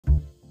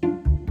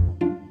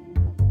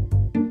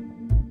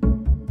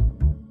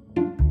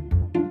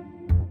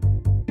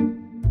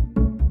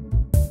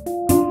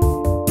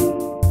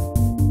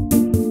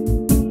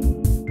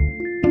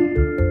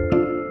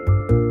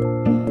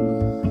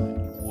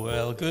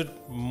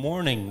good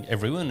morning,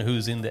 everyone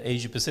who's in the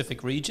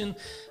Asia-Pacific region.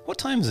 What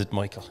time is it,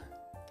 Michael?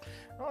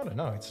 I don't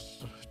know.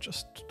 It's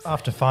just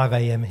after 5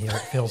 a.m. here,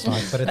 it feels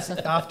like, but it's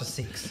after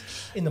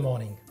 6 in the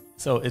morning.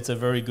 So it's a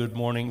very good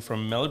morning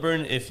from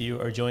Melbourne if you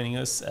are joining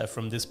us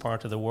from this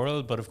part of the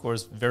world. But of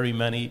course, very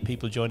many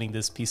people joining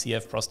this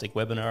PCF ProsTIC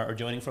webinar are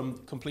joining from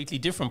completely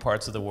different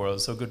parts of the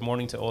world. So good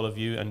morning to all of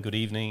you, and good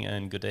evening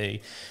and good day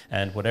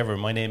and whatever.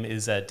 My name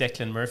is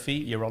Declan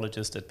Murphy,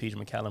 urologist at Peter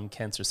MacCallum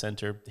Cancer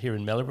Centre here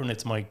in Melbourne.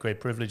 It's my great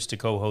privilege to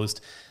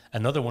co-host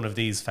another one of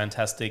these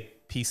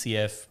fantastic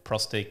PCF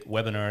ProsTIC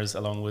webinars,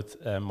 along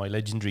with my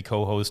legendary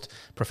co-host,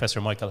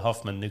 Professor Michael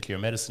Hofman, nuclear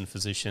medicine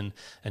physician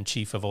and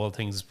chief of all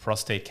things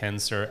prostate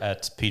cancer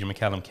at Peter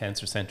MacCallum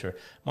Cancer Centre.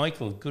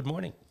 Michael, good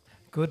morning.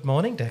 Good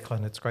morning,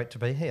 Declan. It's great to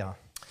be here.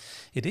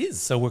 It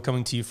is. So we're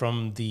coming to you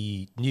from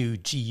the new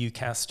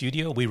GUcast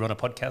studio. We run a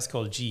podcast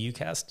called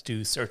GUcast.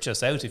 Do search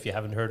us out if you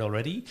haven't heard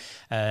already.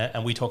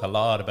 And we talk a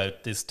lot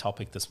about this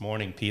topic this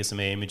morning,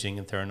 PSMA imaging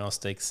and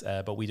theranostics,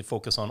 but we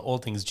focus on all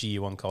things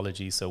GU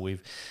oncology. So we're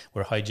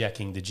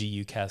hijacking the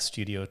GUcast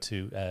studio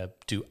to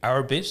do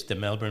our bit, the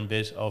Melbourne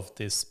bit of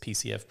this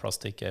PCF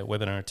ProsTIC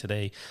webinar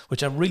today,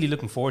 which I'm really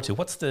looking forward to.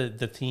 What's the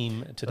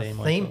theme today,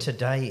 Michael? The theme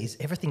today is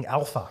everything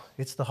alpha.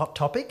 It's the hot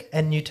topic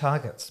and new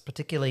targets,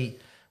 particularly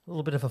a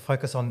little bit of a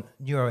focus on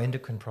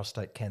neuroendocrine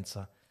prostate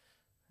cancer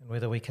and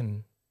whether we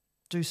can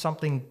do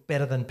something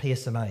better than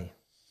PSMA.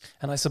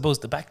 And I suppose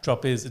the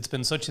backdrop is it's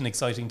been such an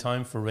exciting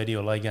time for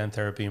radioligand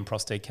therapy in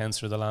prostate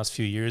cancer the last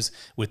few years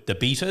with the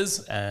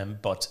betas,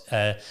 but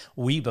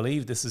we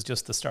believe this is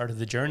just the start of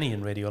the journey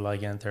in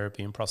radioligand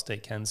therapy in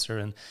prostate cancer.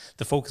 And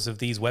the focus of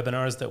these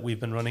webinars that we've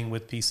been running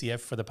with PCF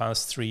for the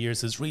past 3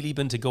 years has really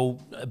been to go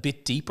a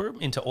bit deeper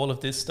into all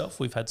of this stuff.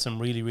 We've had some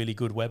really, really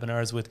good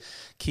webinars with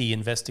key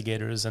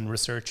investigators and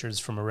researchers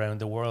from around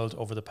the world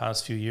over the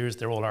past few years.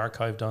 They're all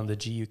archived on the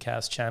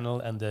GUcast channel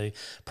and the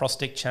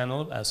ProsTIC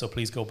channel, so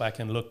please go back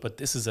and look. But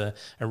this is a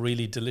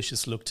really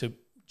delicious look to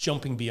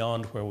jumping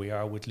beyond where we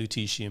are with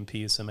𝗘𝗍 and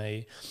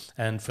PSMA.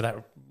 And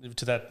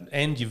to that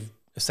end, you've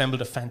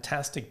assembled a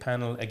fantastic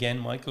panel again,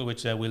 Michael,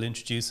 which we'll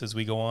introduce as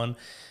we go on.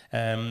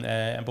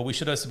 But we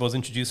should, I suppose,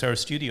 introduce our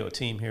studio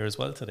team here as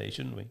well today,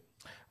 shouldn't we?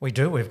 We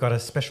do. We've got a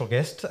special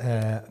guest,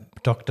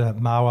 Dr.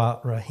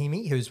 Marwa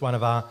Rahimi, who's one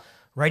of our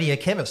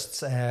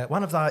radiochemists,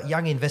 one of the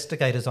young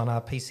investigators on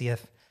our PCF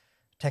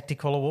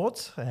Tactical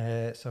Awards.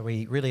 So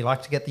we really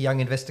like to get the young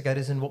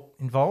investigators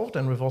involved.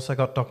 And we've also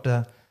got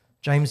Dr.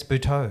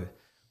 𝗘𝗅𝗍𝗍𝗍𝗍,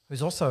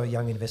 who's also a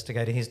young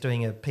investigator. He's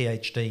doing a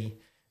PhD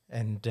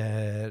and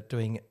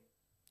doing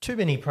too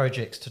many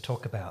projects to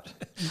talk about.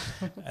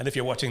 And if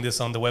you're watching this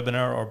on the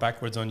webinar or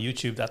backwards on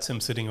YouTube, that's him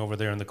sitting over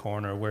there in the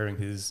corner wearing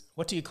his,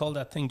 what do you call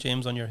that thing,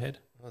 James, on your head?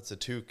 Well, it's a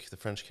toque, the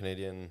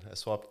French-Canadian. I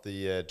swapped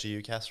the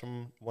GUcast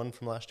from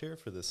last year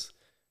for this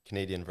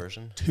Canadian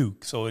version.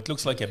 Toque. So it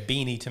looks like a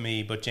beanie to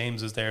me, but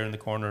James is there in the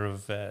corner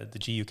of the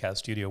GUcast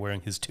studio wearing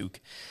his toque.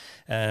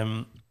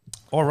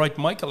 All right,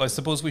 Michael, I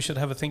suppose we should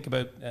have a think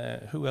about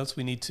who else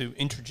we need to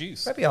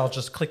introduce. Maybe I'll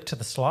just click to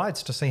the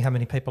slides to see how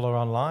many people are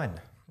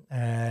online.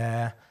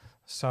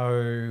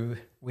 So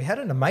we had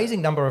an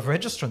amazing number of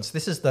registrants.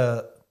 This is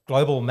the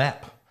global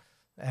map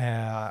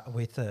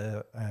with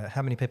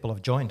how many people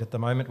have joined. At the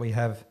moment, we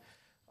have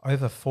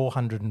over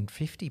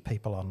 450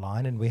 people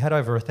online, and we had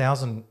over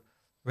 1,000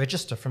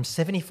 register from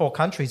 74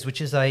 countries, which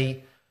is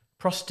a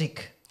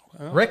ProsTIC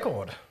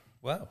record.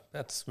 Wow,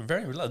 that's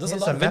very low. There's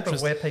Here's a lot of map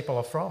interest of where people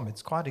are from.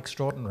 It's quite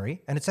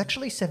extraordinary. And it's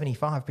actually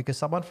 75 because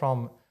someone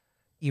from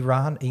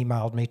Iran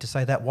emailed me to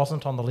say that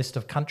wasn't on the list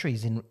of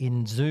countries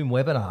in Zoom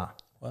webinar.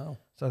 Wow.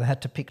 So they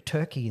had to pick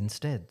Turkey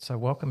instead. So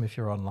welcome if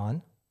you're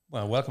online.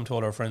 Well, welcome to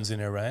all our friends in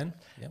Iran.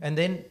 Yep. And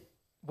then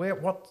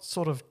what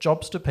sort of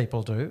jobs do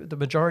people do? The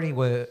majority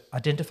were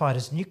identified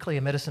as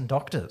nuclear medicine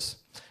doctors.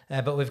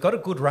 But we've got a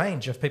good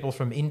range of people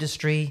from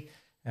industry,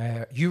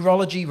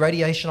 urology,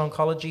 radiation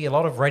oncology, a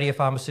lot of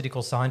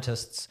radiopharmaceutical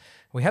scientists.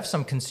 We have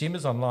some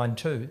consumers online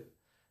too.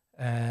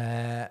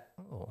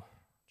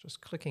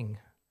 Just clicking.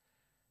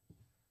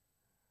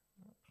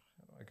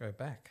 How do I go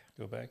back?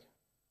 Go back.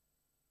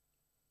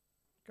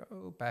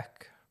 Go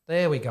back.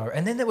 There we go.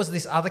 And then there was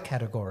this other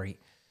category.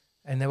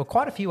 And there were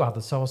quite a few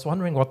others, so I was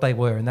wondering what they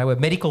were. And they were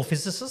medical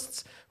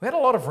physicists. We had a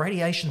lot of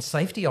radiation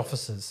safety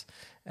officers.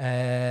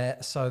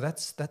 So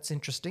that's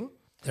interesting.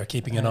 They're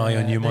keeping an eye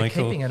on you, Michael.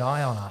 They're keeping an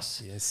eye on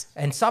us. Yes.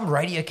 And some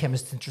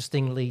radiochemists,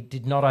 interestingly,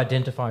 did not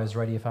identify as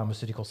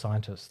radiopharmaceutical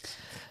scientists.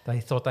 They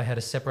thought they had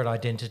a separate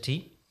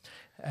identity.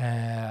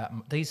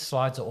 These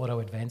slides are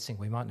auto-advancing.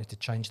 We might need to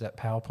change that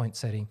PowerPoint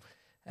setting.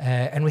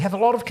 And we have a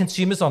lot of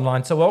consumers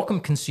online. So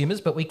welcome,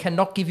 consumers, but we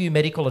cannot give you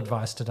medical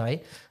advice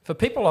today. For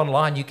people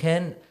online, you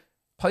can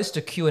post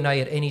a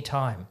Q&A at any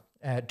time.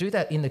 Do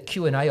that in the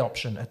Q&A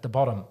option at the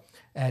bottom.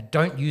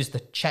 Don't use the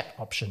chat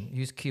option.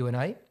 Use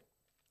Q&A.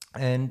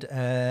 And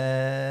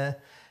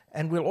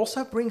we'll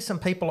also bring some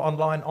people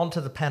online onto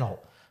the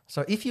panel.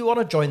 So if you want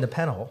to join the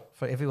panel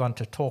for everyone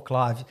to talk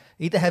live,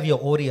 either have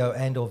your audio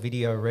and or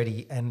video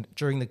ready, and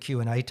during the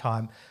Q&A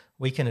time,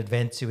 we can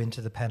advance you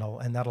into the panel,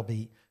 and that'll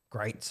be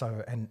great.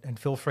 So and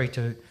feel free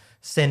to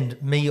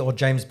send me or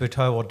James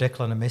Buteau or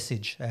Declan a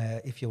message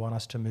if you want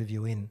us to move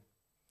you in.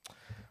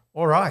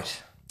 All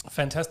right.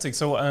 Fantastic.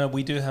 So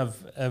we do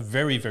have a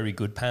very, very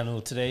good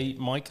panel today,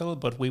 Michael,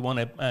 but we want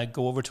to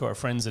go over to our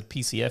friends at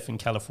PCF in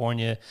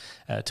California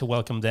to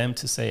welcome them,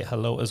 to say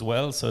hello as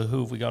well. So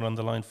who have we got on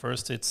the line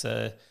first? It's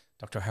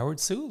Dr. Howard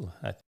Soule.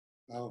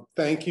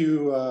 Thank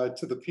you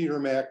to the Peter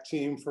Mac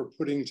team for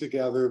putting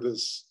together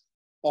this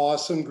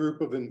awesome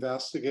group of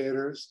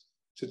investigators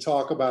to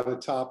talk about a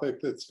topic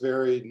that's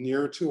very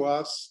near to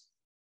us.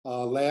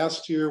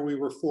 Last year, we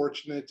were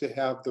fortunate to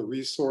have the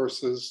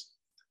resources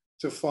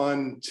to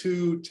fund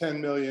two $8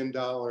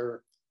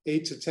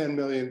 to $10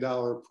 million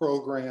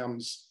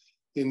programs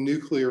in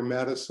nuclear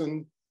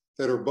medicine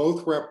that are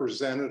both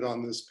represented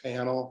on this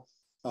panel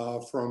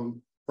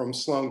from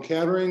Sloan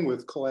Kettering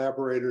with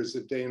collaborators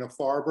at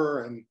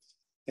Dana-Farber and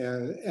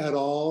et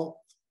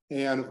al.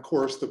 And of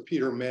course, the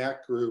Peter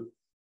Mac group,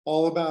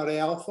 all about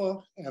alpha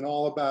and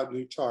all about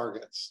new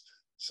targets.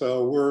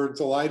 So we're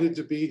delighted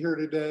to be here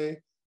today.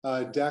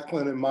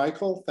 Declan and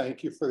Michael,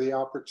 thank you for the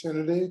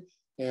opportunity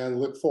and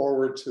look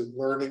forward to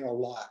learning a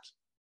lot.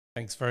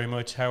 Thanks very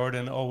much, Howard,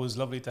 and always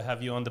lovely to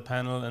have you on the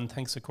panel. And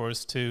thanks, of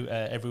course, to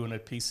everyone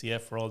at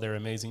PCF for all their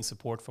amazing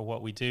support for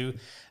what we do.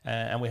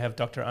 And we have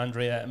Dr.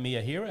 Andrea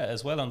Miyahira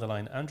as well on the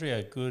line.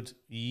 Andrea, good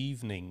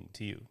evening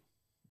to you.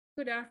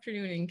 Good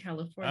afternoon in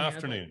California.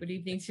 Afternoon. Good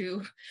evening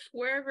to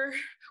whoever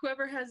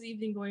has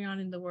evening going on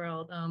in the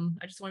world.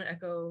 I just want to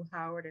echo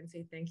Howard and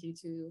say thank you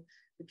to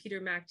the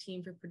Peter Mac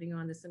team for putting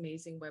on this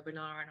amazing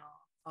webinar, and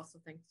also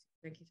thank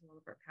you to all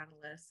of our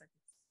panelists. I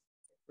think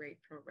it's a great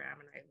program,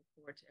 and I look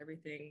forward to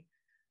everything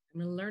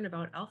I'm going to learn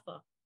about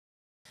alpha.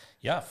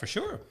 Yeah, for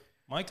sure.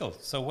 Michael,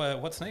 so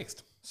what's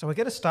next? So we're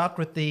going to start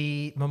with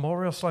the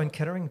Memorial Sloan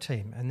Kettering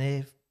team, and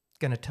they're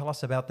going to tell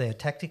us about their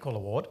tactical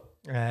award.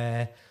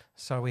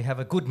 So we have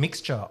a good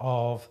mixture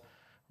of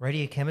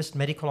radiochemist,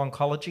 medical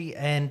oncology,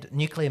 and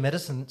nuclear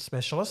medicine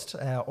specialist,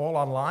 all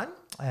online.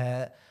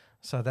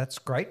 So that's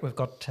great. We've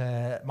got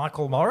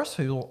Michael Morris,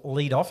 who will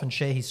lead off and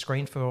share his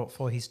screen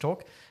for his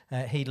talk.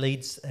 He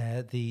leads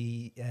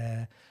the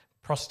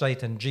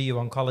prostate and GU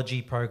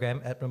oncology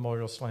program at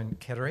Memorial Sloan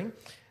Kettering.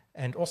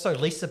 And also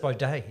Lisa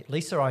Bodei.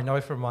 Lisa I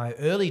know from my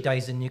early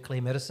days in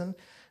nuclear medicine,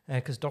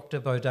 because Dr.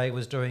 Bodei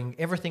was doing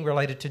everything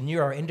related to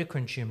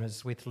neuroendocrine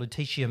tumours with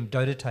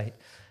𝗘𝗅𝗍𝗍𝗍,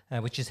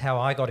 which is how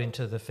I got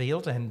into the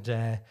field. And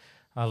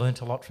I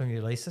learnt a lot from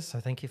you, Lisa. So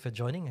thank you for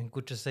joining, and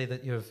good to see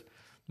that you've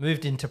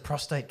moved into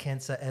prostate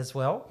cancer as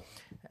well.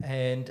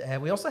 And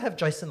we also have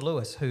Jason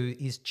Lewis, who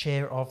is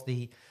chair of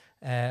the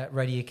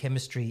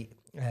radiochemistry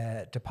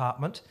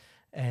department.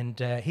 And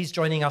he's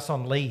joining us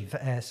on leave.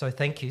 So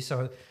thank you.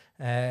 So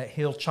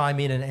he'll chime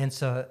in and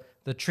answer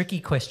the tricky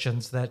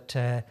questions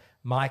that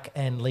Mike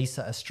and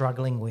Lisa are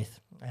struggling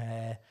with.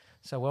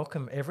 So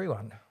welcome,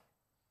 everyone.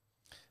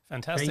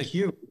 Fantastic. Thank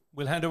you.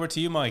 We'll hand over to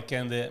you, Mike,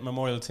 and the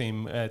Memorial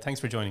team. Thanks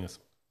for joining us.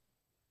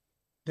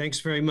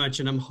 Thanks very much.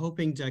 And I'm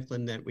hoping,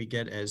 Declan, that we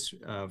get as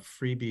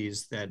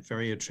freebies that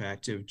very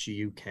attractive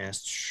GU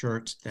cast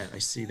shirt that I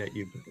see that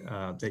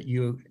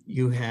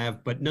you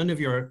have, but none of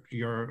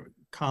your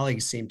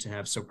colleagues seem to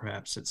have. So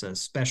perhaps it's a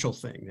special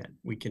thing that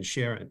we can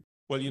share it.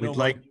 Well, you know,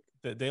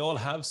 they all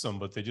have some,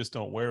 but they just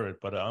don't wear it.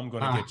 But I'm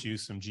going to get you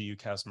some GU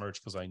cast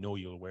merch because I know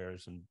you'll wear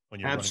it when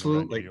you're running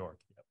around New York.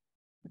 Yep.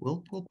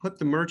 We'll put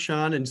the merch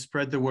on and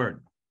spread the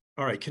word.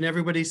 All right. Can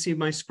everybody see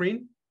my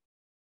screen?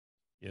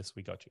 Yes,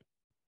 we got you.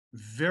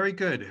 Very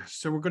good.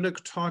 So we're going to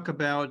talk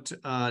about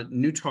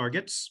new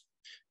targets.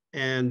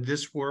 And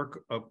this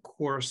work, of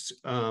course,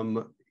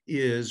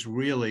 is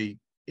really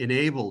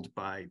enabled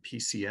by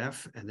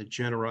PCF and the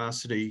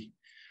generosity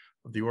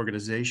of the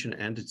organization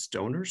and its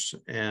donors.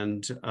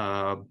 And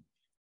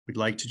we'd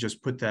like to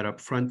just put that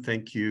up front.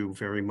 Thank you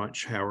very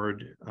much,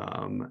 Howard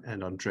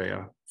and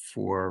Andrea,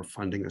 for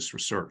funding this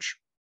research.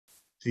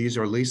 These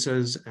are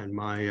Lisa's and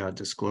my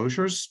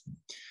disclosures.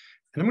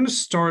 And I'm going to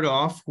start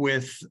off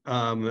with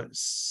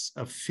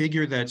a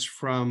figure that's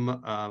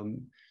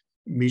from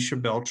Misha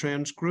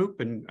Beltran's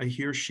group, and I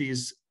hear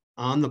she's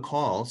on the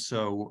call.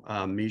 So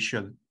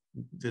Misha,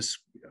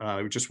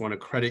 I just want to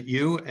credit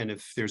you, and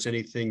if there's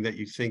anything that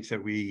you think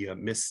that we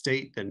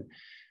misstate, then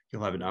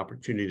you'll have an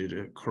opportunity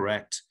to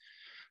correct.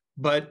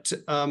 But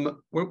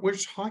what we're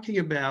talking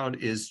about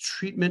is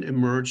treatment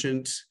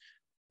emergent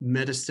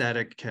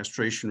metastatic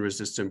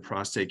castration-resistant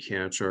prostate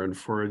cancer. And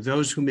for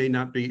those who may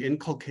not be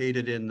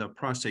inculcated in the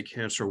prostate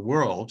cancer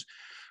world,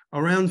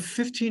 around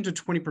 15 to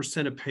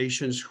 20% of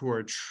patients who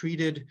are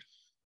treated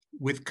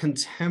with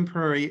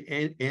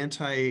contemporary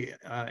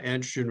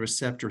anti-androgen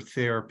receptor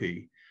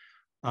therapy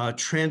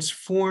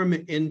transform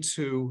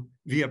into,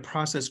 via a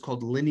process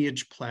called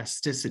lineage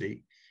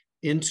plasticity,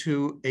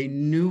 into a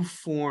new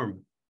form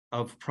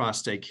of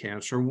prostate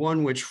cancer,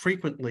 one which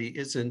frequently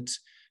isn't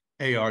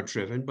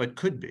AR-driven, but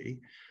could be.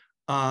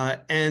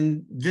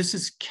 And this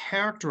is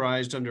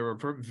characterized under a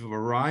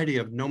variety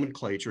of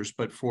nomenclatures,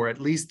 but for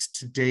at least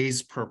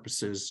today's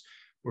purposes,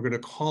 we're going to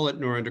call it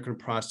neuroendocrine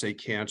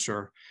prostate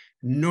cancer.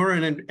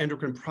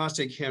 Neuroendocrine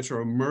prostate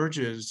cancer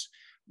emerges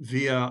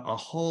via a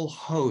whole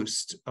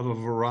host of a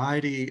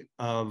variety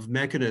of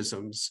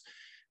mechanisms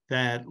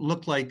that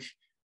look like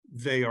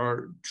they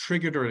are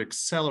triggered or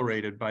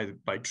accelerated by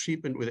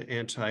treatment with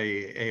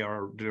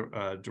anti-AR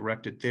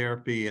directed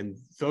therapy. And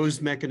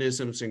those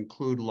mechanisms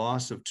include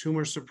loss of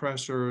tumor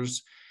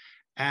suppressors,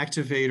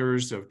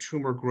 activators of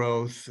tumor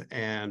growth,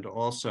 and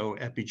also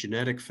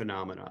epigenetic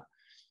phenomena.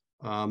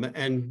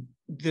 And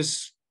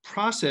this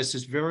process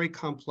is very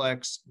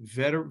complex,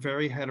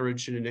 very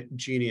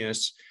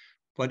heterogeneous.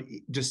 But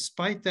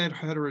despite that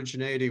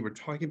heterogeneity, we're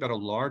talking about a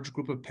large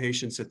group of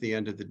patients at the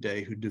end of the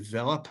day who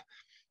develop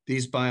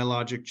these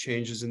biologic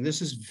changes. And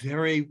this is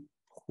very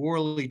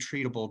poorly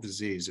treatable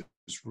disease.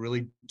 It's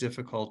really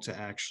difficult to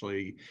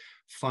actually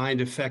find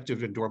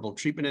effective and durable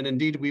treatment. And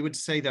indeed, we would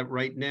say that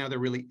right now, there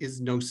really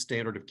is no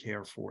standard of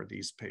care for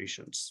these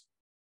patients,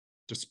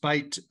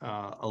 despite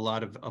a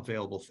lot of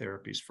available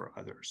therapies for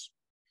others.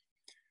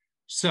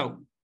 So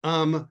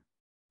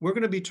we're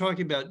going to be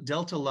talking about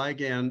delta-like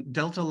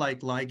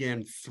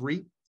ligand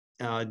 3.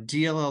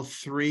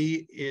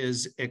 DLL3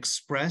 is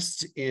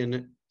expressed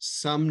in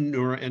some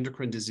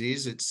neuroendocrine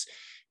disease.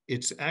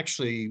 It's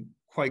actually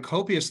quite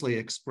copiously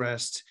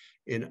expressed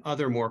in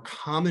other more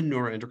common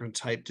neuroendocrine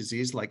type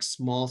disease like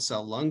small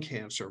cell lung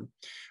cancer.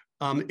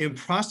 In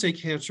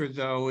prostate cancer,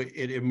 though,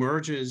 it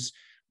emerges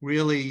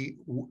really,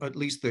 at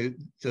least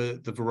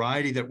the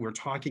variety that we're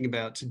talking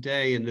about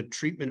today in the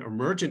treatment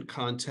emergent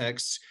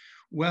context,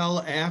 well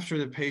after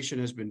the patient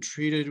has been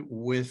treated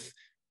with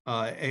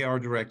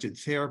AR-directed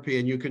therapy.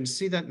 And you can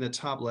see that in the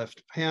top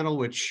left panel,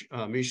 which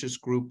Misha's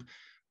group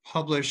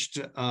published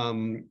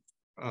a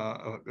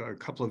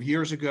couple of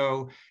years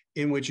ago,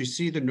 in which you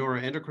see the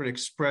neuroendocrine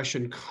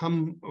expression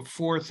come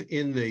forth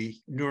in the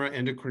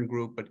neuroendocrine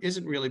group, but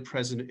isn't really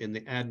present in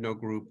the adeno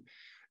group,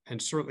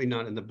 and certainly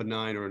not in the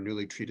benign or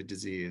newly treated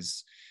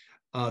disease.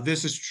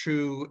 This is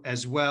true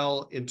as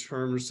well in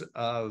terms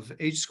of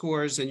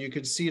H-scores, and you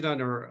can see it on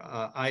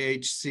our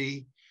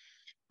IHC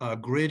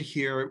grid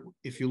here.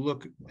 If you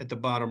look at the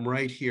bottom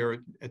right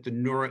here at the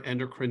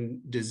neuroendocrine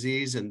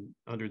disease and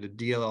under the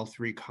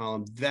DLL3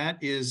 column,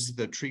 that is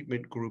the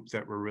treatment group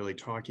that we're really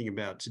talking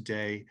about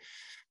today,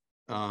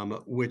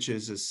 which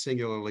is a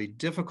singularly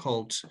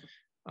difficult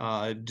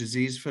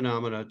disease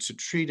phenomena to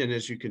treat. And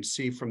as you can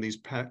see from these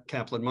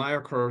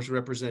Kaplan-Meier curves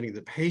representing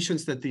the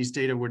patients that these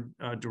data would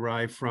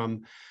derive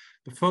from,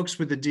 the folks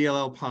with the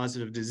DLL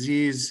positive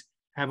disease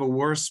have a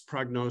worse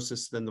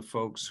prognosis than the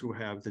folks who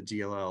have the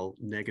DLL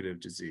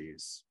negative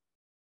disease.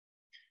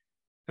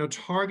 Now,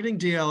 targeting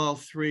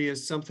DLL3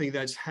 is something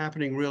that's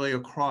happening really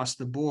across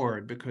the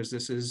board because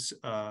this is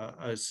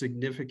a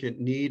significant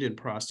need in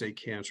prostate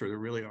cancer. There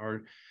really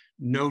are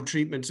no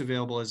treatments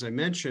available, as I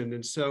mentioned.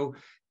 And so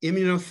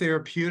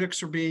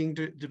immunotherapeutics are being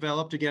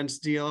developed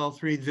against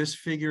DLL3. This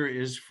figure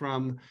is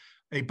from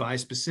a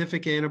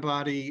bispecific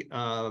antibody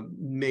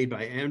made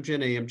by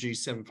Amgen, AMG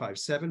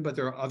 757, but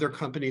there are other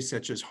companies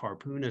such as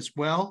Harpoon as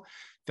well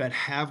that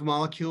have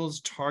molecules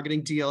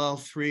targeting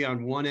DLL3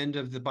 on one end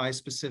of the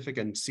bispecific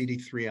and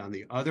CD3 on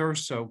the other.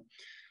 So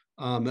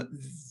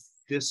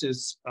this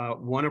is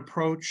one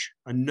approach.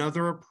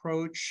 Another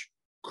approach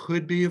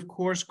could be, of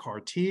course,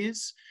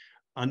 CAR-Ts.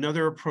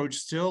 Another approach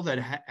still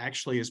that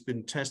actually has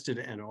been tested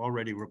and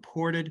already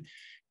reported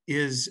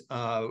is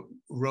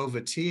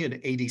𝗖𝗵𝗲, an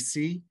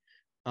ADC.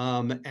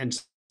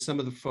 And some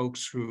of the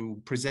folks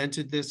who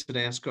presented this at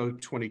ASCO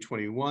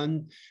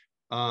 2021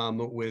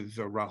 with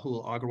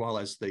Rahul Agrawal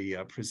as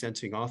the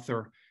presenting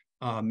author,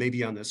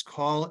 maybe on this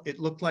call, it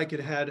looked like it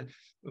had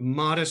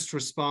modest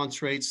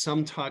response rates,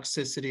 some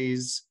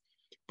toxicities.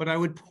 But I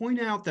would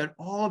point out that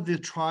all of the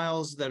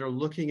trials that are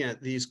looking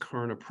at these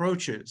current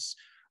approaches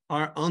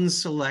are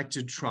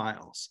unselected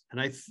trials. And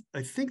I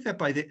think that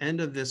by the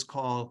end of this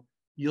call,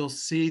 you'll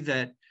see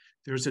that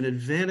there's an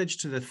advantage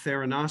to the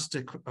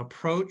theranostic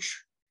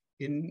approach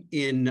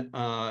in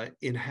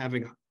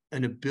having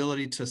an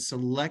ability to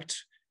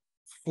select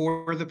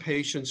for the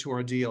patients who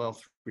are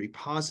DLL3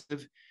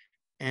 positive,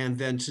 and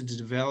then to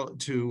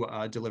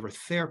deliver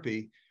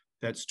therapy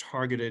that's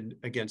targeted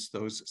against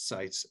those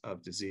sites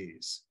of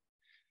disease.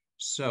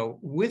 So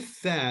with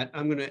that,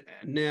 I'm going to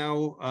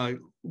now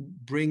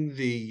bring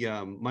the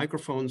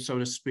microphone, so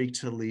to speak,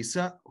 to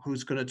Lisa,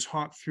 who's going to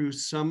talk through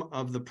some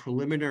of the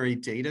preliminary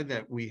data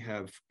that we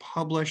have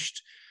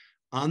published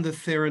on the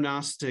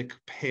theranostic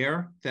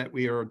pair that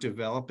we are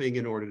developing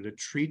in order to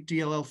treat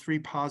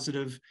DLL3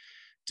 positive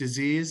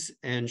disease.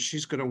 And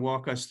she's going to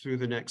walk us through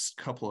the next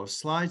couple of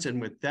slides.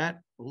 And with that,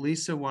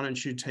 Lisa, why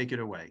don't you take it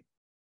away?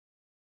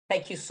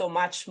 Thank you so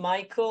much,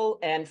 Michael.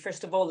 And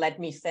first of all, let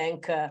me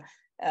thank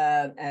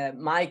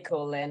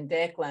Michael and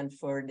Declan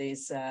for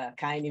this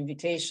kind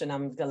invitation.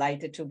 I'm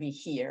delighted to be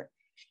here.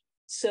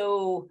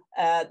 So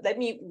let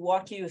me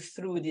walk you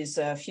through these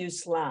few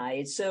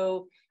slides.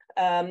 So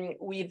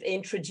we've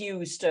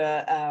introduced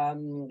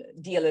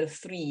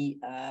DLL3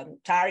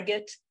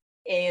 target,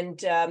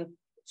 and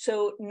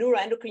So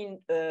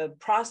neuroendocrine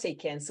prostate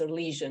cancer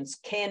lesions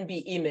can be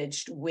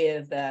imaged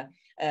with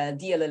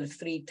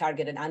DLL3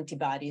 targeted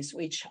antibodies,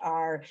 which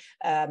are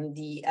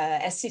the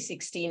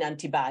SC16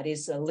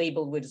 antibodies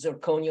labeled with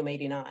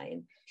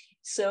zirconium-89.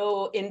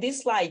 So in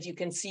this slide, you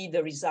can see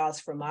the results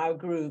from our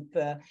group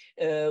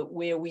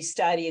where we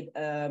studied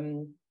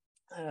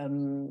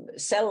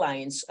cell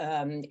lines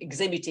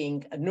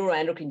exhibiting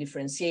neuroendocrine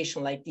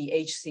differentiation like the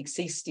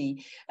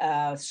H660.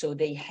 So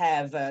they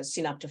have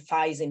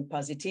synaptophysin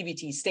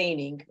positivity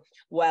staining,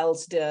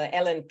 whilst the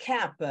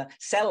LNCAP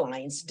cell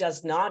lines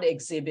does not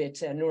exhibit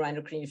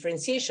neuroendocrine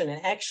differentiation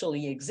and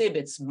actually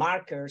exhibits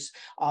markers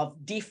of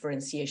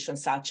differentiation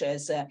such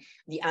as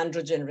the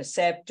androgen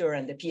receptor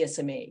and the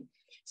PSMA.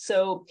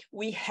 So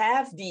we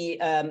have the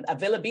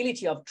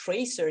availability of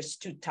tracers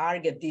to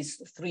target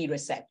these three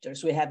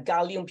receptors. We have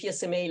gallium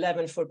PSMA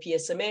 11 for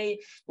PSMA,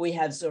 we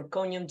have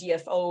zirconium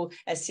DFO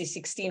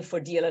SC16 for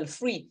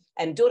DLL3,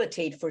 and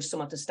dotatate for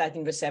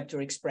somatostatin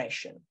receptor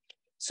expression.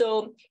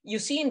 So you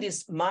see in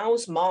this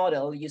mouse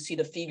model, you see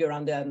the figure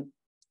on the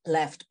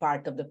left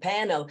part of the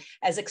panel,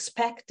 as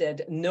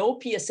expected, no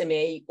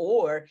PSMA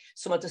or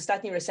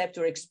somatostatin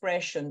receptor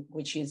expression,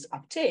 which is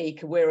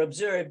uptake, were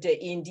observed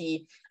in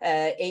the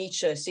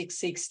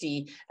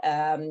H660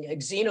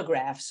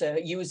 xenografts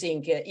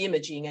using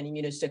imaging and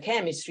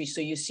immunohistochemistry. So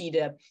you see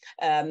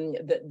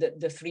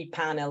the three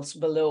panels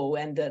below,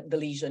 and the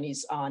lesion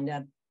is on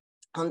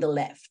the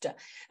left.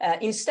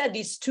 Instead,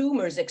 these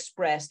tumors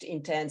expressed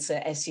intense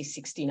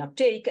SC16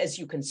 uptake, as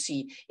you can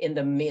see in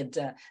the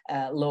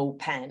mid-low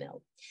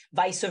panel.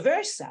 Vice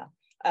versa,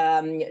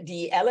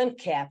 the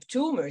LNCAP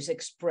tumors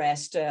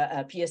expressed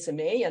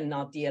PSMA and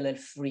not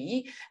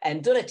DLL3,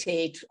 and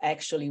dotatate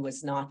actually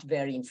was not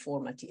very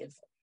informative.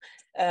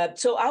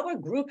 So our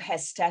group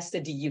has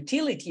tested the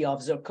utility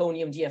of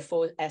zirconium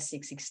DFO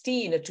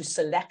SC16 to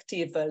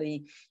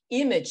selectively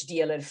image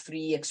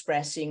DLL3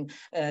 expressing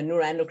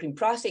neuroendocrine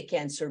prostate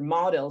cancer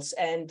models,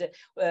 and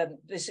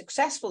they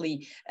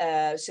successfully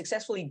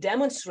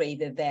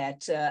demonstrated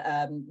that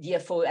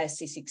DFO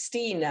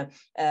SC16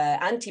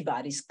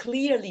 antibodies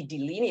clearly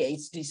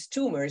delineates these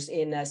tumors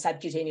in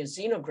subcutaneous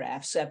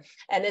xenografts.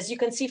 And as you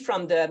can see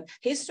from the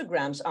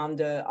histograms on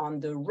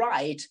the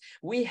right,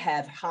 we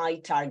have high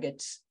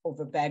targets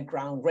over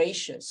background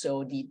ratio.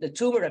 So the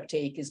tumor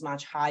uptake is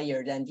much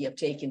higher than the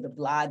uptake in the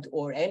blood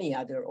or any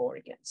other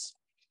organs.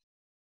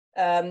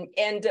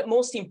 And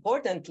most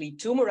importantly,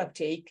 tumor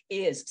uptake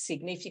is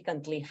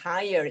significantly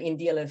higher in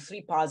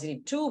DLL3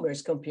 positive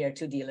tumors compared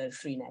to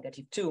DLL3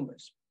 negative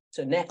tumors.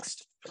 So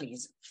next,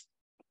 please.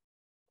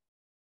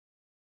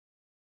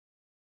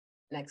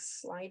 Next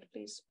slide,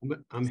 please.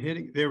 I'm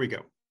hitting, there we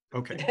go.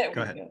 Okay,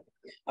 go ahead.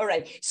 All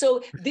right,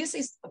 so this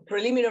is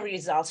preliminary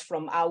results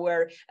from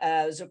our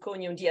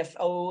zirconium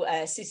DFO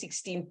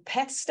C16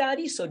 PET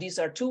study. So these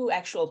are two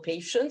actual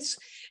patients,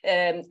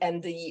 and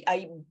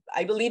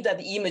I believe that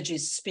the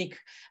images speak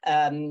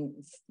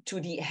to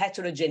the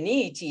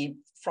heterogeneity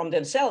from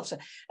themselves,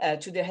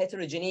 to the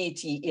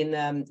heterogeneity in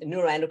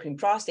neuroendocrine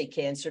prostate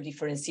cancer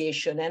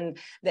differentiation and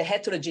the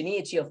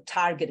heterogeneity of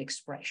target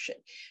expression.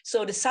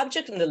 So the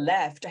subject on the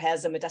left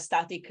has a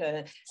metastatic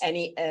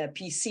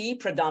PC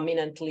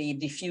predominantly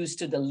diffused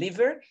to the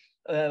liver,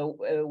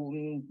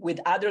 with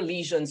other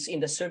lesions in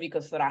the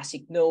cervical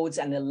thoracic nodes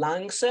and the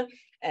lungs.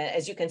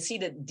 As you can see,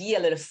 the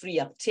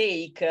DLL3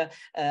 uptake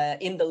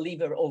in the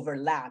liver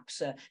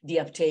overlaps the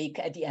uptake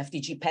at the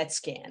FDG PET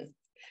scan.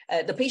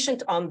 The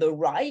patient on the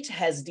right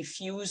has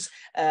diffuse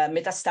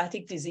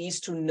metastatic disease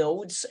to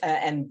nodes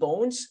and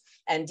bones,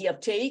 and the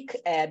uptake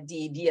at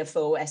the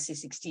DFO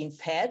SC16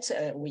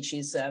 PET, which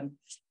is the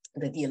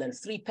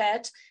DLL3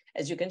 PET,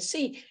 as you can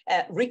see,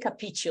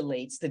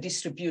 recapitulates the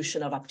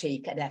distribution of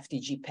uptake at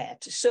FDG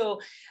PET.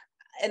 So,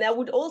 and I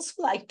would also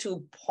like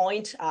to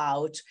point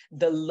out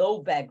the low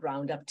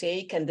background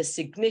uptake and the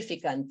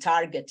significant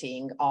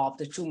targeting of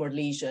the tumor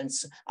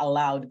lesions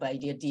allowed by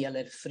the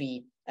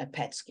DLL3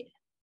 PET scan.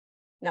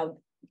 Now,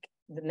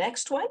 the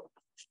next one.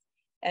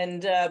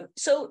 And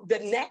so the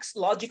next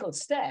logical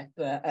step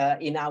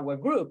in our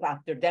group,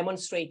 after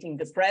demonstrating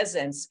the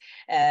presence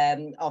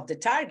of the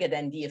target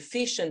and the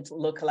efficient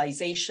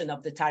localization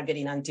of the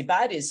targeting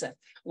antibodies,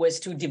 was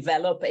to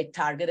develop a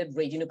targeted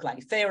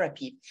radionuclide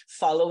therapy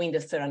following the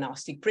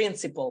theranostic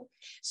principle.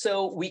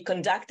 So we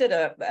conducted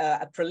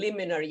a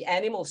preliminary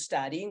animal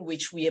study in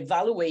which we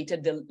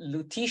evaluated the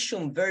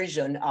lutetium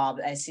version of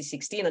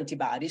SC16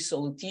 antibodies, so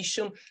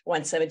lutetium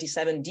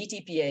 177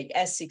 DTPA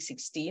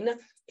S616,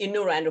 in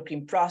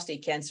neuroendocrine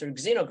prostate cancer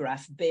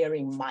xenograft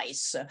bearing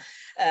mice.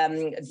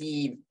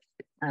 The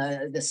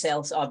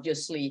cells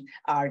obviously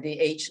are the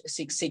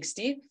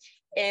H660.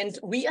 And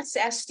we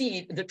assessed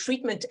the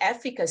treatment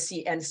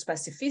efficacy and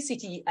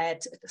specificity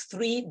at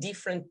 3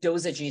 different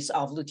dosages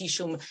of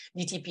lutetium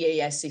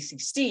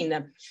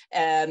DTPase16.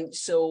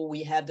 So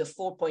we have the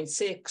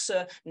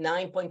 4.6,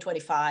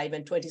 9.25,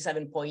 and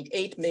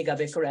 27.8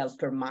 megabecquerel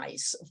per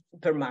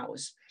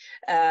mouse.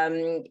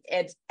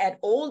 At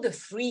all the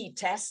 3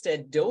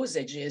 tested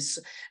dosages,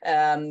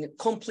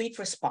 complete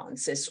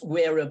responses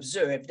were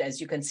observed, as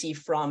you can see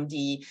from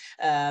the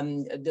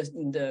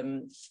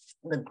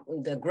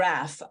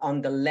graph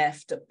on the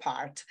left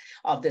part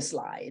of the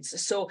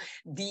slides. So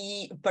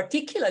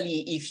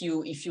particularly if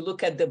you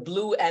look at the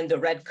blue and the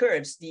red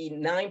curves, the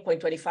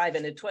 9.25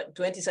 and the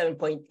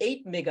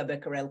 27.8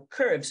 megabecquerel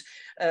curves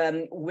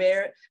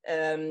were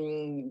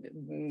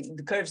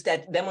the curves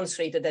that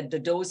demonstrated that the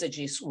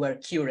dosages were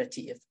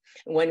curative.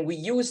 When we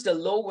used the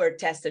lower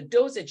tested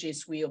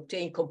dosages, we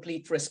obtained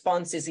complete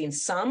responses in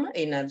some,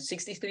 in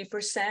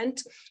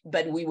 63%,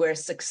 but we were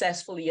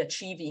successfully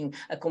achieving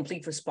a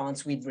complete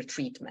response with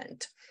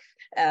retreatment.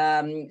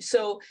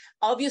 So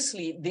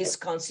obviously this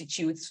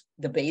constitutes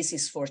the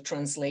basis for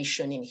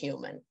translation in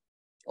human,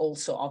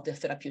 also of the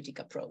therapeutic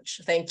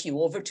approach. Thank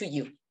you, over to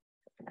you.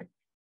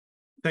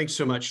 Thanks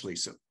so much,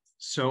 Lisa.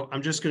 So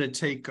I'm just going to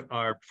take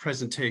our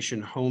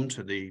presentation home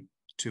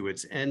to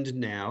its end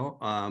now.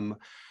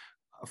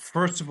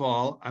 First of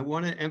all, I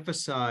want to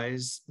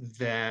emphasize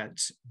that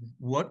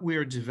what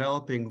we're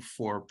developing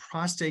for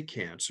prostate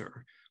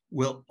cancer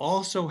will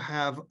also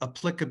have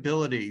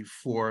applicability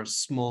for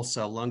small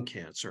cell lung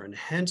cancer. And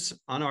hence,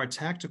 on our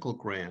tactical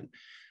grant,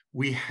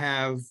 we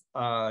have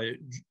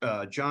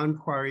John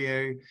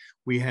Poirier,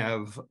 we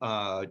have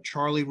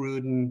Charlie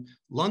Rudin,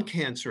 lung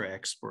cancer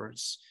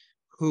experts,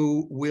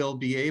 who will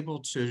be able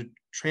to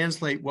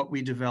translate what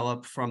we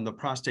develop from the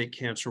prostate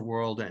cancer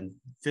world and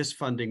this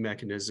funding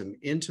mechanism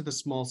into the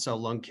small cell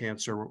lung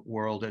cancer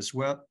world as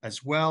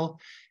well.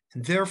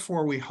 And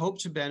therefore, we hope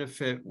to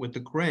benefit with the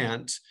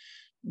grant,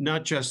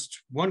 not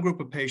just one group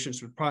of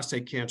patients with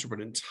prostate cancer, but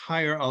an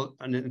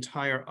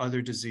entire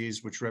other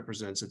disease, which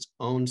represents its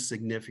own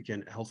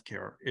significant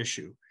healthcare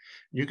issue.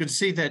 You can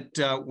see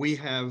that we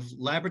have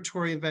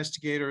laboratory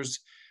investigators,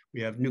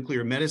 we have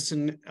nuclear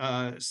medicine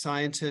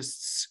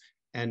scientists,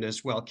 and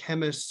as well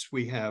chemists.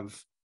 We have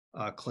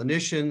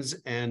clinicians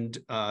and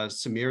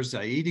Samir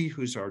Zaidi,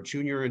 who's our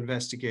junior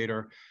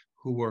investigator,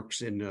 who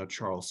works in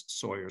Charles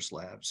Sawyer's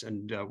labs.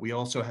 And we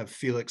also have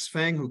Felix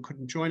Feng, who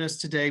couldn't join us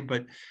today,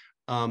 but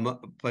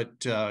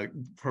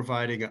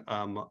providing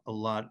a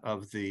lot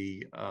of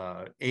the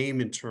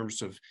aim in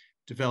terms of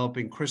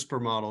developing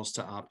CRISPR models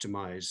to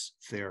optimize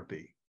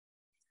therapy.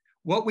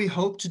 What we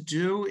hope to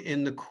do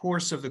in the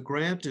course of the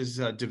grant is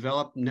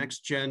develop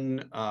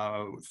next-gen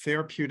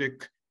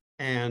therapeutic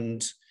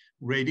and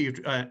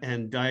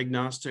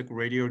diagnostic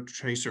radio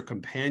tracer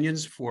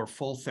companions for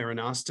full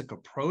theranostic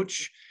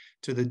approach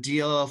to the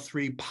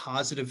DLL3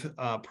 positive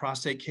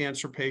prostate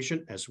cancer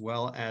patient, as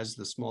well as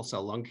the small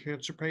cell lung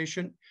cancer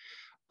patient,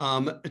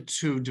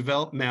 to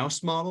develop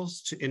mouse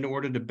models in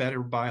order to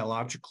better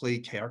biologically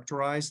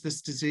characterize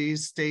this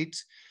disease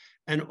state,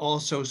 and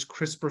also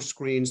CRISPR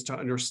screens to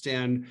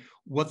understand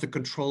what the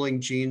controlling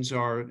genes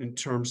are in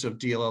terms of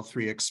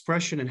DLL3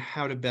 expression and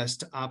how to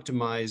best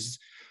optimize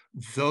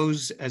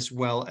those, as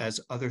well as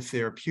other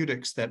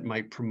therapeutics that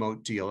might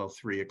promote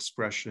DLL3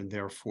 expression and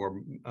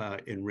therefore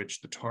enrich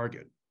the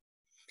target.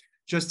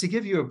 Just to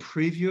give you a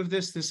preview of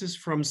this is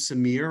from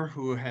Samir,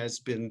 who has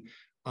been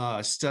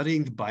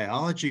studying the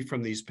biology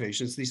from these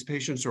patients. These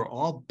patients are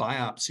all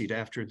biopsied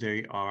after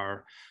they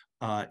are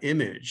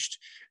imaged.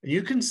 And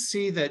you can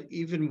see that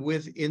even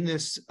within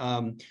this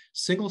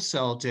single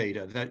cell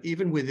data, that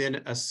even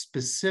within a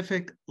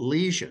specific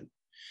lesion,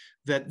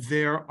 that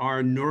there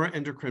are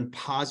neuroendocrine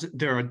positive,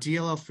 there are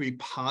DLL3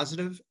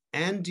 positive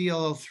and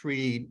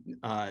DLL3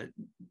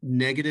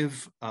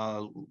 negative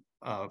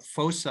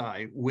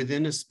foci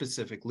within a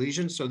specific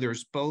lesion. So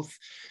there's both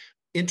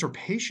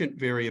interpatient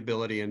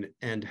variability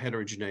and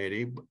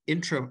heterogeneity,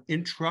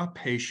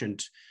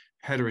 intra-patient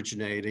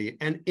heterogeneity,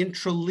 and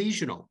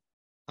intralesional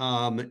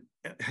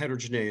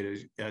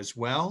heterogeneity as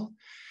well.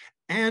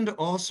 And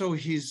also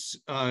he's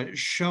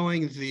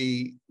showing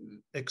the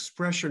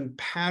expression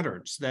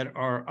patterns that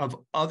are of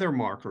other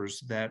markers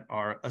that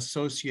are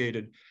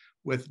associated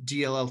with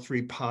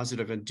DLL3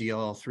 positive and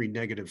DLL3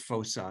 negative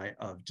foci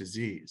of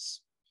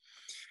disease.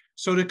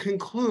 So to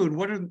conclude,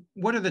 what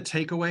are the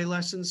takeaway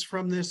lessons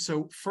from this?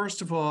 So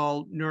first of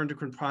all,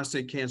 neuroendocrine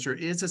prostate cancer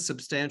is a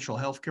substantial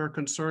healthcare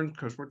concern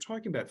because we're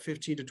talking about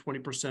 15 to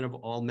 20% of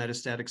all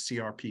metastatic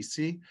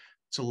CRPC.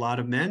 It's a lot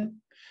of men,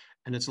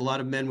 and it's a lot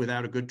of men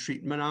without a good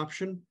treatment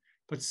option.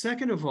 But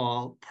second of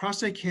all,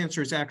 prostate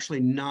cancer is actually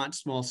not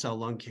small cell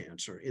lung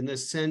cancer in the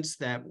sense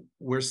that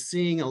we're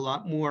seeing a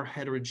lot more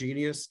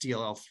heterogeneous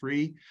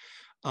DLL3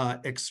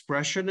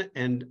 expression.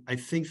 And I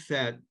think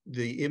that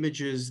the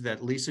images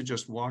that Lisa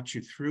just walked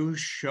you through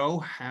show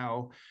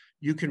how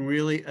you can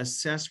really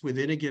assess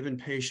within a given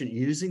patient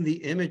using the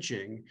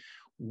imaging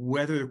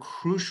whether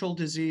crucial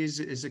disease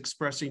is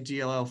expressing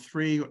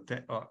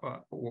DLL3,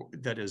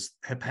 that is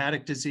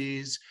hepatic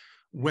disease,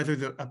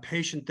 whether a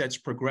patient that's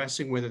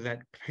progressing, whether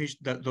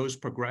those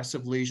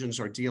progressive lesions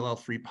are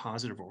DLL3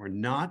 positive or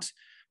not.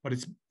 But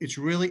it's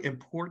really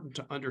important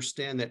to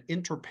understand that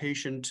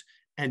interpatient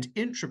and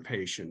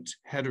intrapatient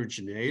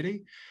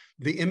heterogeneity.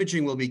 The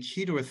imaging will be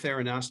key to a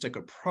theranostic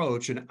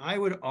approach, and I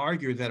would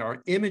argue that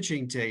our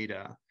imaging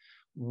data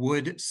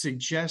would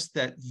suggest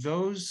that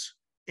those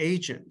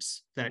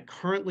agents that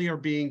currently are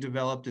being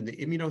developed in the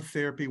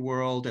immunotherapy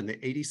world and the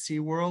ADC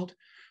world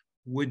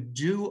would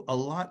do a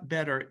lot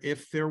better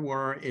if there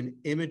were an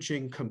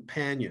imaging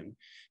companion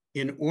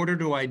in order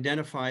to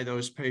identify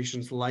those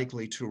patients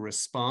likely to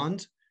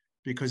respond.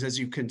 Because as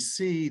you can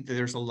see,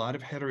 there's a lot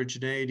of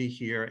heterogeneity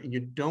here, and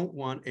you don't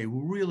want a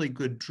really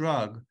good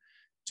drug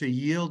to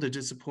yield a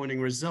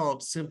disappointing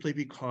result simply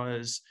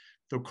because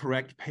the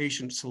correct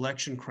patient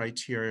selection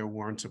criteria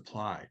weren't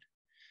applied.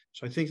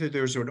 So I think that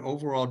there's an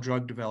overall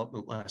drug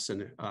development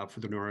lesson for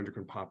the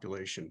neuroendocrine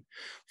population.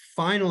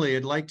 Finally,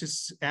 I'd like to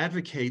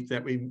advocate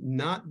that we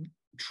not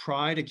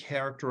try to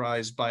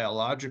characterize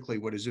biologically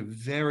what is a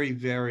very,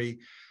 very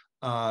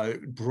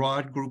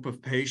broad group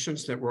of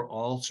patients that we're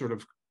all sort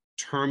of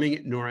terming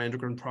it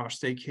neuroendocrine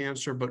prostate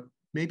cancer, but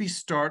maybe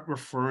start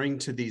referring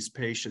to these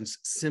patients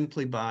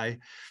simply by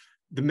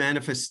the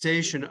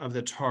manifestation of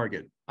the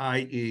target,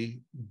 i.e.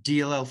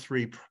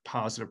 DLL3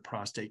 positive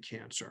prostate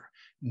cancer,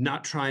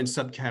 not try and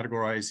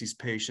subcategorize these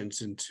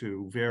patients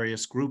into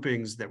various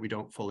groupings that we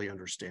don't fully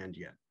understand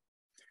yet.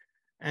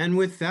 And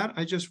with that,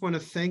 I just want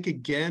to thank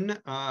again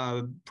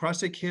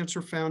Prostate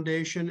Cancer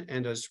Foundation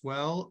and as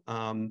well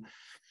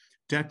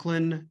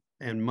Declan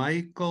and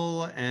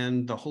Michael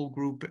and the whole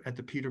group at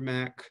the Peter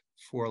Mac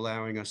for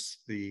allowing us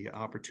the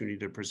opportunity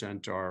to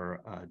present our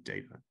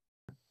data.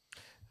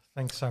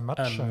 Thanks so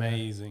much.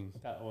 Amazing.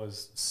 That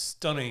was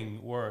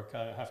stunning work.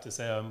 I have to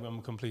say,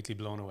 I'm completely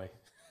blown away.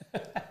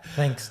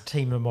 Thanks,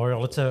 Team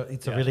Memorial. It's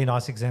a really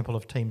nice example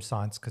of team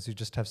science because you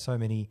just have so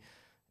many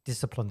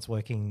disciplines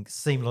working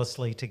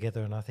seamlessly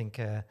together. And I think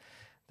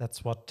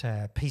that's what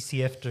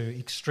PCF do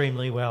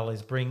extremely well,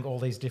 is bring all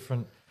these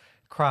different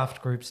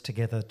craft groups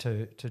together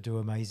to do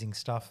amazing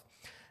stuff.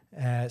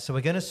 So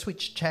we're going to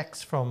switch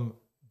tracks from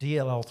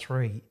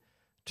DLL3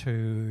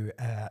 to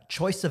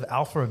choice of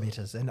alpha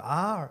emitters. And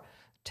our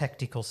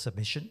tactical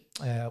submission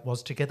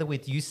was together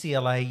with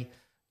UCLA,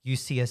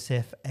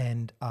 UCSF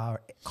and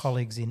our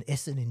colleagues in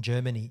Essen in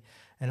Germany.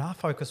 And our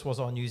focus was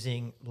on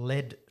using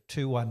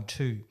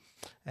𝗘𝗅𝗽𝗏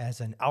as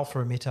an alpha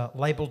emitter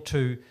labeled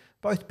to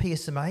both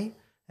PSMA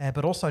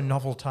but also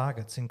novel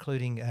targets,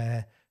 including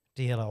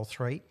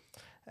DLL3.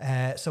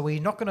 So we're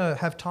not going to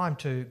have time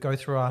to go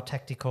through our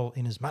tactical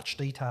in as much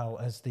detail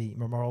as the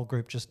Memorial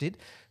Group just did.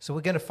 So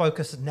we're going to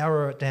focus,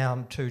 narrow it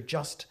down to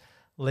just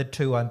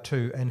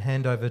𝗘𝗏 and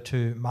hand over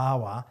to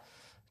Marwa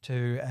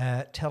to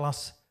tell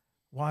us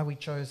why we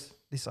chose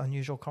this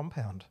unusual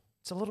compound.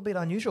 It's a little bit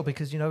unusual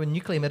because, you know, in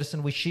nuclear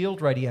medicine, we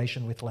shield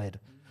radiation with lead.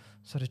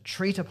 So to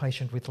treat a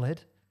patient with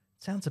lead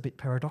sounds a bit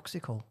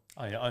paradoxical.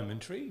 I'm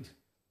intrigued.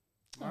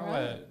 Marwa,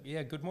 right.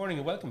 Yeah, good morning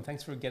and welcome.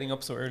 Thanks for getting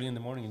up so early in the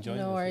morning and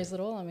joining us. No worries at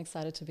all. I'm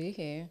excited to be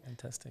here.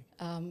 Fantastic.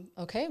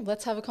 Okay,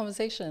 let's have a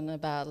conversation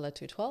about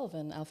lead-212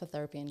 and alpha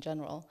therapy in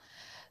general.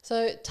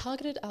 So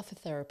targeted alpha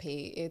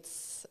therapy,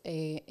 it's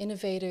an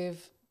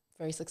innovative,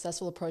 very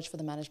successful approach for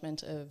the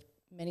management of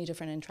many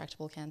different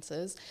intractable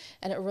cancers,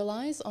 and it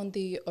relies on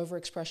the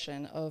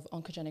overexpression of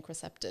oncogenic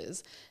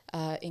receptors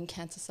in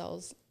cancer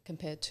cells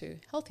compared to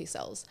healthy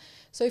cells.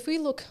 So if we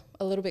look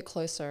a little bit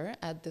closer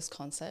at this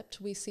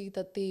concept, we see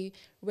that the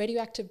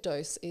radioactive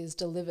dose is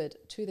delivered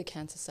to the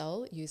cancer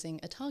cell using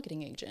a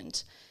targeting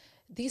agent.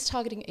 These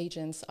targeting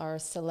agents are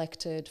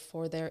selected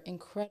for their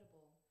incredible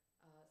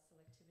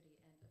selectivity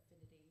and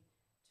affinity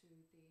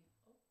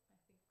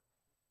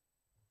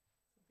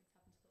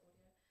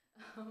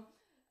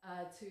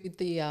to the, to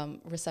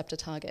the receptor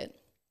target.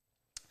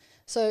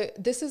 So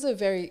this is a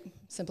very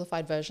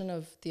simplified version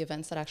of the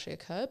events that actually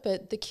occur,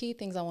 but the key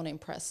things I want to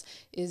impress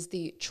is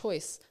the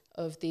choice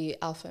of the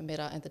alpha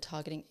emitter and the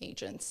targeting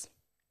agents.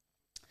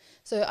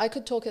 So I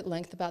could talk at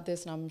length about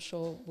this, and I'm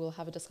sure we'll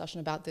have a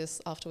discussion about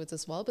this afterwards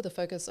as well, but the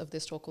focus of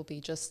this talk will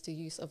be just the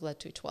use of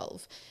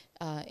lead-212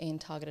 in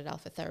targeted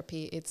alpha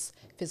therapy, its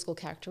physical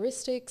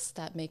characteristics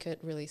that make it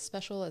really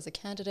special as a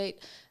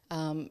candidate,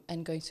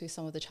 and going through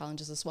some of the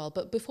challenges as well.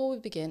 But before we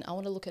begin, I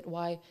want to look at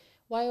why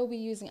are we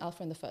using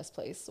alpha in the first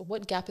place?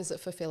 What gap is it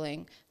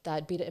fulfilling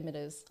that beta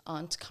emitters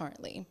aren't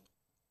currently?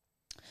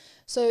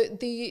 So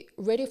the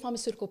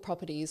radiopharmaceutical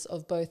properties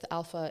of both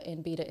alpha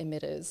and beta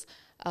emitters,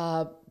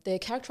 they're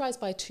characterized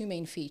by two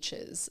main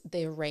features,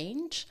 their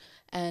range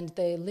and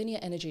their linear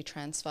energy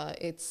transfer.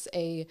 It's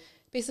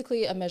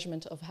basically a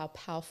measurement of how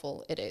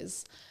powerful it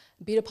is.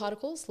 Beta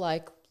particles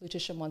like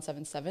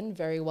lutetium-177,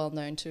 very well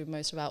known to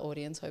most of our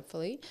audience,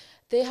 hopefully,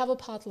 they have a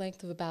path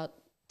length of about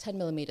 10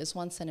 millimeters,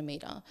 1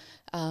 centimeter,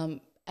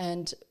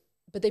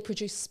 but they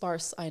produce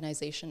sparse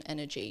ionization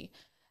energy.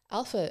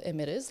 Alpha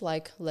emitters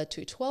like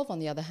lead-212, on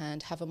the other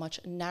hand, have a much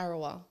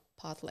narrower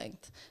path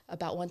length,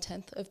 about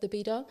 1/10 of the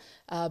beta,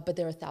 but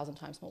they're 1,000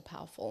 times more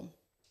powerful.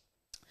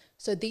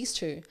 So these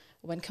two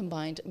when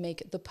combined,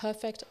 make the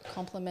perfect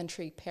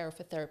complementary pair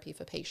for therapy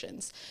for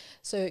patients.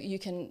 So you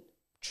can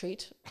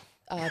treat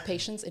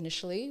patients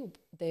initially,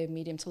 their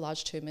medium to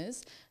large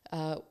tumors,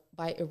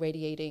 by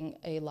irradiating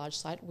a large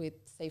site with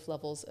safe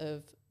levels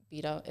of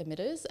beta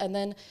emitters, and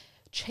then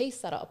chase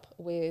that up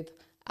with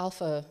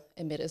alpha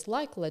emitters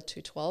like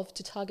𝗏212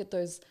 to target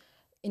those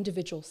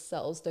individual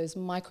cells, those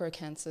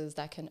microcancers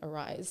that can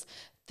arise.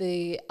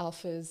 The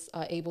alphas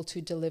are able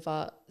to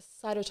deliver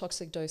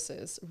cytotoxic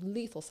doses,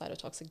 lethal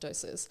cytotoxic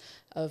doses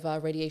of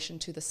radiation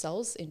to the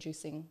cells,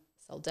 inducing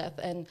cell death.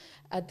 And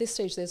at this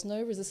stage, there's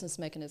no resistance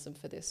mechanism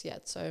for this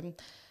yet. So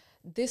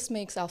this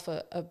makes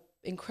alpha an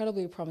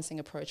incredibly promising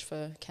approach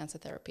for cancer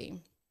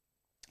therapy.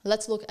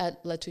 Let's look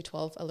at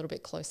𝗏212 a little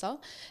bit closer.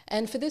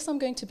 And for this, I'm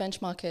going to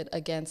benchmark it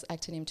against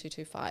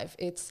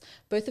actinium-225.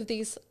 Both of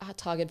these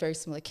target very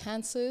similar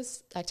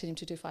cancers.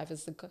 Actinium-225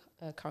 is the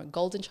current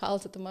golden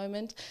child at the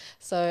moment.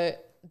 So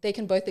they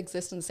can both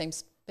exist in the same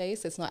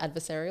space. It's not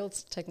adversarial.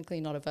 It's technically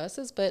not a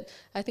versus, but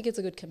I think it's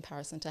a good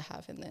comparison to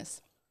have in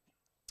this.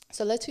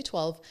 So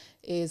𝗏212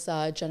 is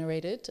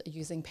generated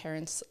using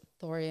parents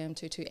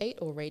thorium-228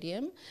 or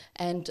radium,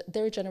 and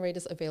there are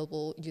generators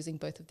available using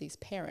both of these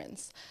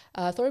parents.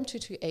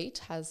 Thorium-228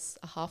 has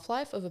a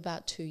half-life of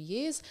about 2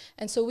 years,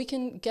 and so we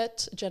can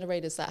get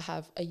generators that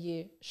have a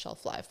year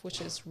shelf life, which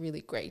is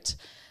really great.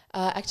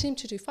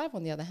 Actinium-225,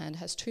 on the other hand,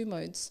 has 2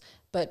 modes,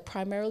 but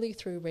primarily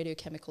through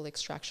radiochemical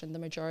extraction. The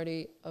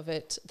majority of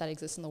it that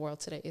exists in the world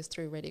today is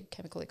through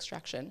radiochemical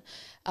extraction.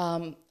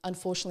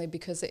 Unfortunately,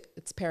 because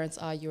its parents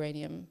are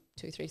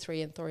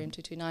uranium-233 and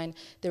thorium-229,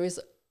 there is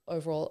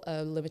overall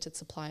a limited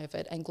supply of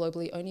it, and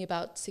globally only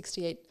about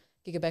 68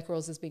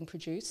 gigabecquerels is being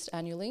produced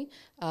annually,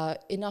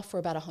 enough for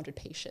about 100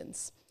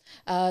 patients.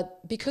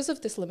 Because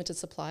of this limited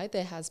supply,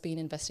 there has been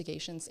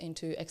investigations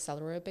into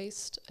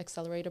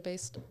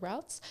accelerator-based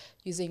routes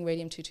using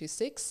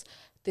radium-226.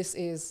 This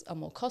is a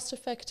more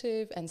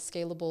cost-effective and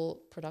scalable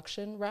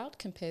production route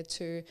compared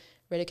to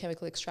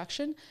radiochemical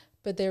extraction,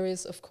 but there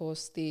is, of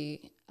course, the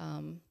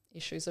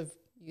issues of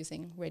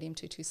using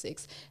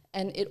radium-226,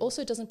 and it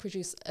also doesn't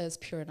produce as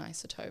pure an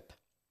isotope.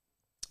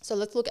 So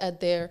let's look at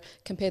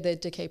compare their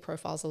decay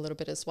profiles a little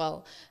bit as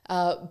well.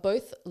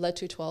 Both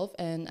𝗏212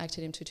 and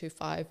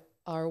actinium-225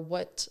 are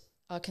what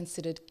are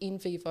considered in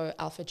vivo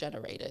alpha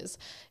generators,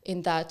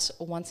 in that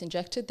once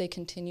injected, they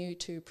continue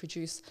to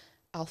produce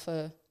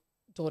alpha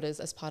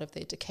daughters as part of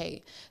their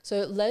decay.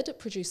 So lead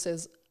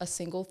produces a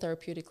single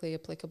therapeutically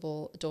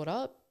applicable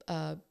daughter,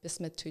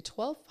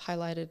 bismuth-212,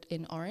 highlighted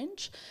in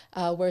orange,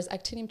 whereas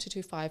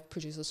actinium-225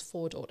 produces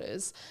 4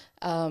 daughters.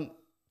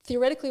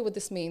 Theoretically, what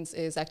this means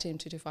is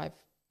actinium-225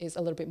 is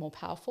a little bit more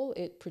powerful.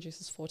 It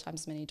produces 4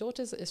 times as many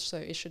daughters, so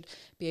it should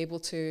be able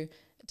to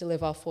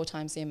deliver 4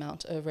 times the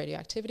amount of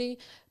radioactivity.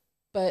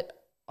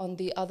 But on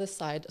the other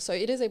side, so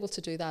it is able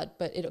to do that,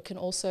 but it can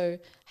also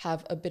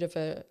have a bit of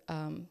a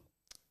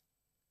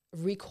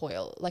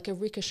recoil, like a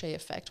ricochet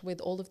effect. With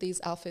all of these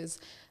alphas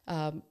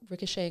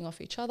ricocheting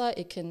off each other,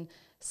 it can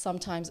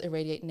sometimes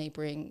irradiate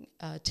neighboring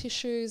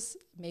tissues,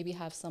 maybe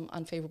have some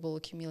unfavorable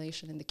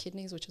accumulation in the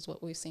kidneys, which is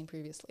what we've seen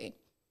previously.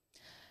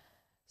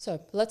 So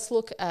let's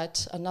look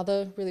at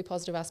another really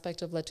positive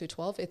aspect of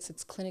𝗏212. It's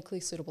its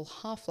clinically suitable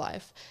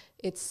half-life.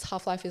 Its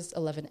half-life is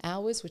 11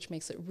 hours, which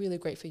makes it really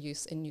great for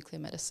use in nuclear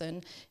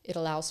medicine. It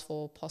allows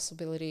for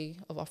possibility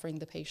of offering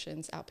the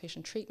patients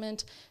outpatient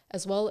treatment,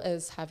 as well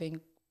as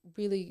having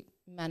really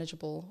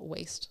manageable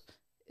waste.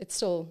 It's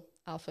still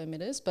alpha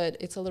emitters, but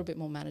it's a little bit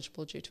more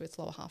manageable due to its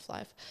lower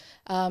half-life.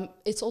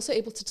 It's also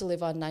able to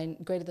deliver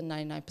greater than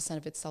 99%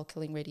 of its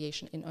cell-killing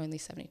radiation in only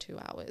 72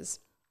 hours.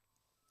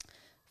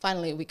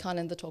 Finally, we can't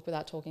end the talk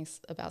without talking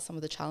about some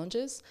of the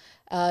challenges.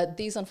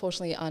 These,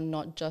 unfortunately, are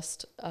not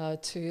just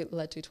to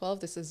𝗏212.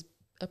 This is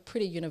a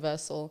pretty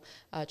universal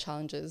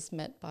challenges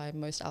met by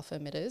most alpha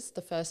emitters.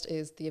 The first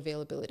is the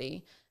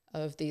availability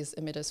of these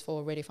emitters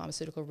for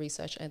radiopharmaceutical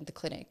research and the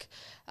clinic.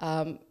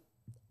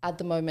 At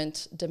the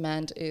moment,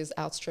 demand is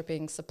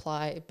outstripping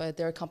supply, but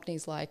there are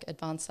companies like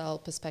Advanced Cell,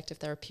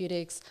 Perspective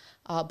Therapeutics,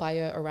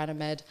 𝗖𝗍,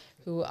 Oranomed,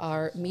 who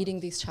are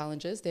meeting these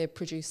challenges. They're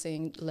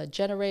producing lead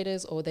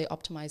generators, or they're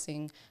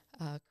optimizing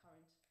current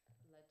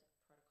lead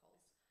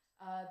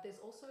protocols. There's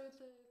also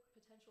the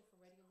potential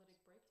for radiolytic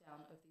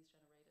breakdown of these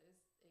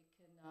generators. It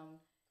can,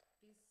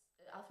 these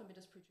alpha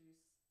emitters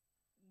produce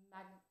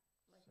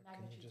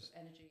magnitudes of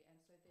energy,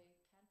 and so they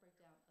can break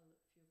down a few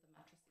of the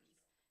matrices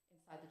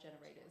inside the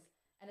generators.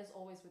 And as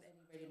always with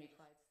any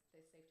radionuclides,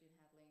 there's safety and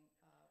handling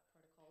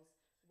protocols.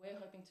 We're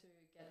hoping to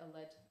get a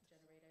lead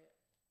generator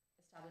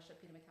established at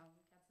MacCallum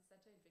Cancer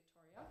Centre in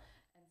Victoria,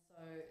 and so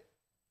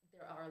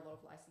there are a lot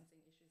of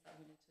licensing issues that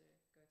we need to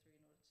go through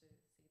in order to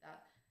see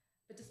that.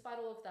 But despite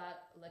all of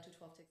that,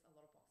 𝗏212 ticks a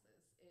lot of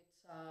boxes. It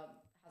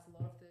has a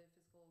lot of the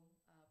physical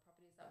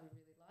properties that we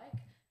really like,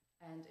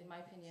 and in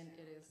my opinion,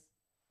 it is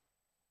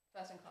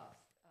first in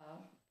class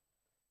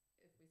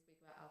if we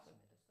speak about alpha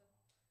emitters. So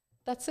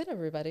that's it,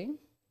 everybody.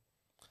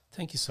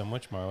 Thank you so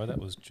much, Marwa. That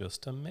was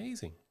just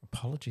amazing.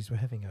 Apologies, we're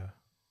having a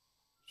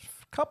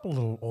couple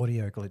little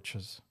audio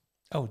glitches.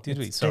 Oh, did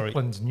we? It's Sorry.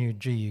 Declan's new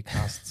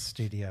GUcast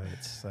studio.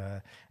 It's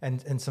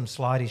and some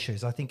slide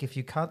issues. I think if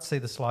you can't see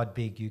the slide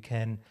big, you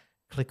can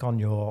click on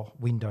your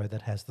window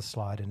that has the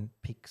slide and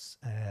picks.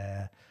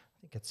 I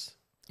think it's.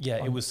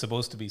 Yeah, it was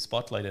supposed to be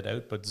spotlighted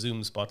out, but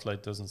Zoom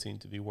Spotlight doesn't seem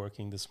to be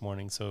working this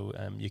morning. So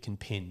you can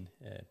pin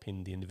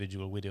the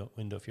individual window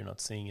if you're not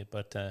seeing it.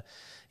 But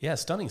yeah,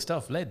 stunning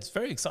stuff. Lead, it's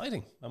very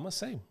exciting, I must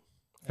say.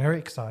 Very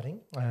exciting.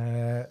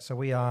 So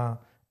we are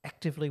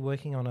actively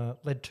working on a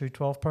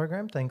𝗘𝗃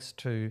program, thanks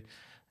to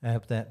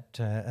that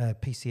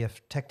PCF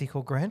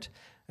tactical grant.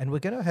 And we're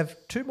going to have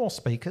two more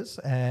speakers.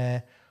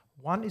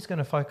 One is going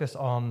to focus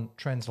on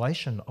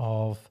translation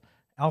of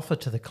alpha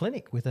to the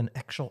clinic with an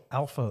actual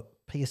alpha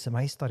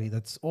PSMA study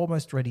that's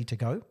almost ready to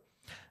go.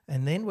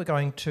 And then we're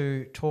going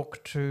to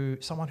talk to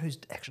someone who's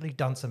actually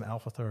done some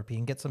alpha therapy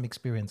and get some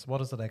experience.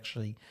 What is it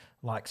actually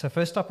like? So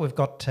first up, we've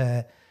got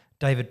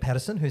David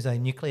Pattison, who's a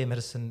nuclear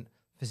medicine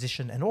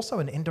physician and also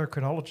an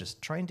endocrinologist,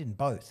 trained in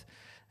both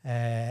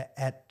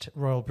at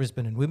Royal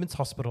Brisbane and Women's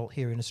Hospital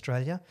here in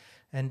Australia.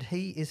 And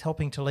he is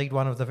helping to lead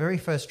one of the very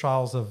first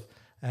trials of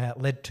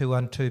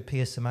𝗘𝗃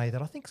PSMA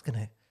that I think is going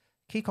to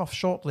kick off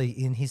shortly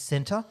in his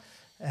centre.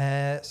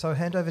 So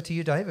hand over to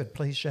you, David.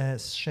 Please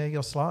share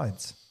your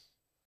slides.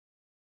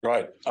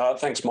 Great.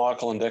 Thanks,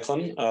 Michael and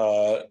Declan.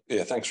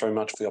 Yeah, thanks very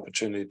much for the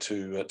opportunity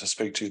to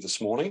speak to you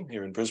this morning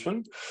here in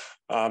Brisbane.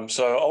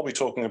 So I'll be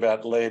talking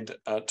about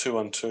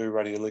𝗘𝗃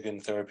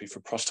radioligand therapy for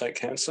prostate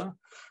cancer.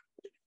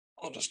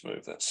 I'll just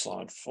move that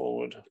slide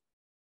forward.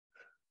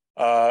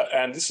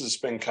 And this has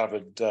been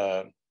covered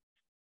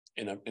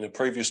in a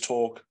previous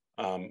talk,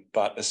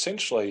 but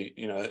essentially,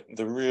 you know,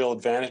 the real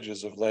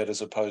advantages of lead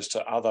as opposed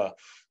to other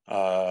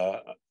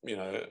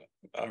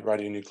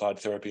radionuclide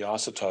therapy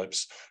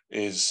isotopes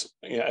is,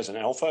 you know, as an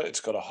alpha,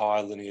 it's got a high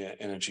linear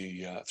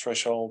energy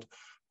threshold.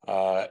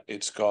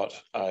 It's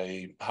got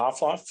a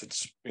half-life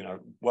that's, you know,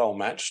 well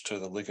matched to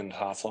the ligand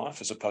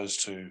half-life as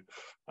opposed to,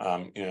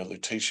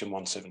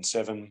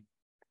 lutetium-177,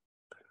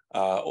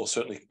 or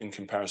certainly in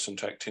comparison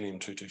to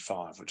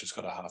actinium-225, which has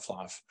got a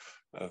half-life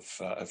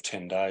of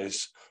 10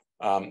 days.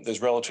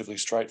 There's relatively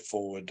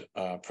straightforward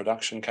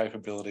production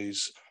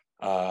capabilities,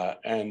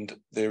 and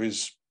there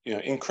is, you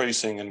know,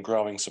 increasing and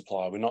growing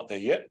supply. We're not there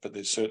yet, but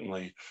there's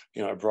certainly,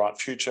 you know, a bright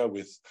future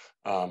with,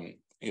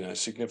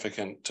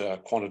 significant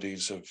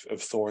quantities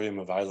of thorium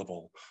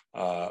available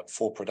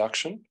for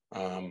production,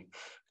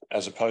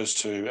 as opposed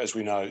to, as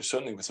we know,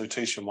 certainly with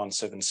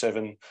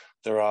lutetium-177,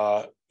 there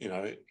are, you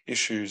know,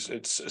 issues.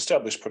 It's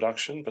established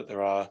production, but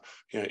there are,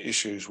 you know,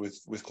 issues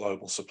with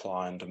global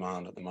supply and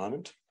demand at the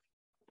moment.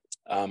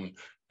 And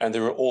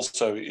there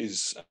also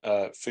is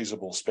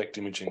feasible SPECT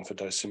imaging for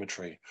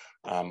dosimetry,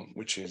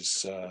 which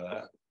is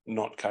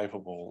not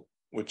capable,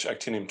 which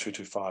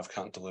actinium-225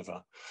 can't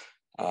deliver,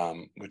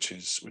 which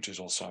is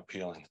also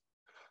appealing.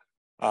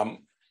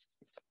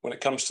 When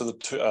it comes to the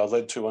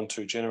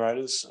lead-212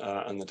 generators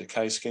and the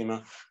decay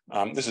schema,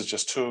 this is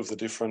just two of the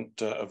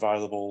different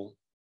available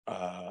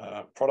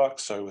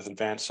products. So with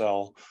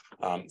AdvanceCell,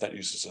 that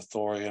uses a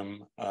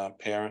thorium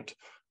parent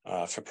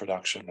for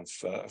production of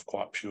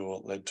quite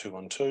pure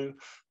lead-212.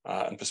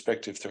 And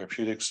Perspective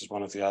Therapeutics is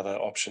one of the other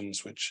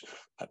options which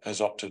has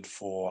opted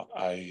for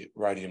a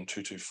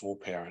radium-224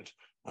 parent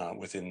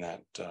within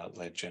that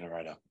lead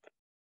generator.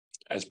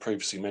 As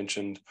previously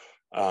mentioned,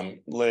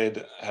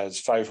 lead has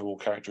favourable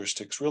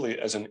characteristics really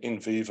as an in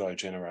vivo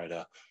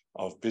generator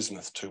of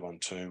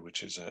bismuth-212,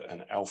 which is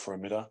an alpha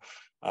emitter.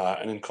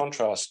 And in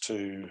contrast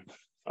to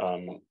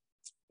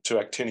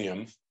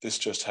actinium, this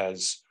just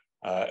has,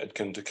 it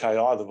can decay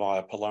either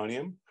via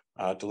polonium,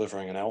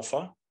 delivering an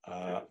alpha,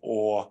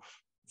 or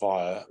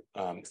via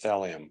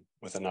thallium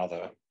with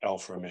another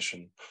alpha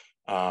emission.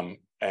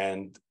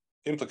 And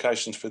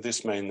implications for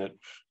this mean that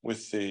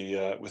with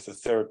a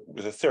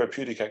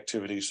therapeutic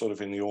activity sort of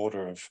in the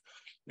order of,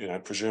 you know,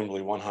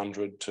 presumably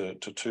 100 to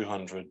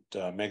 200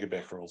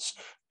 megabecquerels,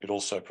 it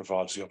also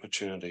provides the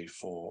opportunity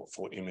for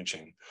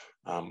imaging,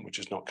 which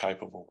is not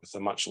capable with a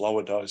much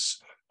lower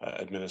dose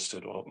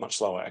administered or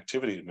much lower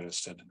activity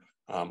administered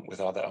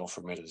with other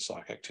alpha emitters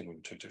like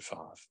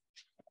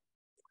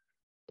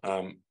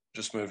actinium-225.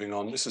 Just moving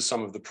on, this is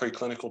some of the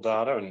preclinical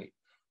data and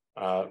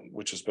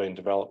which has been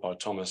developed by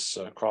Thomas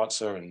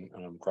𝗘𝗍𝗄,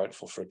 and I'm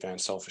grateful for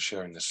AdvanceCell for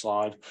sharing this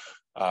slide.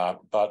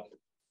 But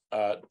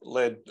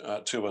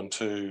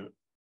lead-212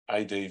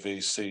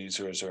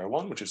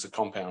 𝗘𝗍𝒄𝗁, which is the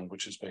compound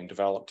which is being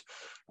developed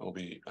and will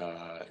be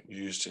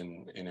used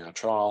in our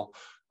trial,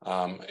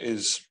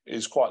 is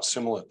quite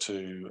similar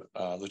to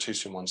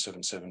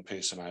lutetium-177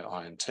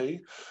 PSMA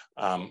INT,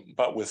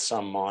 but with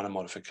some minor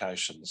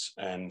modifications.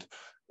 And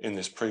in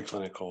this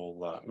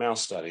preclinical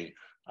mouse study,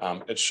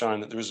 it's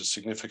shown that there is a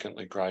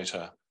significantly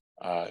greater,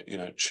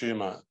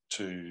 tumor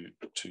to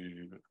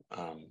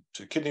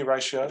kidney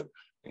ratio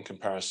in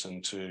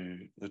comparison to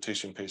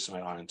lutetium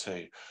PSMA INT,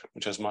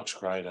 which has much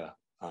greater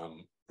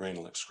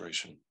renal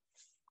excretion.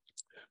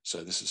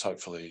 So this is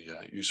hopefully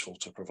useful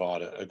to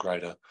provide a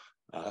greater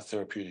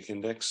therapeutic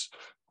index.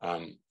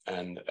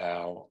 And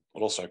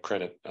we'll also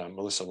credit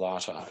Melissa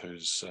Larter,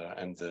 who's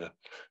and the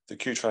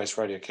𝗘𝗅𝗽𝗍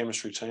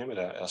radiochemistry team at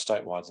our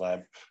statewide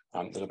lab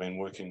that have been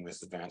working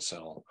with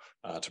AdvanceCell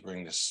to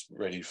bring this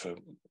ready for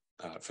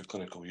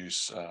clinical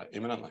use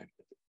imminently.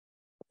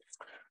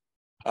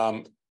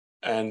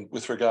 And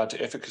with regard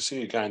to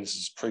efficacy, again, this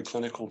is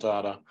preclinical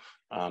data,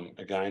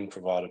 again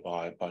provided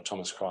by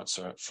Thomas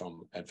Kreutzer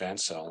from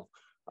AdvanceCell.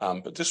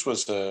 But this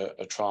was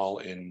a trial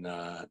in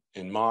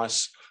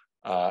mice.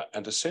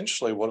 And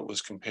essentially what it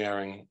was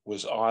comparing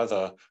was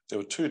there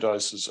were 2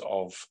 doses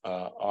of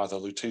either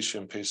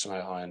lutetium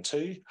PSMA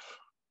INT,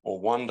 or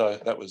one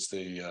dose,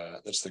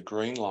 that's the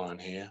green line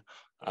here,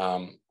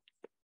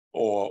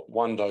 or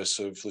 1 dose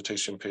of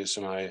lutetium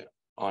PSMA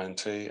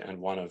INT and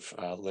 1 of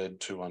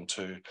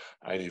𝗘𝗅𝗽𝗋𝗄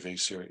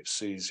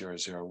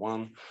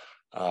𝗘𝗍𝒂,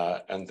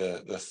 and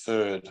the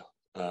third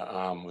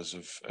arm was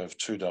of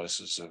 2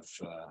 doses of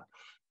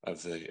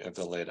the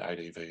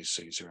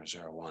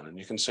𝗘𝗅𝗽𝗋𝗄. And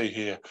you can see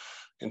here,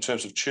 in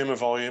terms of tumor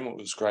volume, it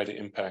was greater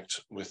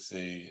impact with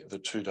the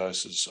 2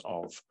 doses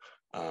of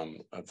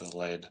the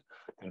lead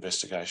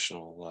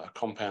investigational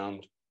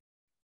compound.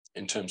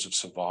 In terms of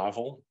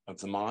survival of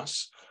the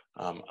mice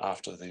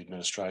after the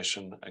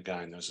administration,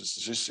 again, there's a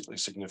statistically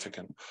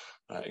significant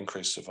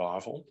increased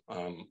survival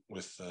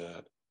with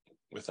the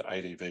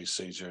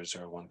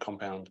𝗘𝗅𝗽𝗋𝗄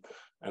compound,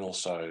 and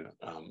also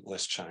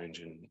less change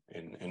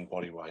in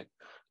body weight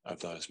of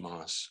those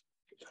mice.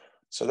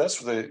 So that's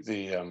the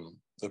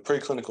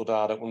preclinical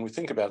data. When we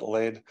think about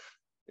lead,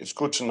 it's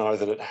good to know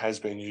that it has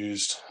been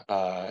used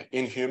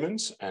in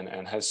humans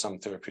and has some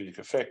therapeutic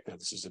effect. Now,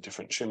 this is a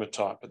different tumor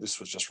type, but this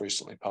was just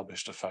recently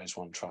published, a phase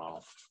 1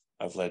 trial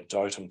of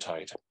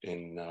lead-dotamtate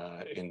in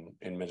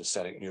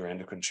metastatic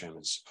neuroendocrine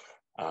tumors.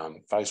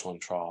 Phase 1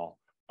 trial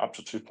up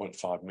to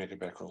 2.5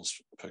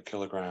 megabecquerels per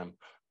kilogram,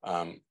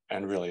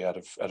 and really out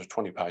of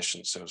 20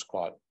 patients, there was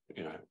quite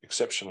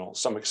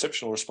some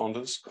exceptional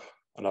responders,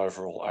 an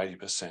overall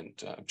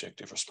 80%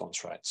 objective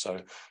response rate. So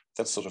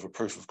that's sort of a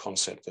proof of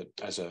concept that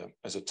as a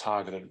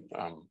targeted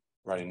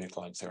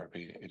radionuclide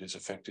therapy, it is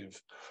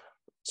effective.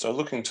 So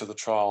looking to the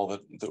trial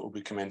that will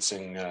be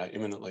commencing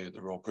imminently at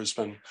the Royal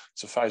Brisbane,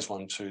 it's a phase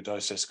 1/2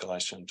 dose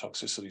escalation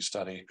toxicity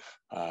study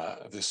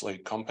of this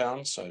lead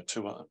compound, so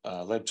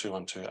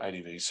lead-212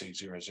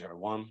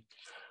 𝗘𝗍𝒄.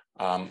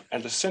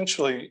 And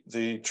essentially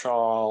the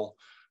trial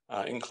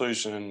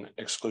inclusion and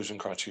exclusion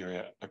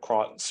criteria are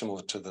quite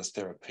similar to the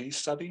𝗘𝗅𝗽𝗋𝗄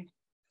study.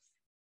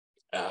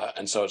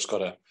 And so it's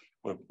got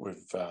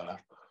we've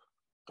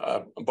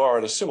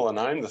borrowed a similar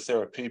name, the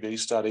𝗘𝗅𝗽𝗋𝗄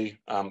study,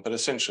 but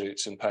essentially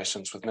it's in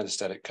patients with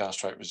metastatic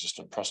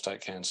castrate-resistant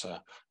prostate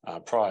cancer,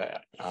 prior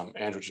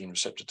androgen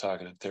receptor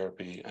targeted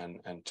therapy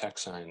and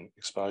taxane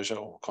exposure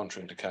or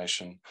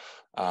contraindication.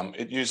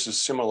 It uses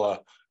similar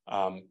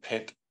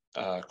PET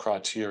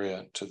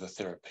criteria to the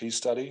𝗘𝗅𝗽𝗋𝗄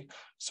study.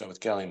 So with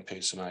gallium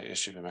PSMA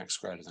𝗍𝗵𝗋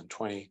greater than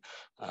 20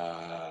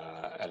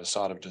 at a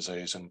site of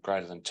disease and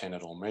greater than 10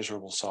 at all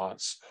measurable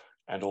sites,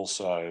 and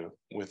also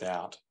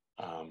without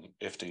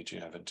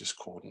FDG over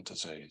discordant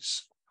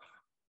disease.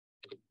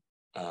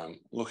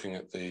 Looking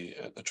at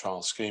the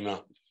trial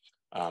schema,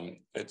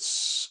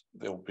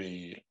 there'll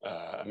be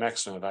a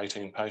maximum of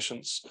 18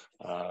 patients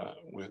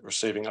with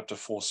receiving up to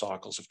 4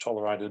 cycles if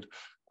tolerated,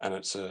 and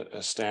it's a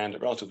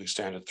relatively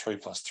standard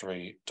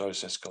 3+3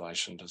 dose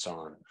escalation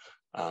design.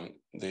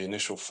 The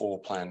initial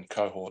 4 planned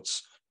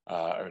cohorts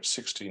are at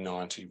 60,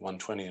 90,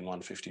 120 and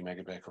 150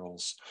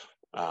 megabecquerels,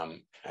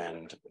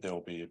 and there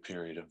will be a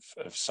period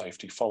of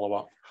safety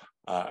follow-up,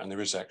 and there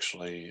is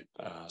actually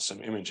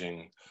some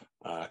imaging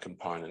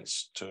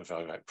components to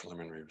evaluate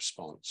preliminary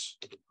response.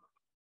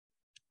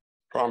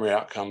 Primary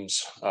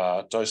outcomes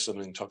are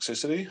dose-limiting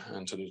toxicity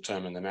and to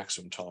determine the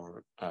maximum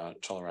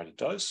tolerated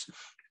dose.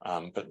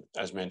 But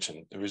as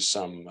mentioned, there is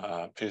some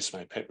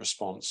PSMA PET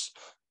response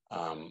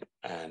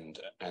and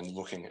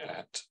looking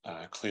at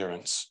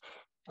clearance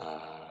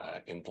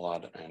in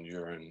blood and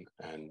urine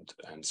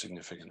and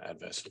significant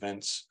adverse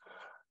events.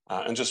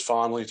 And just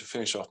finally, to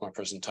finish off my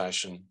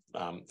presentation,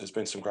 there's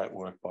been some great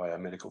work by our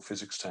medical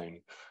physics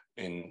team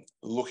in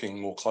looking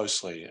more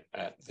closely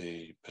at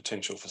the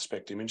potential for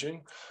SPECT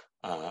imaging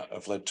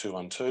of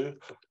lead-212.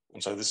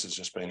 And so this has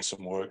just been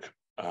some work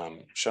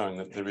showing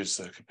that there is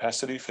the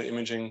capacity for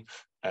imaging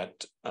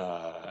at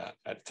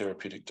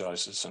therapeutic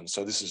doses. And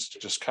so this is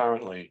just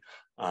currently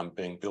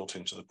being built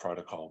into the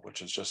protocol, which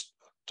has just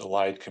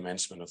delayed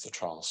commencement of the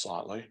trial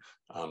slightly,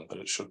 but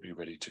it should be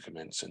ready to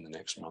commence in the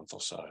next month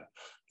or so.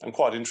 And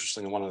quite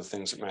interesting, one of the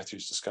things that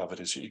Matthew's discovered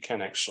is that you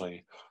can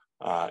actually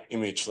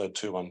image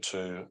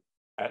lead-212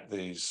 at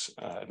these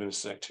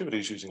administered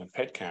activities using a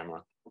PET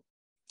camera,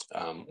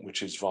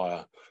 which is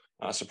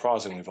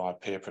surprisingly via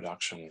pair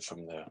production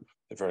from the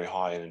very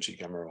high energy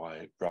gamma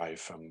ray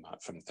from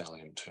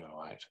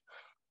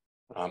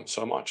thallium-208.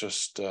 So I might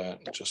just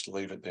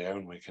leave it there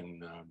and we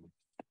can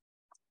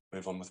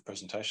move on with the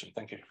presentation.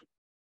 Thank you.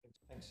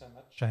 Thanks so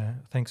much.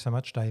 Thanks so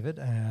much,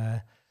 David.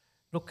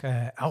 Look,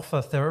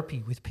 alpha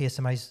therapy with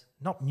PSMA is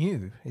not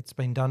new. It's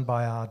been done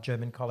by our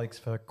German colleagues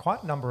for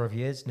quite a number of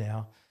years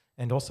now,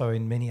 and also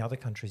in many other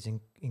countries,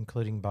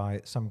 including by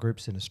some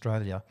groups in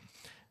Australia.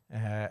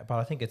 But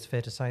I think it's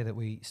fair to say that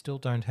we still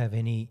don't have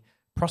any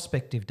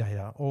prospective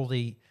data. All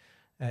the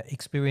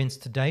experience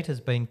to date has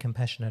been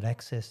compassionate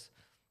access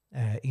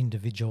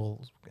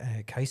individual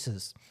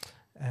cases.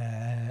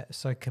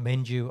 So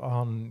commend you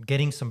on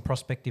getting some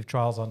prospective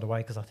trials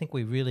underway, because I think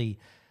we really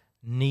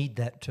need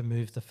that to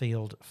move the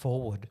field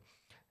forward.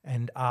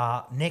 And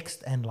our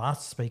next and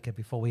last speaker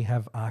before we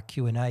have our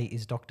Q&A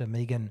is Dr.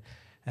 Megan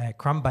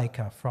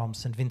Crumbaker from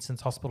St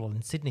Vincent's Hospital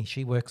in Sydney.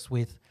 She works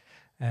with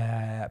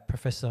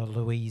Professor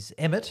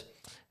𝗘𝗍𝗍,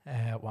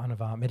 one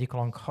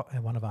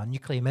of our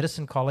nuclear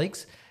medicine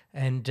colleagues,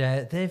 and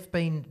they've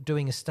been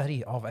doing a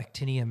study of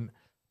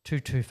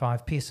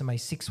actinium-225 PSMA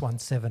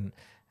 617,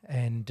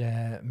 and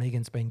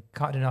Megan's been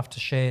kind enough to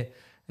share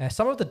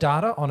some of the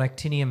data on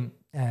actinium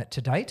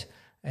to date,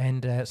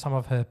 and some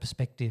of her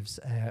perspectives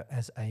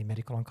as a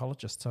medical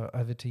oncologist. So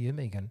over to you,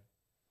 Megan.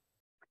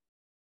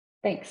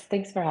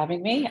 Thanks for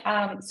having me.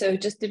 So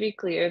just to be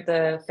clear,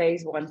 the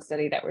phase 1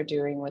 study that we're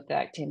doing with the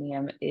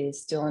actinium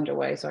is still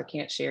underway, so I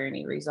can't share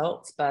any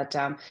results, but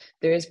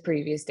there is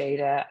previous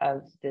data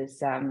of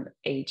this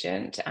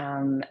agent,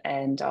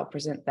 and I'll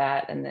present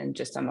that, and then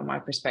just some of my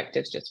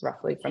perspectives, just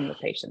roughly from the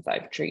patients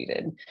I've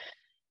treated.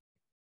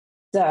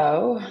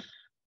 So,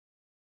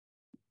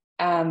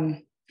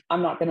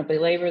 I'm not going to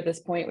belabor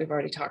this point. We've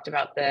already talked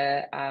about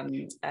the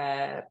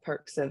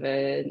perks of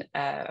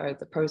or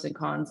the pros and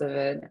cons of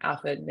an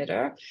alpha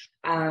emitter.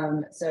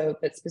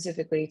 But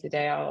specifically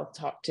today, I'll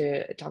talk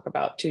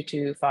about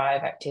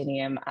 225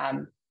 actinium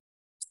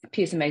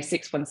PSMA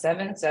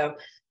 617. So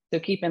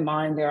keep in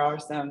mind there are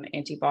some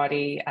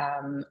antibody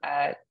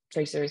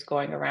tracers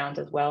going around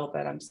as well,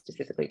 but I'm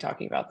specifically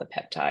talking about the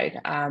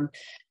peptide.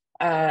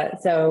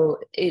 So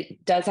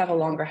it does have a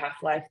longer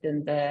half-life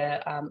than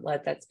the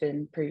lead that's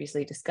been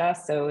previously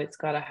discussed. So it's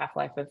got a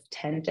half-life of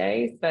 10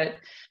 days, but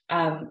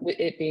with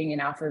it being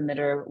an alpha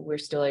emitter, we're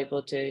still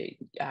able to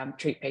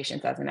treat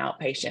patients as an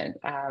outpatient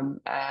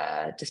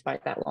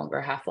despite that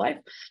longer half-life.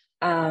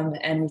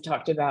 And we've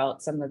talked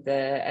about some of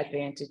the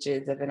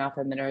advantages of an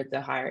alpha emitter,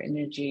 the higher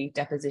energy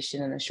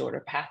deposition and the shorter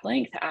path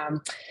length.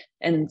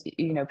 And,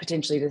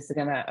 potentially this is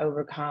going to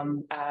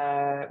overcome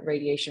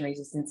radiation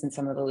resistance in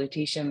some of the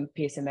lutetium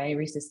PSMA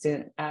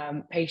resistant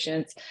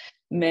patients,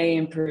 may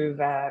improve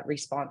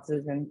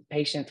responses in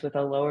patients with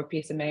a lower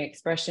PSMA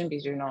expression,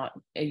 because you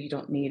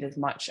don't need as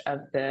much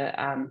of the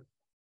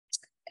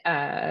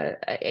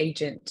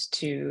agent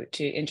to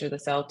enter the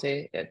cell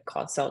to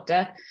cause cell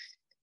death.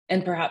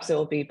 And perhaps it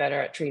will be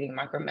better at treating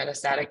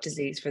micrometastatic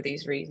disease for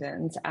these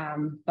reasons.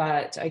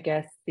 But I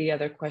guess the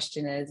other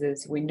question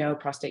is we know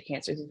prostate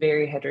cancer is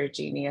very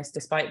heterogeneous,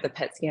 despite the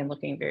PET scan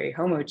looking very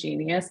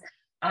homogeneous.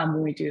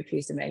 When we do a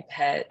PSMA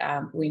PET,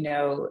 we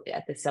know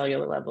at the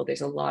cellular level,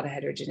 there's a lot of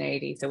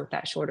heterogeneity. So with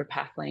that shorter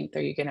path length,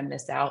 are you going to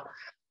miss out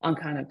on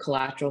kind of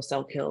collateral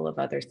cell kill of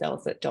other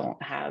cells that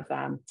don't have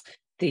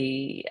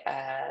the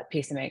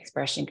PSMA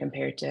expression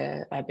compared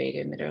to a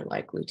beta emitter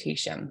like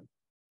lutetium?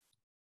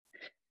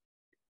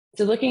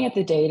 So looking at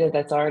the data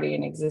that's already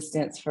in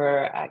existence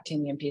for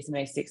actinium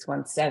PSMA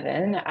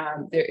 617,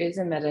 there is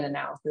a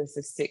meta-analysis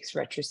of 6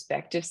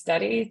 retrospective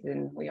studies,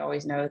 and we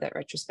always know that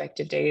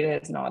retrospective data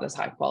is not as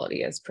high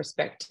quality as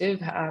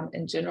prospective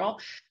in general,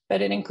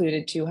 but it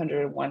included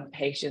 201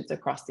 patients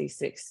across these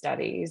 6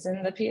 studies,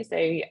 and the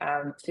PSA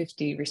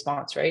 50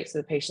 response rate, so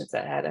the patients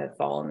that had a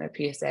fall in their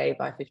PSA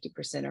by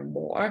 50% or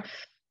more,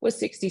 was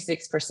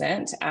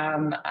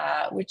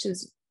 66%, which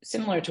is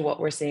similar to what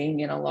we're seeing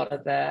in a lot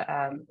of the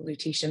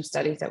lutetium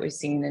studies that we've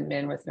seen in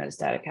men with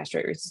metastatic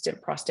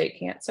castrate-resistant prostate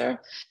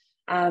cancer.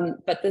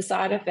 But the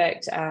side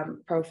effect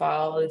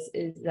profile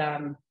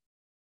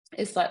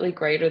is slightly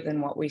greater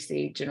than what we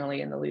see generally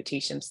in the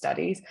lutetium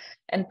studies,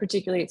 and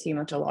particularly its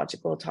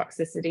hematological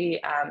toxicity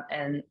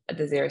and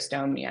the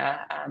xerostomia.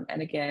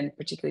 And again,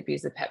 particularly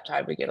because of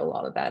peptide, we get a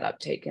lot of that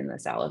uptake in the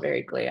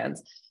salivary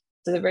glands.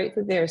 So the rates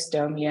of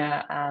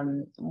xerostomia,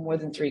 more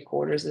than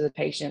 3/4 of the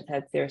patients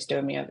had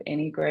xerostomia of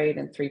any grade,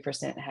 and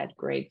 3% had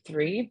grade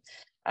 3.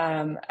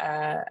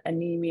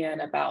 Anemia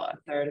in about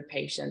 1/3 of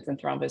patients, and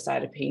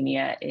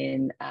thrombocytopenia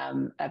in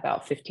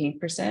about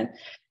 15%.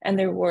 And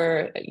there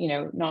were,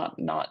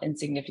 not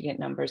insignificant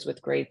numbers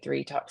with grade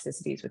 3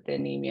 toxicities with the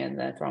anemia and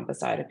the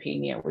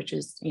thrombocytopenia, which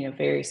is,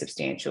 very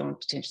substantial and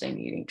potentially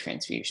needing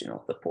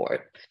transfusional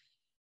support.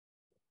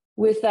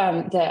 With the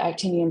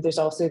actinium, there's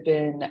also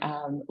been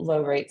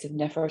low rates of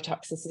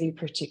nephrotoxicity,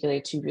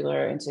 particularly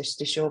tubular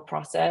interstitial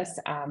process.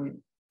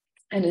 And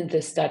in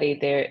this study,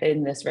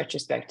 in this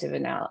retrospective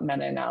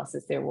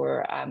meta-analysis, there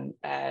were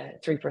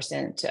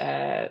 3%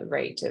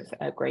 rate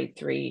of grade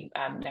 3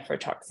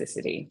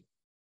 nephrotoxicity.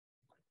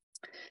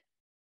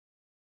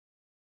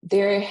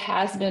 There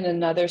has been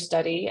another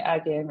study,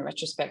 again,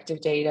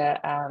 retrospective data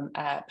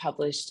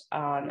published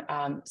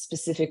on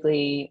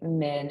specifically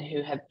men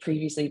who have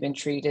previously been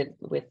treated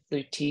with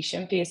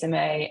lutetium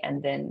PSMA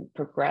and then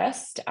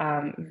progressed.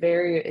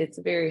 It's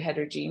a very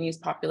heterogeneous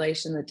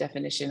population. The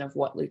definition of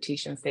what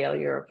lutetium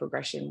failure or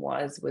progression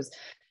was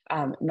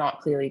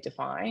not clearly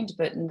defined.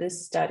 But in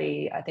this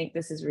study, I think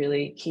this is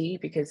really key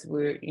because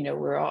we're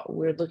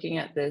looking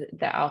at the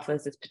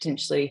alphas as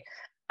potentially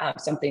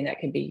something that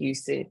can be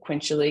used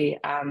sequentially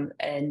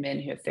in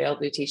men who have failed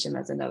lutetium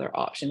as another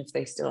option if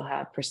they still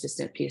have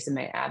persistent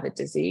PSMA avid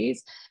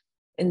disease.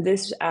 In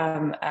this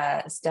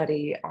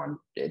study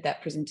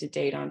that presented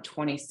data on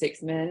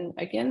 26 men,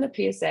 again, the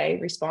PSA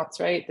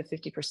response rate, the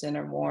 50%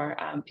 or more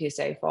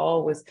PSA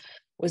fall was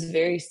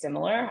very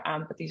similar,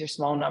 but these are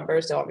small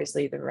numbers. So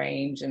obviously the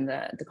range and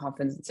the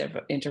confidence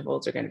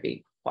intervals are going to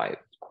be quite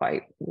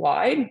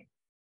wide,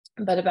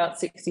 but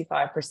about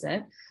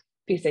 65%.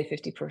 PSA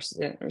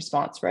 50%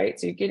 response rate.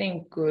 So you're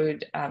getting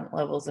good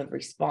levels of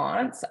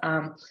response.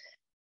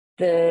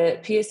 The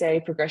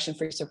PSA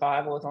progression-free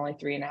survival was only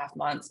 3.5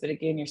 months, but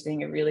again, you're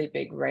seeing a really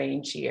big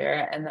range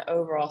here. And the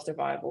overall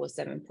survival was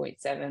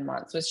 7.7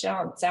 months, which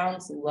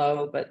sounds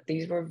low, but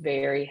these were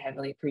very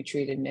heavily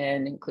pretreated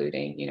men,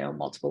 including,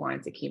 multiple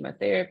lines of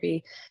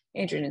chemotherapy,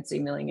 androgen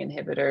signaling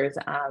inhibitors,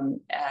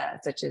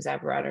 such as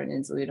abiraterone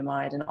and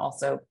enzalutamide, and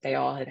also they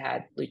all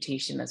had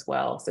lutetium as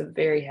well. So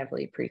very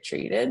heavily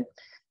pretreated.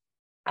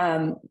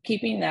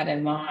 Keeping that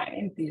in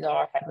mind, these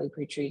are heavily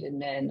pretreated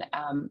men.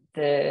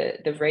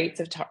 The rates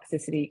of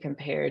toxicity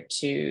compared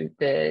to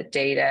the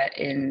data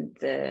in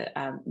the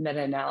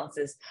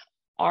meta-analysis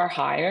are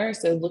higher.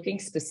 So looking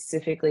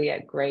specifically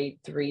at grade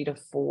 3 to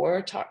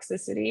 4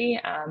 toxicity.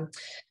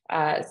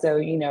 So,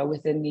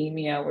 with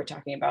anemia, we're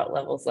talking about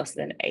levels less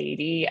than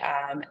 80,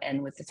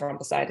 and with the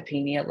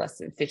thrombocytopenia, less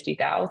than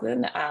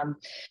 50,000.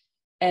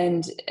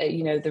 And,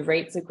 the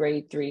rates of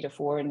grade 3 to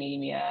 4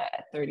 anemia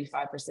at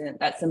 35%,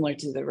 that's similar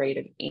to the rate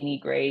of any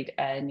grade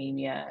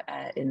anemia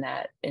in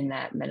that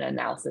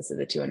meta-analysis of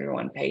the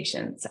 201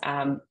 patients.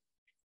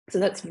 So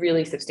that's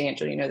really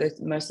substantial.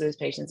 Most of those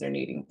patients are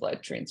needing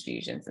blood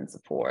transfusions and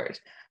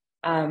support.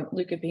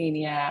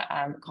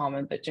 Leukopenia,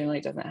 common, but generally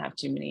doesn't have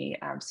too many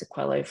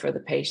sequelae for the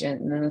patient.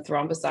 And then the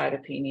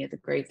thrombocytopenia, the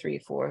grade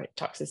 3-4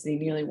 toxicity,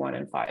 nearly 1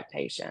 in 5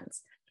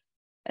 patients.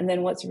 And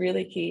then what's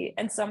really key,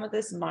 and some of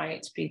this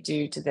might be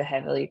due to the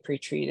heavily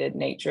pretreated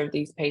nature of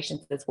these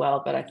patients as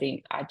well, but I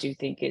do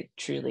think it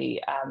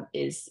truly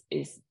is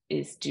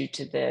due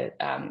to the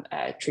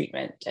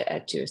treatment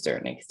to a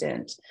certain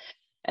extent.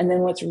 And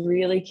then what's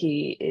really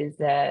key is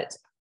that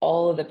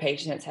all of the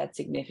patients had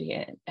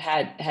xerostomia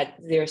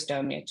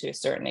to a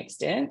certain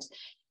extent.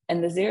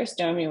 And the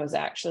xerostomia was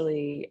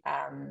actually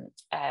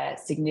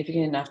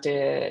significant enough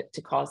to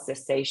cause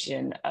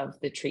cessation of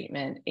the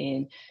treatment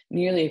in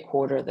nearly a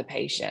quarter of the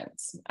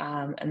patients.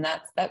 And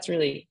that's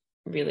really,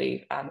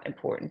 really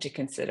important to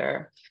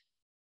consider.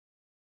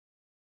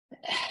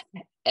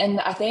 And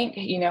I think,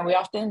 we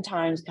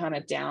oftentimes kind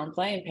of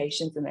downplay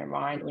patients in their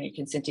mind when you're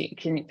consenting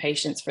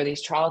patients for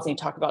these trials and you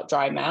talk about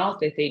dry mouth,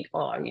 they think,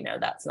 oh,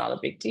 that's not a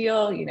big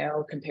deal,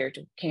 compared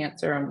to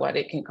cancer and what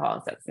it can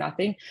cause, that's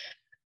nothing.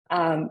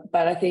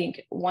 But I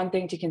think one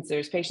thing to consider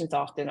is patients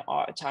often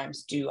at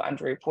times do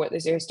underreport the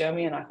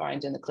xerostomia, and I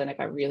find in the clinic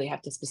I really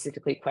have to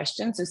specifically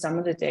question. So some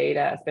of the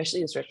data,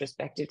 especially this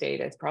retrospective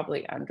data, is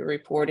probably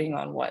underreporting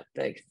on what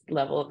the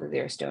level of the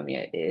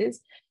xerostomia is.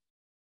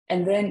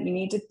 And then you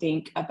need to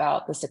think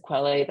about the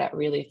sequelae that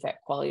really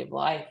affect quality of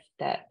life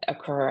that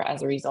occur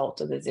as a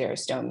result of the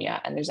xerostomia.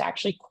 And there's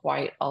actually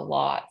quite a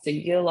lot. So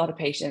you get a lot of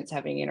patients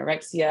having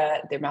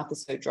anorexia, their mouth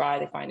is so dry,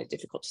 they find it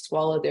difficult to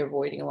swallow, they're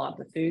avoiding a lot of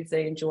the foods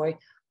they enjoy,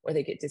 or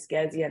they get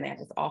𝗘𝗍cia and they have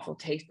this awful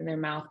taste in their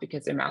mouth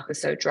because their mouth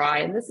is so dry.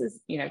 And this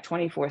is,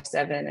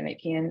 24/7, and it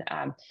can,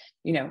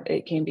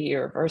 it can be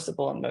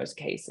irreversible in most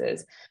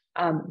cases.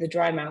 The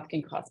dry mouth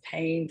can cause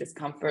pain,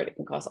 discomfort, it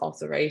can cause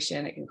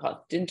ulceration, it can cause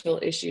dental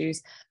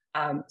issues.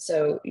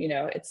 So,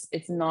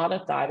 it's not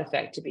a side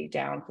effect to be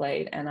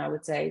downplayed. And I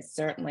would say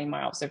certainly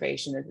my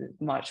observation is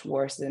much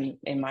worse than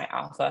in my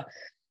alpha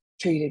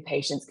treated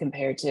patients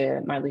compared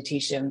to my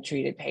lutetium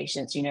treated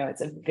patients.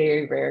 It's a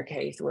very rare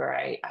case where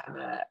I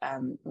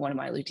have one of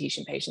my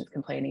lutetium patients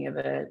complaining of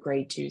a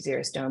grade 2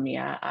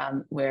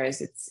 xerostomia,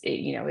 whereas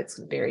it's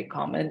very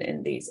common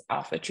in these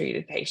alpha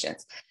treated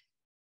patients.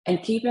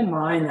 And keep in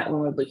mind that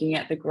when we're looking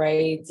at the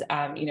grades,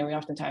 we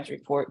oftentimes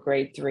report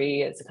grade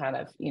 3 as kind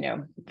of,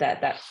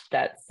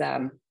 that's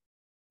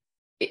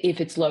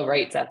if it's low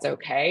rates, that's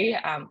okay.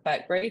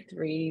 But grade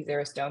 3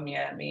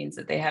 xerostomia means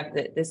that they have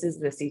this is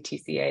the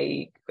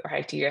CTCA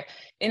criteria,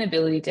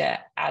 inability to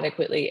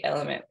adequately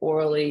element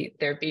orally,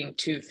 they're being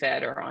tube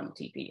fed or on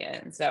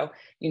TPN. So,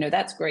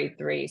 that's grade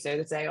 3. So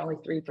to say only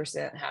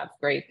 3% have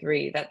grade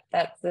 3,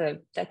 that's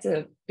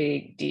a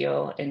big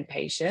deal in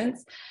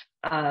patients.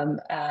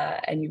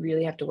 And you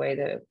really have to weigh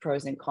the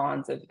pros and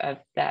cons of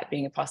that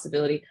being a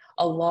possibility.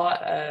 A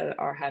lot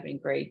are having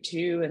grade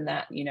 2, and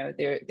that,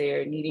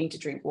 they're needing to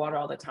drink water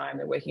all the time.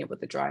 They're waking up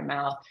with a dry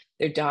mouth.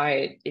 Their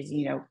diet is,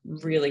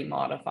 really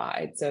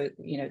modified. So,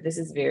 this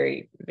is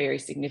very, very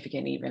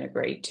significant, even a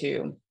grade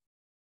 2.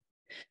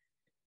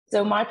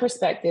 So my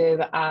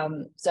perspective,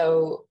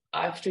 so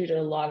I've treated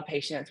a lot of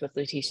patients with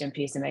lutetium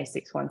PSMA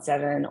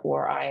 617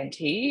 or INT,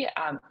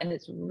 and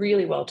it's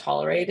really well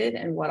tolerated.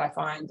 And what I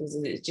find is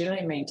it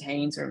generally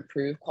maintains or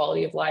improves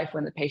quality of life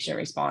when the patient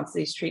responds to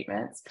these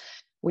treatments.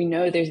 We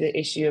know there's an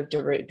issue of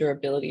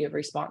durability of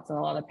response in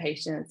a lot of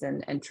patients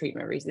and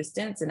treatment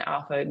resistance, and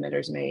alpha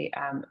emitters may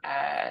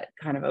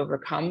kind of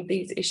overcome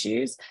these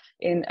issues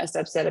in a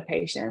subset of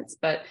patients.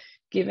 But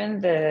given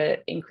the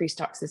increased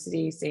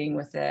toxicity seen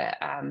with the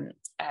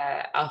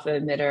alpha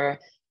emitter,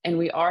 and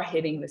we are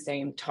hitting the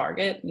same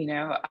target,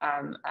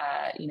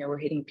 we're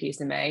hitting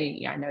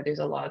PSMA. I know there's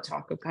a lot of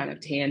talk of kind of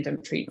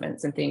tandem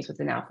treatments and things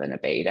with an alpha and a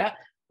beta.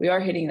 We are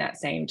hitting that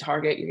same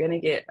target. You're going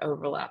to get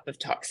overlap of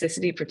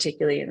toxicity,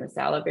 particularly in the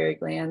salivary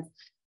glands.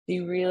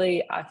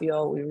 I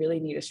feel we really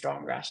need a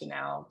strong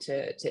rationale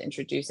to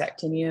introduce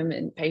actinium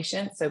in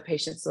patients. So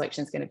patient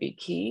selection is going to be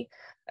key.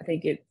 I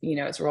think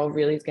its role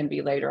really is going to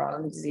be later on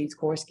in the disease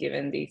course,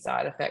 given the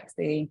side effects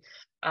being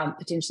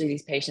potentially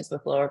these patients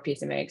with lower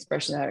PSMA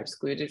expression that are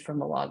excluded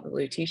from a lot of the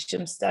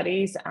lutetium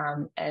studies,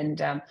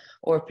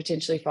 or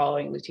potentially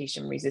following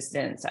lutetium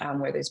resistance,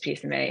 where there's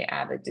PSMA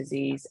avid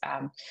disease.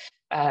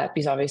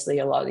 Because obviously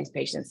a lot of these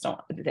patients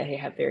they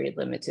have very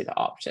limited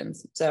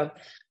options. So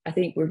I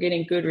think we're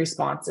getting good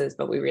responses,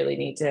 but we really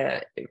need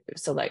to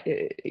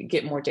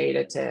get more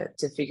data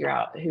to figure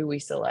out who we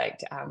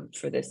select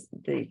for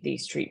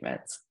these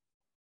treatments.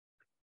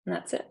 And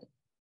that's it.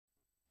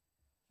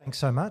 Thanks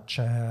so much.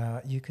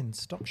 You can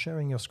stop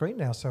sharing your screen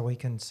now so we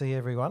can see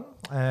everyone.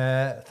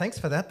 Thanks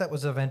for that. That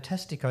was a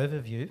fantastic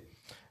overview.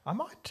 I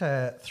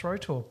might throw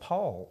to a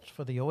poll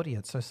for the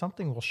audience, so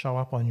something will show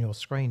up on your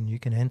screen you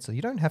can answer.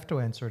 You don't have to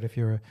answer it if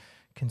you're a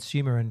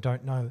consumer and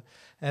don't know.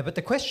 But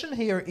the question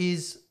here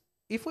is,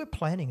 if we're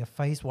planning a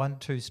phase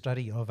 1-2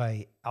 study of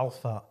a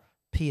alpha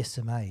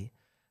PSMA,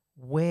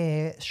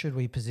 where should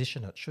we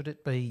position it? Should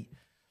it be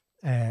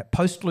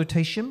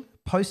post-lutetium,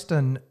 post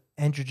an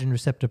androgen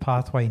receptor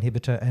pathway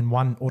inhibitor and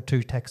 1 or 2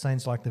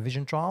 taxanes like the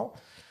VISION trial,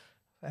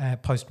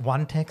 post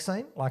 1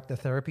 taxane like the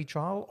therapy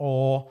trial,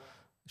 or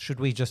should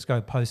we just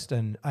go post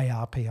an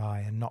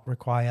ARPI and not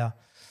require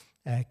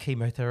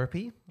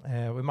chemotherapy?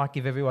 We might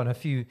give everyone a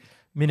few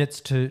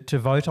minutes to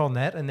vote on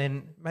that, and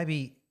then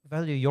maybe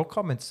value your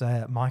comments,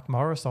 Mike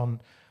Morris, on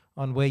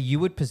where you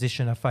would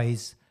position a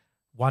phase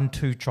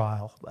 1-2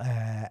 trial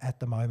at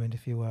the moment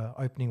if you were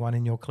opening one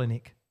in your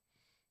clinic.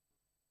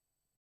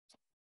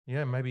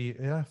 Yeah, maybe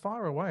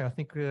fire away. I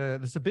think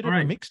there's a bit of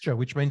a mixture,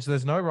 which means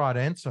there's no right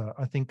answer.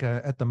 I think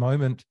at the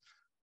moment,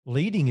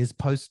 leading is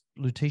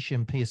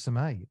post-lutetium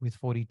PSMA with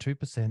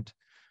 42%.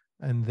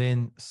 And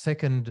then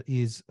second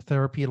is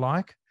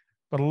therapy-like.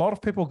 But a lot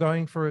of people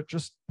going for it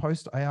just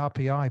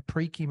post-ARPI,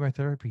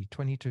 pre-chemotherapy,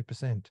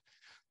 22%.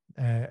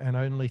 And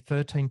only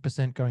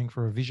 13% going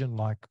for a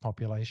VISION-like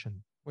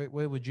population.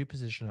 Where would you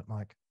position it,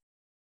 Mike?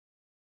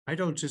 I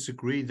don't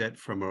disagree that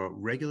from a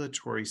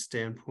regulatory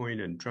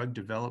standpoint and drug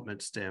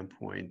development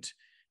standpoint,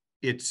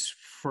 its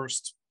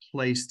first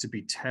place to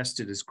be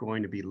tested is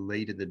going to be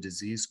late in the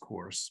disease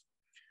course.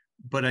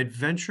 But I'd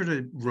venture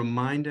to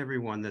remind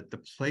everyone that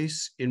the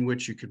place in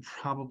which you could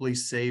probably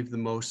save the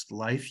most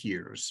life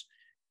years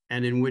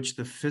and in which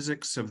the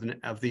physics of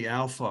the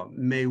alpha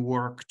may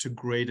work to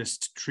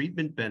greatest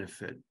treatment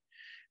benefit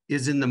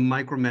is in the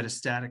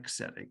micrometastatic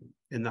setting,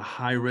 in the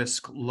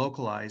high-risk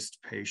localized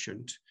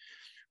patient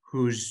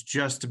who's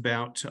just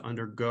about to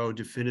undergo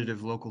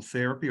definitive local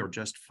therapy or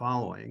just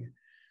following,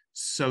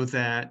 so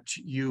that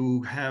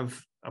you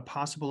have a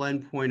possible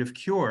endpoint of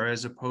cure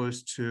as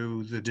opposed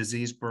to the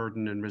disease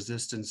burden and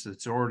resistance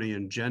that's already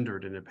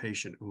engendered in a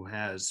patient who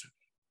has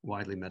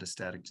widely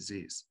metastatic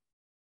disease.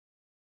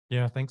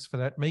 Yeah, thanks for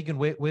that. Megan,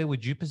 where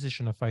would you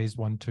position a phase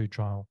 1-2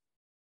 trial?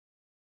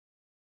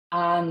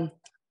 I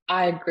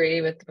agree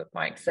with what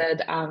Mike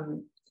said.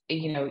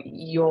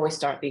 You always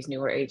start these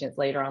newer agents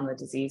later on the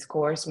disease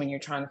course. When you're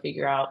trying to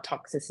figure out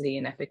toxicity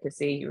and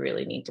efficacy, you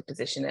really need to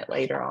position it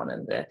later on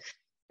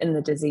in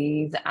the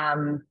disease.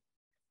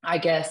 I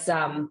guess,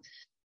 later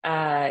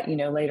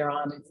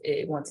on,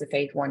 once the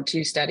phase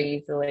 1-2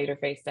 studies, the later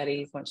phase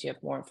studies, once you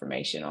have more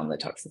information on the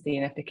toxicity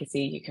and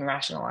efficacy, you can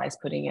rationalize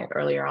putting it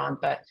earlier on.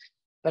 But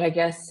I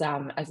guess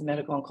as a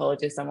medical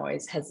oncologist, I'm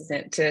always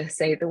hesitant to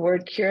say the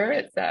word cure.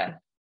 It's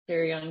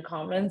very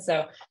uncommon.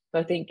 So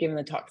I think given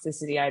the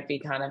toxicity, I'd be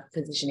kind of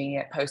positioning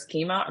it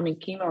post-chemo. I mean,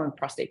 chemo and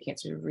prostate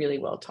cancer is really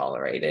well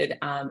tolerated,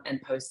 and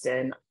post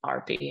an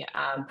ARPI.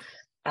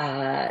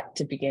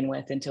 To begin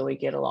with, until we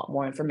get a lot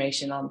more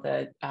information on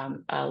the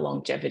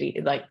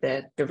longevity, like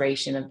the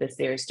duration of the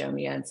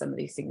xeristomia and some of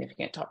these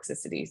significant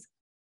toxicities.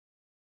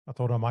 I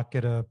thought I might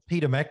get a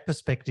Peter Mac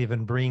perspective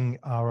and bring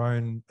our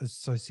own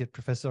Associate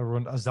Professor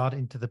Arun Azad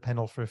into the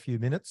panel for a few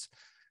minutes.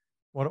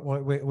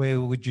 Where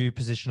would you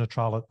position a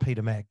trial at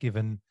Peter Mac,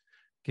 given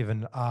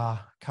our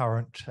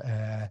current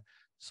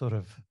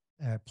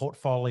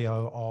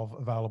portfolio of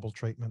available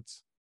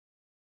treatments?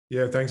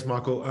 Yeah, thanks,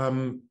 Michael.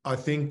 I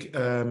think,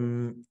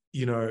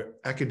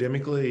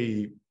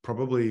 academically,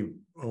 probably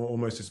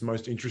almost it's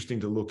most interesting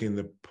to look in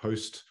the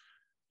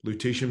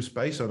post-lutetium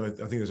space. I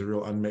think there's a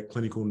real unmet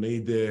clinical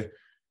need there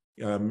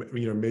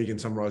Megan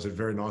summarized it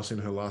very nicely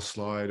in her last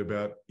slide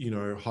about,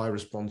 high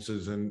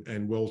responses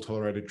and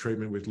well-tolerated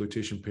treatment with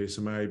lutetium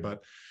PSMA,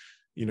 but,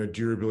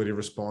 durability of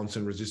response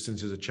and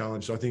resistance is a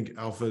challenge. So I think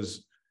alphas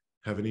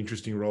have an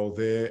interesting role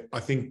there. I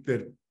think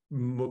that,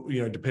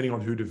 depending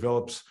on who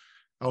develops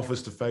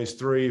alphas to phase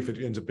 3, if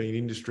it ends up being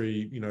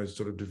industry,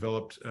 sort of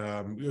developed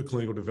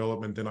clinical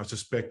development, then I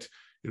suspect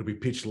it'll be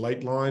pitched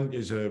late line.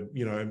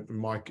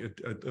 Mike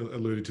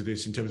alluded to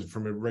this in terms of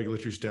from a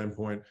regulatory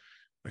standpoint,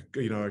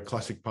 a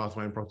classic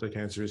pathway in prostate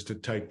cancer is to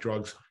take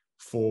drugs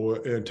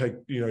forward,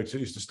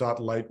 is to start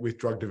late with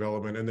drug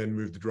development and then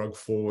move the drug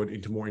forward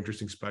into more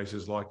interesting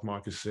spaces like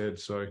Mike has said.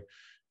 So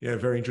yeah,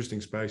 very interesting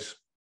space.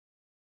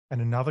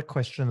 And another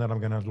question that I'm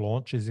going to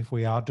launch is, if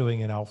we are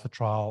doing an alpha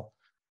trial,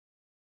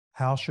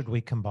 how should we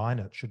combine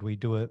it? Should we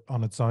do it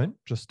on its own,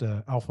 just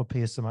alpha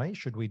PSMA?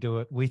 Should we do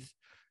it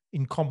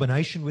in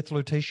combination with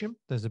lutetium?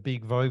 There's a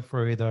big vogue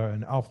for either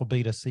an alpha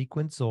beta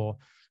sequence or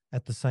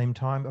at the same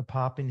time a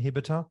PARP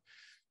inhibitor.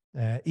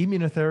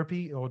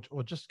 Immunotherapy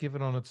or just give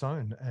it on its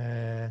own.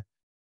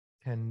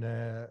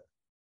 Can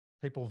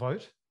people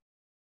vote?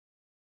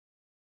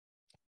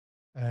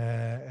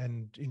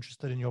 And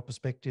interested in your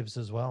perspectives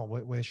as well.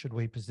 Where should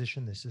we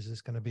position this? Is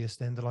this going to be a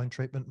standalone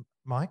treatment,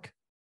 Mike?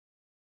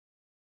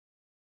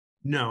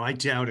 No, I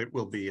doubt it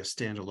will be a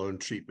standalone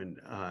treatment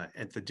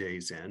at the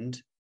day's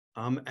end.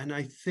 And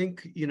I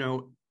think,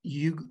 your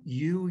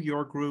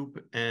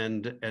group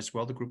and as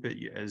well the group at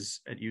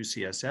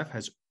UCSF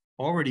has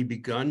already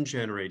begun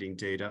generating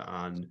data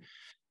on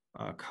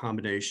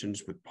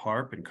combinations with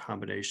PARP and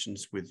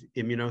combinations with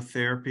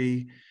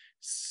immunotherapy.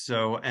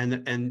 So,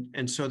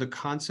 and so the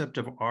concept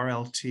of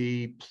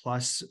RLT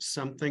plus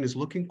something is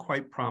looking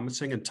quite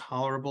promising and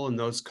tolerable in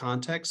those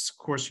contexts. Of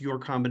course, your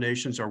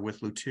combinations are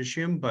with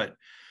lutetium, but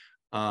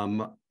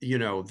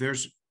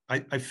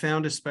I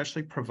found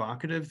especially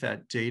provocative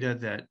that data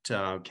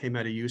that came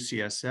out of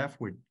UCSF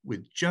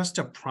with just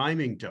a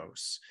priming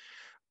dose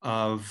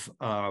of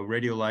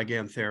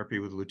radioligand therapy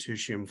with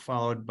lutetium,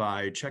 followed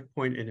by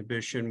checkpoint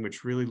inhibition,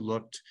 which really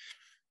looked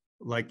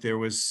like there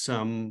was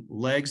some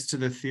legs to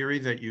the theory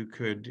that you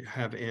could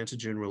have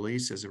antigen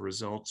release as a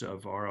result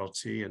of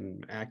RLT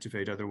and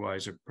activate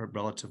otherwise a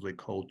relatively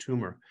cold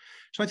tumor.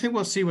 So I think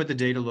we'll see what the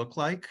data look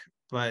like,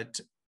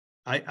 but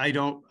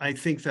I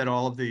think that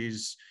all of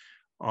these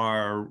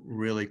are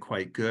really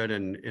quite good,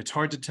 and it's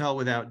hard to tell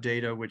without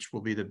data which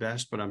will be the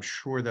best, but I'm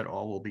sure that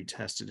all will be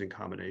tested in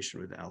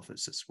combination with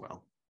alphas as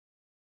well.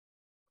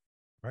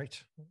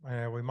 Great.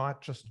 We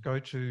might just go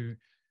to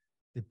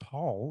the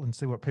poll and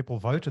see what people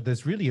voted.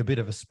 There's really a bit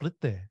of a split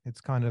there.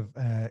 It's kind of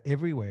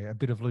everywhere. A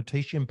bit of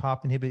lutetium,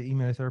 PARP inhibitor,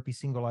 immunotherapy,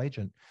 single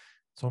agent.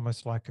 It's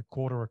almost like a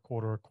quarter.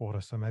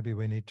 So maybe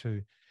we need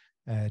to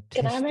test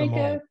them all. Can I make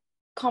a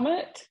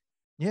comment?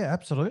 Yeah,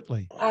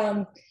 absolutely.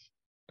 I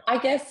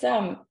guess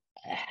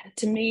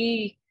to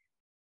me,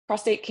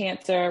 prostate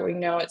cancer, we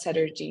know it's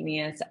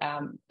heterogeneous,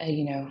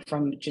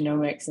 from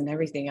genomics and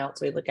everything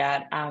else we look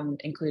at,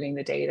 including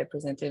the data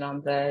presented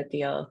on the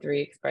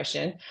DLL3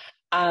 expression.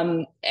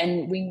 And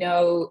we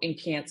know in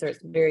cancer, it's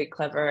very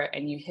clever,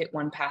 and you hit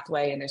one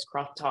pathway and there's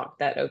crosstalk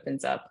that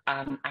opens up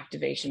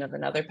activation of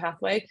another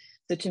pathway.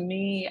 So to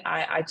me,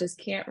 I just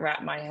can't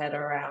wrap my head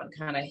around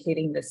kind of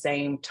hitting the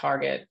same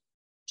target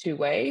two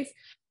ways.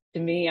 To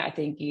me, I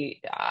think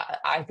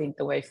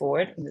the way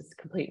forward, and this is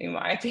completely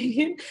my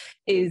opinion,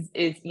 is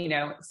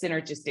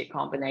synergistic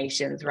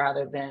combinations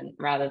rather than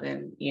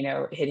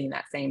hitting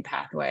that same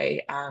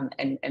pathway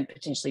and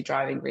potentially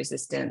driving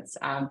resistance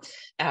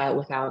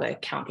without a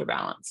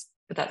counterbalance.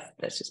 But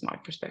that's just my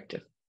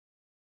perspective.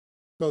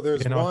 So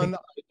there's one.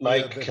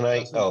 Mike, can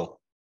I? Oh,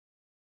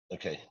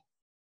 okay.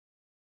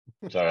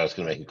 Sorry, I was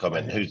going to make a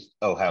comment. Howard?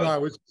 No,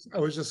 I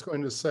was just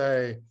going to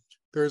say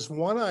there's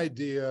one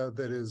idea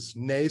that is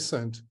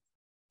nascent,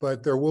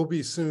 but there will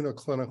be soon a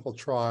clinical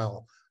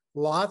trial.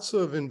 Lots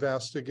of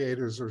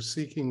investigators are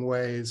seeking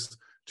ways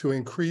to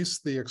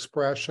increase the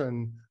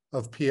expression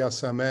of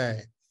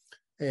PSMA.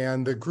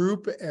 And the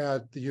group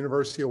at the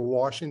University of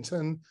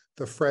Washington,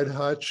 the Fred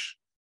Hutch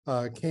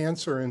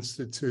Cancer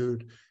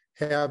Institute,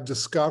 have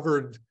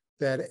discovered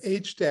that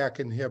HDAC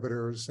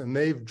inhibitors, and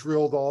they've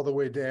drilled all the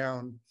way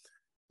down,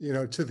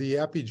 to the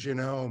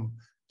epigenome,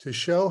 to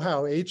show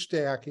how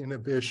HDAC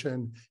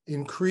inhibition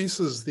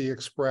increases the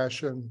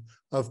expression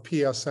of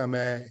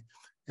PSMA.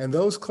 And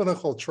those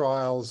clinical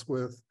trials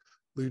with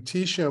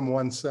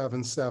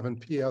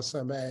lutetium-177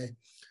 PSMA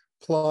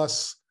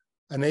plus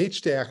an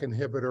HDAC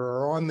inhibitor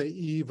are on the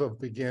eve of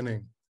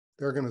beginning.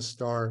 They're going to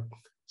start.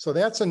 So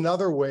that's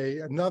another way,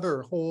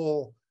 another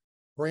whole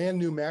brand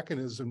new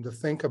mechanism to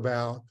think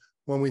about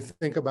when we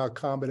think about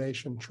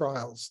combination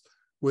trials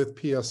with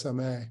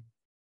PSMA.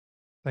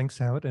 Thanks,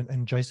 Howard.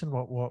 And Jason,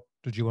 what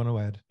did you want to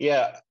add?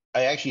 Yeah,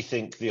 I actually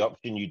think the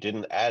option you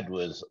didn't add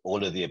was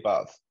all of the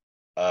above,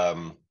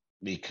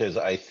 because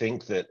I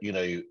think that,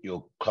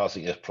 you're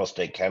classing as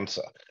prostate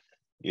cancer,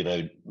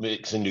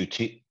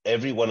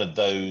 every one of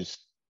those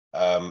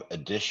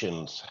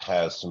additions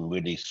has some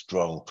really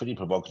strong, pretty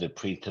provocative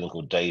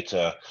preclinical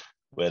data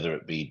whether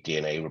it be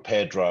DNA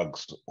repair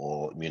drugs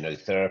or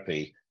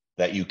immunotherapy,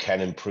 that you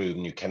can improve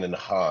and you can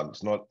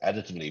enhance, not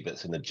additively, but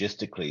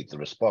synergistically, the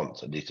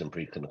response, at least in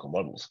preclinical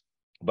models.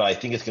 But I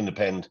think it's going to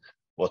depend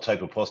what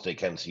type of prostate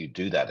cancer you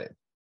do that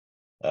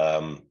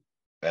in.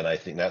 And I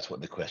think that's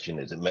what the question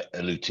is.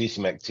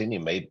 Lutetium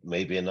actinium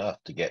may be enough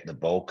to get the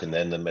bulk and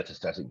then the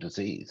metastatic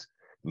disease.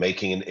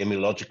 Making an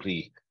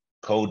immunologically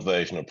cold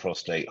version of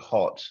prostate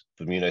hot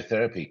for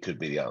immunotherapy could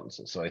be the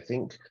answer. So I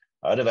think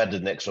I'd have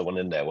added an extra one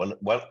in there. One,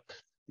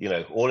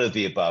 all of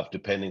the above,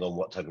 depending on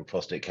what type of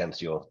prostate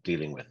cancer you're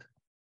dealing with.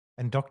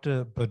 And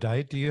Dr.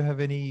 Bodei, do you have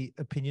any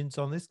opinions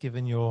on this,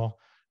 given your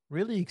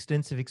really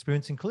extensive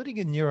experience, including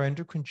in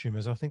neuroendocrine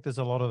tumors? I think there's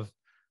a lot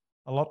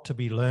to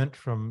be learnt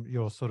from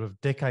your sort of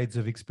decades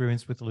of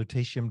experience with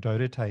lutetium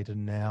dotatate,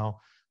 and now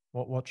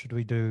what should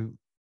we do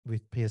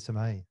with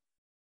PSMA?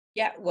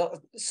 Yeah, well,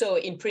 so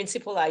in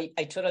principle, I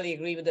totally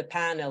agree with the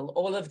panel.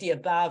 All of the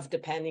above,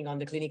 depending on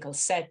the clinical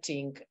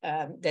setting,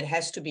 that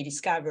has to be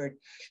discovered.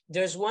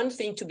 There's one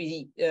thing to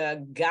be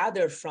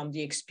gathered from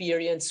the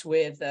experience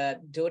with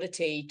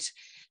dotatate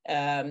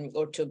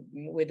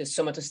with the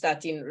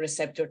somatostatin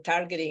receptor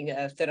targeting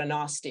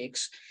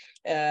theranostics,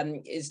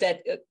 is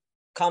that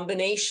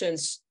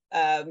combinations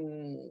have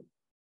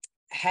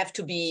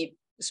to be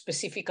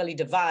specifically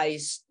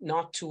devised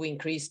not to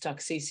increase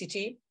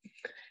toxicity,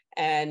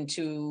 and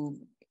to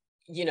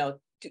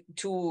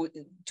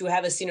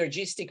have a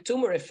synergistic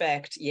tumor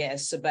effect,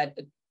 yes, but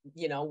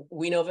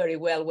we know very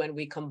well when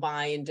we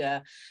combined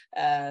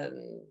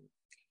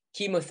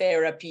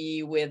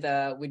chemotherapy with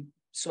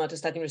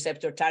somatostatin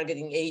receptor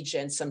targeting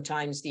agents,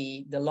 sometimes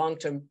the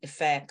long-term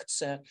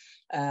effects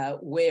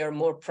were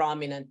more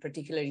prominent,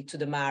 particularly to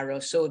the marrow.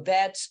 So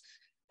that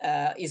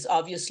is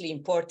obviously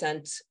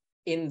important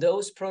in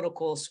those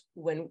protocols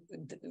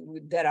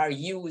that are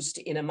used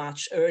in a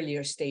much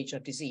earlier stage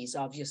of disease.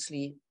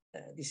 Obviously,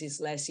 this is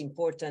less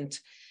important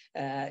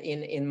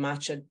in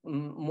much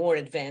more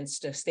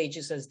advanced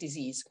stages of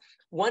disease.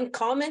 One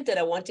comment that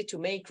I wanted to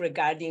make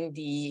regarding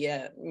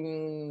the,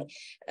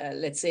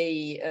 let's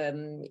say,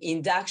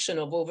 induction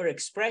of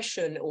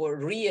overexpression or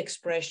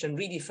re-expression,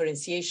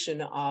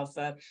 redifferentiation of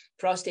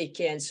prostate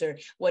cancer,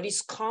 what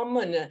is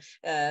common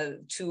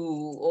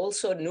to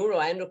also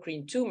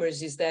neuroendocrine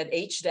tumors is that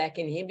HDAC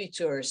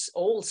inhibitors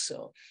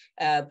also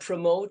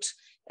promote,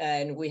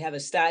 and we have a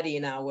study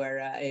in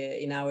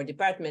our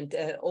department,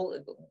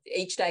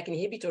 HDAC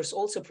inhibitors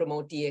also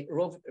promote the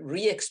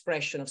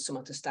re-expression of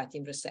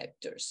somatostatin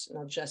receptors,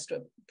 not just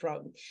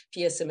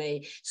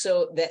PSMA.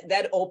 So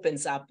that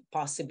opens up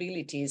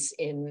possibilities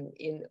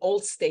in all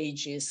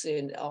stages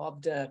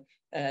of the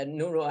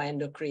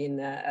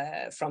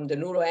neuroendocrine, from the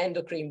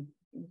neuroendocrine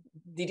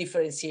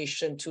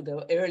dedifferentiation to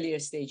the earlier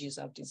stages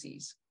of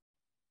disease.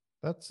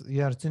 It's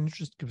an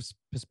interesting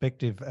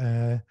perspective.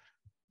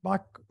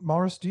 Mike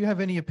Morris, do you have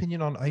any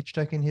opinion on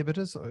HDAC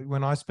inhibitors?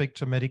 When I speak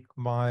to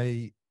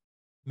my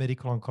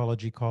medical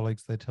oncology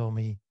colleagues, they tell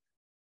me,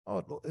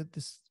 oh,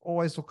 this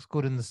always looks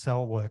good in the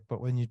cell work,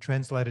 but when you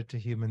translate it to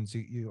humans,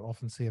 you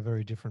often see a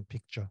very different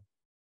picture.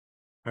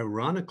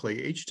 Ironically,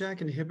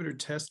 HDAC inhibitor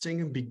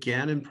testing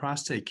began in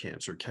prostate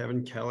cancer.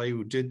 Kevin Kelly,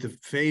 who did the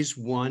phase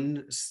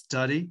 1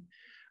 study,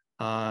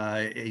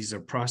 he's a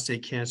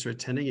prostate cancer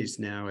attending. He's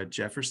now at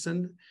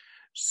Jefferson.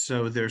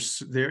 So there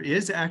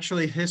is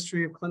actually a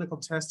history of clinical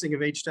testing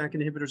of HDAC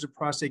inhibitors of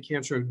prostate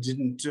cancer who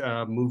didn't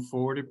move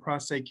forward in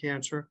prostate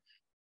cancer,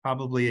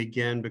 probably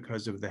again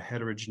because of the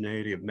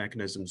heterogeneity of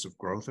mechanisms of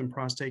growth in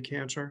prostate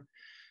cancer.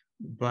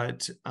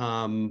 But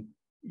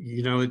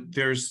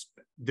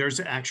there's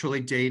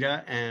actually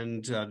data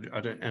and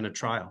a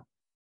trial,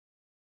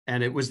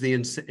 and it was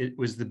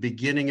the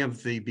beginning of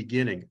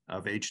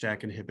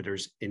HDAC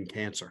inhibitors in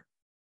cancer.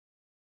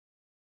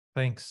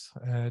 Thanks.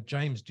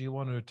 James, do you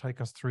want to take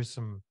us through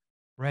some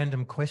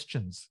random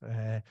questions?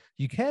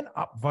 You can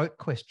upvote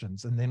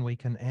questions, and then we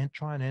can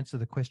try and answer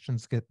the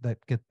questions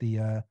that get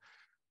the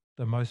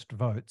most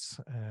votes.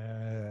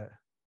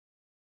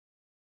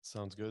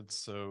 Sounds good.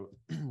 So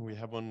we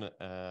have one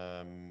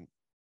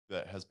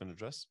that has been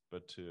addressed,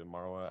 but to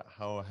Marwa,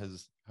 how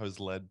is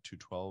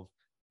𝗚212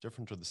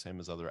 different or the same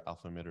as other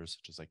alpha emitters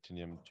such as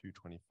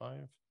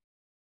actinium-225?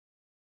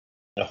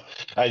 No,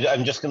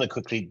 I'm just going to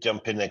quickly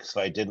jump in next.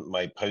 I didn't.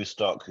 My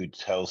postdoc, who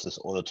tells this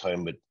all the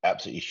time, would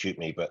absolutely shoot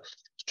me. But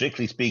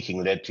strictly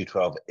speaking,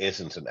 𝗚212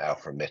 isn't an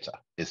alpha emitter.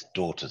 Its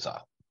daughters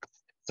are.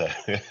 So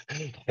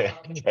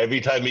every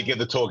time we give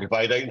the talk, if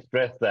I don't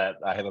stress that,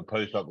 I have a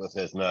postdoc that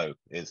says, no,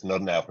 it's not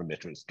an alpha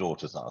emitter. Its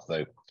daughters are.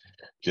 So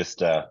just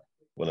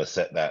want to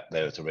set that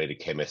there as a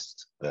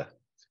radiochemist, the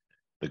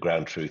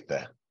ground truth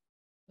there.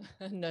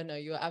 No,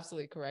 you're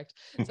absolutely correct.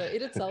 So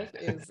it itself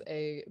is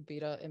a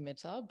beta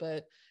emitter,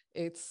 but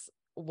it's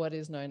what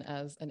is known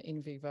as an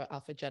in vivo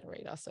alpha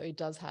generator. So it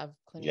does have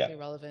clinically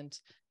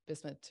relevant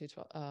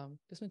bismuth-212.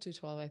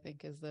 Bismuth-212, I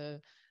think, is the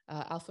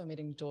alpha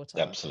emitting daughter.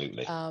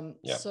 Absolutely.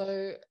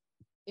 So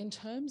in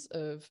terms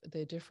of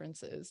their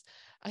differences,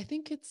 I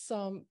think it's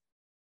look,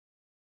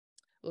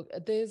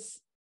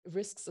 there's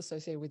risks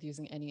associated with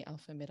using any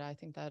alpha emitter. I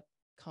think that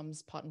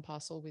comes part and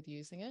parcel with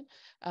using it.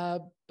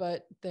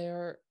 But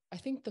I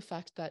think the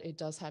fact that it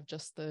does have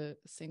just the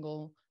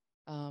single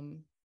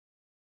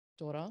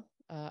daughter,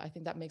 I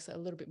think that makes it a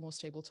little bit more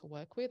stable to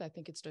work with. I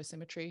think its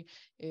dosimetry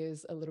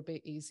is a little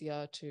bit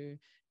easier to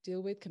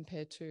deal with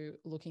compared to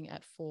looking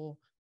at 4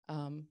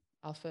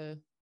 alpha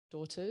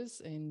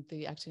daughters in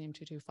the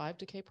actinium-225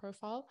 decay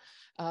profile.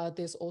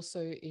 There's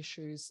also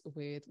issues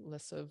with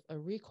less of a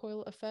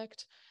recoil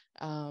effect,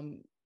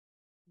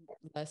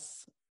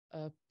 less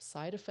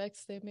side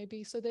effects there may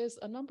be. So there's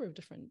a number of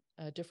different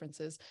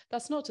differences.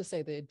 That's not to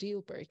say they're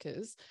deal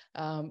breakers.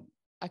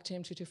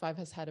 Actinium-225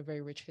 has had a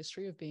very rich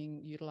history of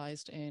being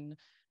utilized in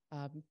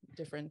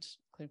different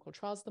clinical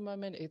trials at the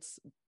moment. It's,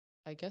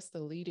 I guess,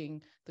 the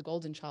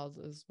golden child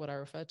is what I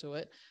refer to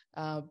it.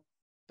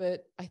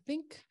 But I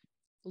think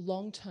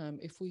long-term,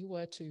 if we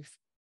were to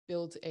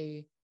build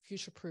a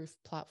future-proof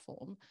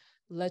platform,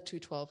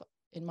 𝗏212,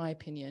 in my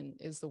opinion,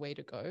 is the way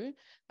to go,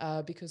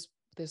 because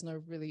there's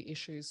no really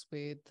issues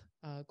with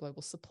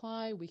global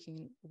supply.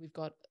 We've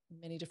got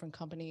many different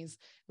companies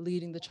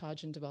leading the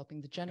charge in developing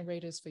the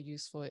generators for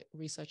use for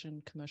research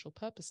and commercial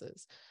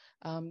purposes.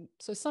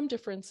 So some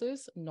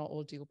differences, not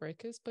all deal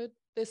breakers, but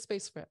there's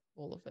space for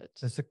all of it.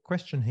 There's a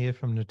question here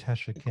from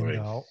Natasha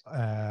Kendall.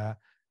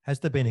 Has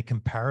there been a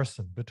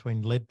comparison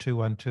between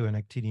𝗏212 and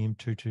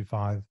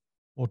actinium-225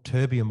 or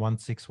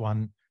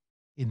terbium-161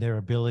 in their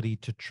ability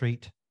to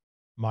treat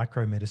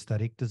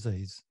micrometastatic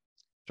disease?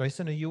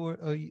 Jason, are you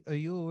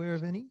aware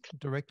of any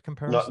direct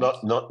comparisons?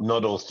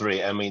 Not all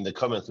three. I mean, the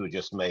comments that were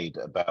just made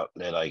about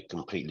lead, I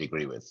completely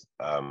agree with.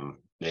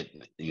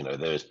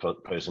 There's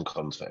pros and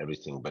cons for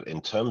everything, but in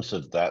terms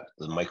of that,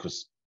 the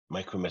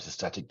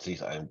micrometastatic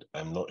disease,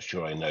 I'm not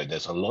sure I know.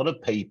 There's a lot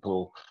of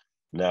people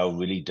now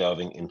really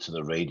delving into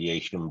the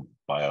radiation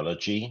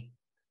biology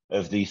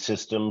of these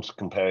systems,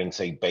 comparing,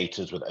 say,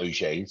 betas with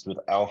Aujets with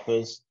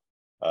alphas.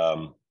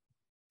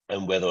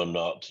 And whether or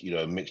not,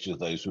 a mixture of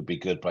those would be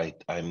good,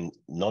 but I'm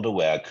not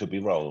aware, I could be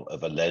wrong,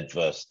 of a lead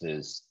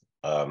versus,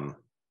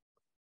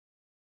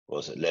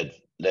 lead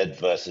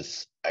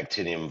versus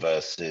actinium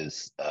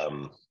versus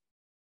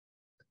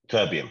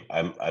terbium.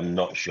 I'm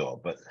not sure,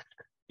 but,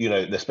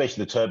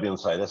 especially the terbium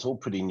side, that's all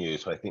pretty new,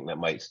 so I think that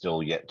might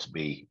still yet to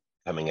be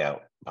coming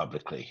out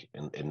publicly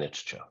in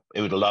literature. It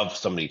would love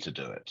somebody to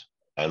do it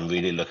and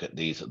really look at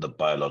these at the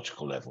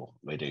biological level,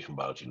 radiation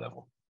biology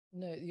level.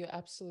 No, you're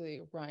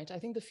absolutely right. I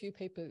think the few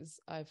papers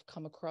I've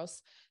come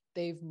across,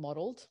 they've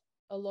modeled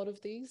a lot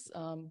of these.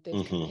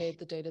 They've compared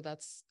the data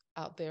that's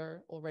out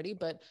there already,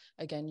 but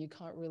again, you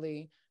can't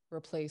really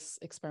replace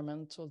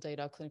experimental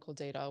data, clinical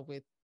data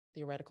with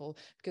theoretical,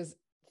 because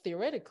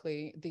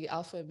theoretically, the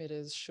alpha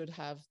emitters should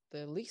have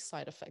the least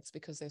side effects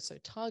because they're so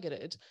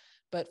targeted.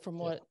 But from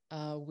what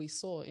we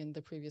saw in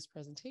the previous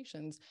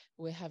presentations,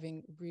 we're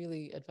having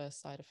really adverse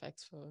side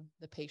effects for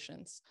the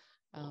patients.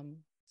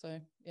 So,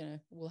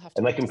 we'll have to.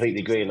 And I completely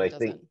agree. And I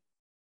think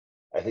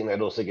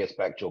that also gets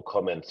back to your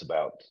comments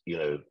about,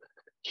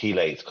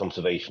 chelates,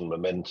 conservation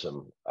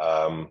momentum.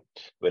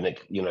 When it,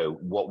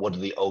 what are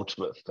the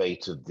ultimate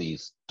fate of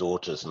these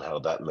daughters and how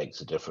that makes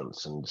a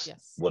difference. And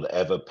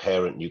whatever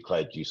parent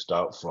nuclide you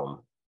start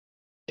from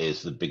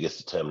is the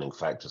biggest determining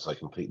factor. So I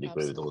completely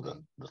agree with all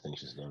the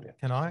things you said earlier.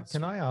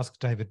 Can I ask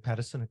David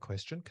Pattison a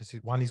question? Because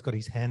he's got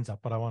his hands up,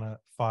 but I want to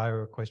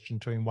fire a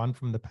question to him, one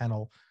from the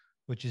panel,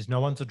 which is no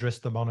one's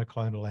addressed the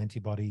monoclonal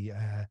antibody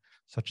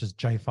such as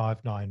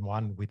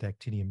J591 with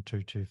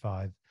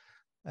actinium-225,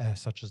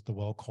 such as the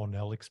Weill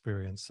Cornell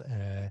experience.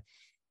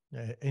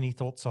 Any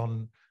thoughts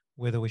on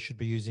whether we should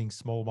be using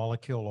small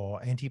molecule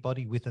or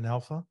antibody with an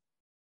alpha?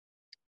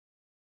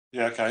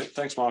 Yeah, okay.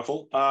 Thanks,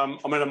 Michael.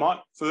 I might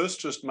first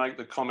just make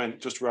the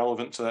comment just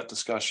relevant to that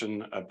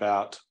discussion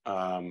about,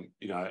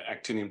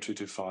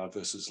 actinium-225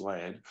 versus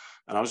lead.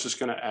 And I was just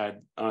going to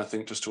add, I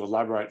think just to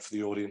elaborate for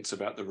the audience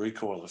about the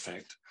recoil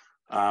effect,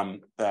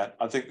 that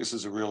I think this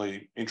is a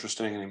really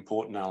interesting and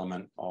important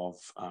element of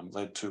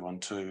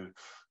𝗏212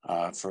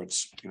 for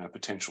its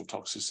potential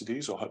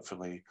toxicities or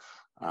hopefully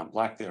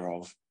lack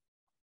thereof,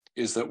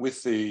 is that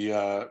with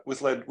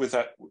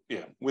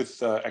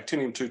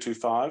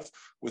actinium-225,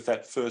 with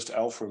that first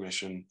alpha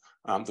emission,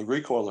 the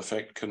recoil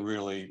effect can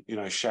really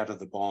shatter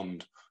the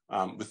bond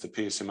with the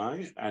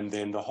PSMA, and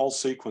then the whole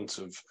sequence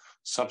of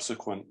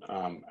subsequent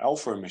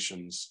alpha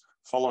emissions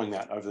following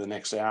that over the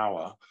next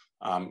hour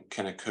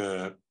can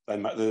occur.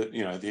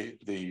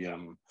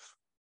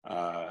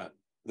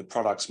 The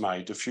products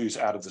may diffuse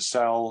out of the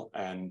cell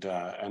and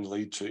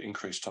lead to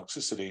increased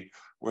toxicity.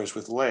 Whereas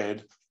with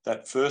lead,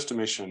 that first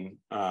emission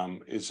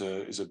is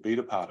a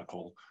beta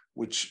particle,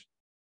 which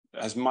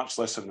has much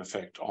less of an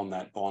effect on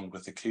that bond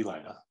with the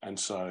chelator. And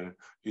so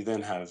you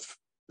then have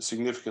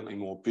significantly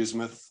more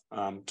bismuth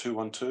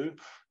 212,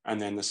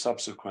 and then the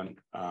subsequent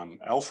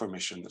alpha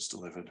emission that's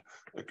delivered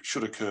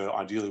should occur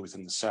ideally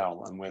within the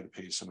cell and where the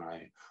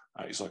PSMA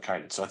is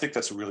located. So I think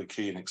that's a really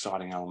key and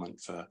exciting element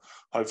for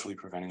hopefully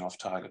preventing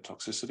off-target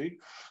toxicity.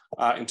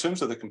 In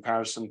terms of the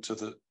comparison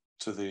to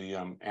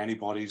the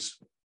antibodies,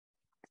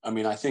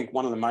 I think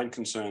one of the main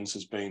concerns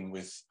has been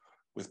with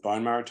with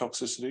bone marrow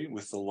toxicity,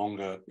 with the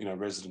longer,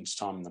 residence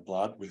time in the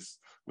blood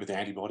with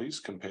antibodies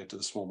compared to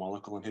the small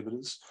molecule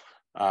inhibitors.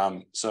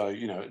 So,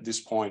 at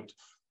this point,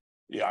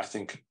 yeah, I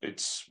think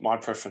my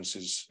preference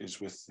is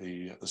with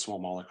the small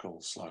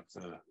molecules like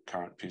the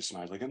current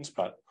PSMA ligands,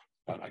 but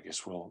I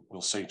guess we'll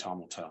see. Time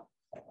will tell.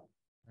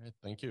 All right,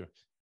 thank you.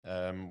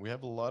 We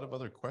have a lot of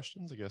other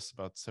questions. I guess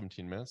about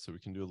 17 minutes, so we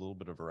can do a little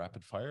bit of a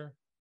rapid fire.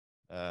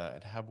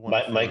 I'd have one.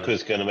 Mike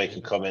was going to make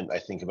a comment, I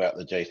think, about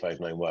the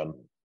J591.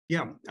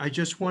 Yeah, I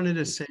just wanted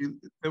to say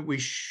that we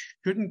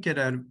shouldn't get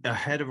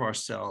ahead of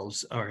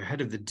ourselves or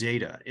ahead of the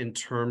data in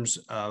terms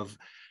of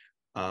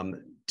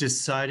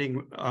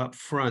deciding up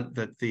front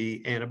that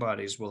the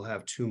antibodies will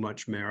have too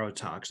much marrow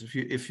tox.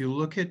 If you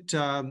look at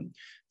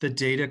the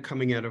data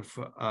coming out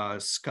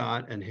of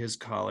Scott and his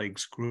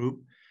colleagues' group,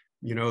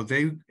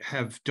 they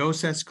have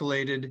dose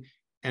escalated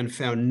and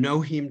found no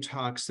heme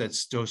tox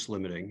that's dose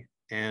limiting.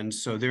 And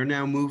so they're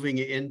now moving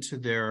into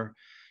their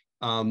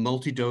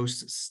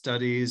multi-dose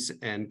studies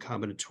and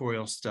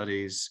combinatorial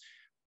studies.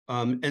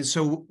 And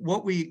so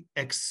what we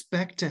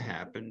expect to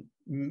happen,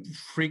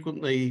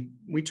 frequently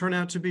we turn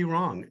out to be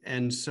wrong.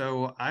 And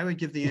so I would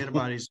give the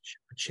antibodies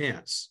a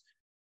chance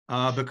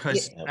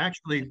because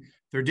actually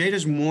their data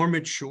is more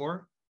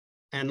mature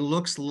and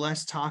looks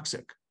less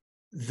toxic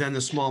than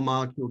the small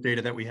molecule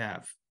data that we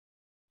have.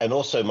 And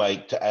also,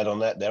 Mike, to add on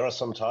that, there are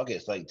some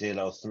targets like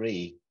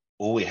DLL3.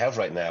 All we have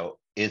right now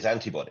is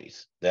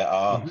antibodies. There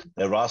are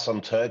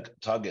some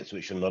targets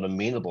which are not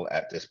amenable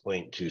at this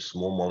point to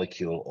small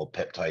molecule or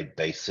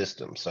peptide-based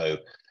systems. So,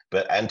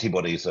 but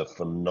antibodies are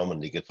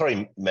phenomenally good.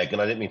 Sorry, Megan,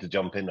 I didn't mean to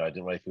jump in there. I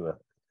didn't know if you were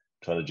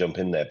trying to jump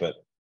in there, but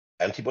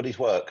antibodies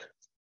work.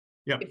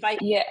 Yeah.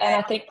 And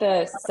I think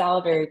the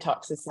salivary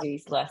toxicity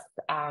is less,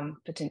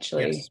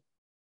 potentially.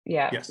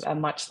 Yes.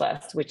 Much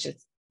less, which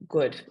is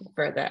good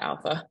for the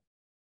alpha.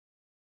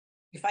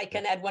 If I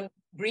can add one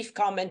brief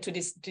comment to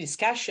this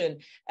discussion,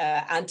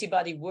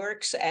 antibody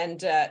works, and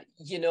the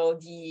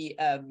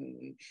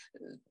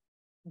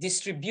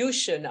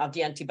distribution of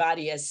the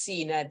antibody as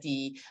seen at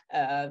the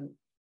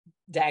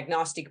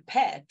diagnostic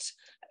PET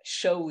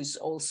shows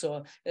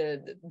also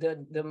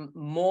the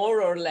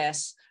more or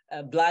less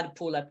blood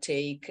pool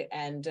uptake.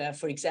 And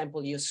for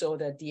example, you saw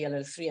that the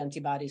DLL3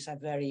 antibodies have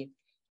very,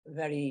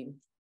 very,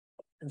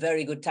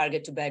 very good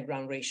target to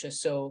background ratio.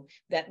 So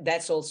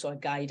that's also a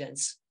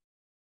guidance.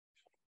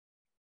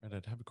 Right,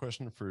 I'd have a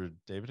question for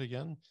David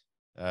again.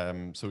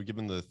 So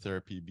given the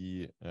Therapy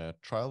B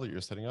trial that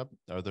you're setting up,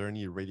 are there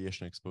any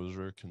radiation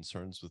exposure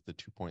concerns with the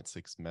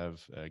 2.6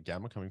 MeV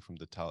gamma coming from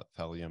the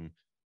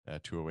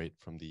thallium-208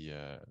 from the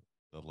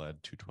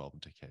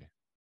𝗘𝗍-212 decay?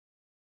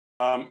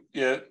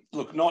 Yeah,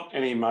 look, not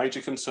any major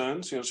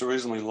concerns. It's a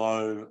reasonably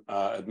low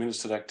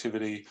administered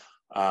activity,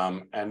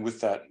 and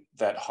with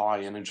that high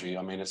energy,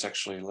 I mean, it's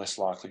actually less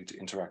likely to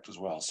interact as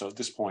well. So at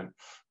this point,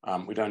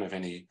 we don't have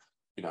any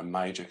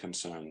major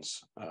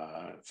concerns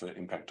for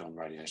impact on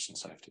radiation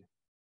safety.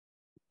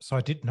 So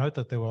I did note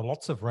that there were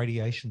lots of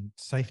radiation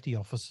safety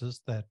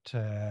officers that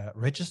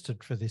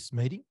registered for this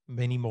meeting,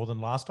 many more than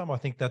last time. I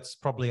think that's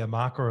probably a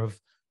marker of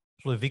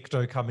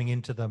Pluvicto coming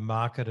into the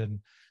market and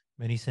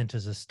many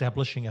centres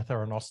establishing a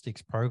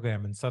theranostics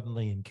program and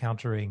suddenly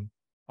encountering,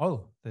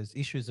 there's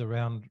issues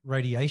around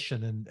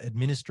radiation and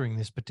administering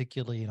this,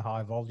 particularly in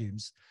high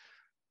volumes.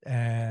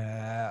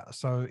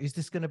 So is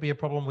this going to be a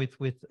problem with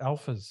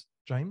alphas?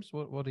 James,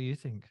 what do you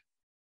think?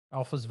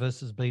 Alphas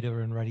versus beta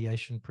and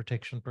radiation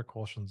protection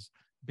precautions,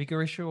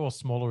 bigger issue or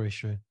smaller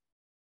issue?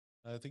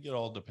 I think it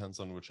all depends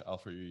on which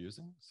alpha you're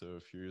using. So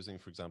if you're using,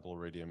 for example,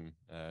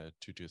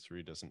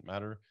 radium-223, doesn't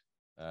matter.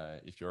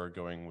 If you're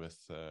going with,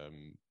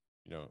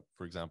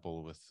 for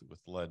example, with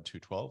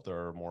lead-212,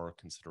 there are more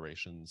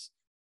considerations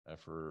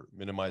for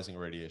minimizing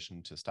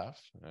radiation to staff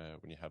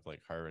when you have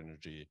like higher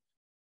energy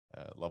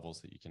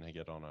levels that you can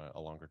get on a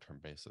longer term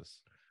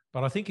basis.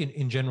 But I think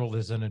in general,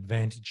 there's an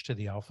advantage to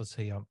the alphas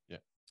here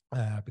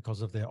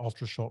because of their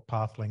ultra short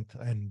path length,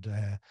 and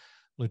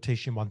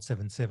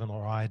lutetium-177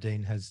 or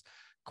iodine has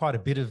quite a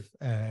bit of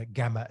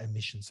gamma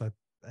emission. So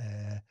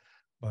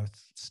both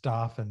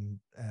staff and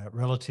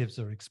relatives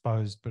are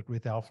exposed, but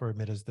with alpha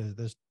emitters,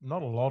 there's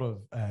not a lot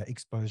of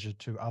exposure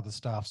to other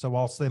staff. So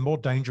whilst they're more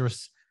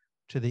dangerous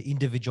to the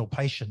individual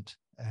patient,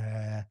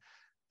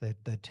 they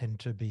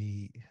tend to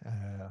be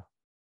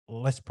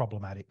less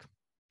problematic.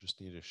 Just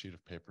need a sheet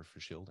of paper for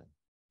shielding.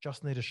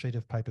 Just need a sheet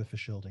of paper for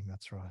shielding.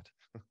 That's right.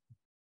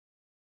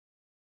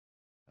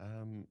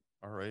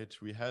 All right.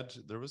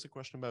 There was a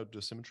question about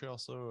dosimetry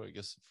also, I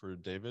guess, for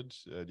David.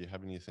 Do you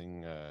have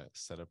anything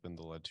set up in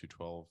the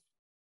lead-212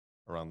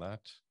 around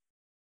that?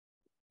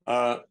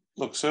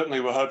 Look, certainly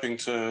we're hoping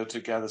to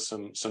gather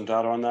some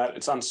data on that.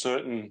 It's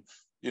uncertain.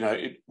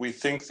 We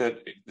think that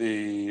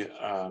the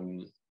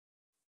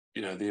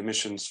the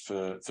emissions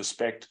for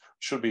SPECT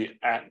should be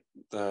at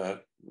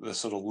the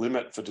sort of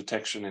limit for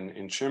detection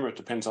in tumour. It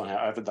depends on how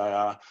avid they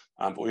are,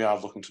 but we are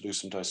looking to do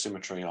some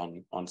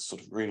dosimetry on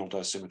sort of renal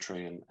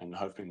dosimetry and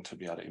hoping to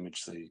be able to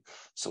image the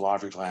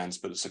salivary glands.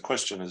 But it's a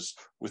question is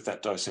with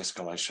that dose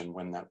escalation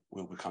when that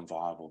will become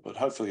viable. But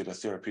hopefully at a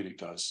therapeutic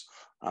dose,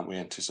 we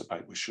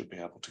anticipate we should be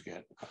able to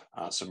get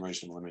some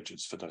reasonable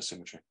images for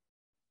dosimetry.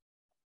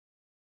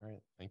 All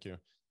right, thank you.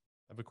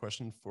 I have a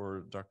question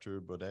for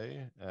Dr.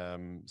 Bodei.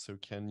 So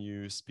can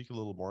you speak a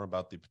little more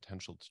about the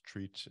potential to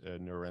treat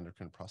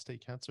neuroendocrine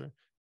prostate cancer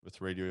with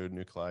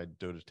radionuclide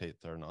dotatate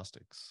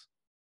theranostics?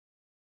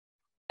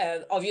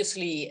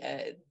 Obviously,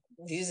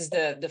 this is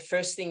the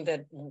first thing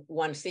that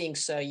one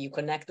thinks. You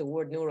connect the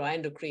word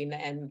neuroendocrine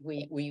and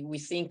we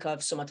think of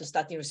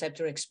somatostatin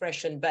receptor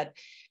expression, but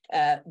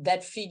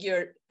that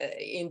figure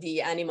in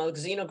the animal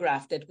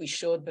xenograft that we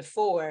showed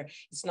before,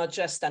 it's not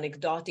just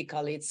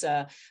anecdotal, it's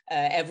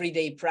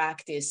everyday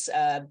practice.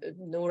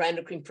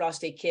 Neuroendocrine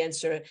prostate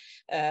cancer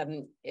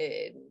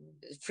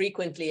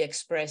frequently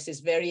expresses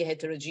very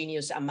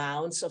heterogeneous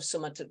amounts of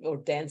or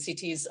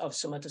densities of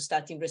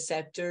somatostatin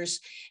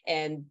receptors,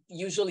 and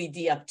usually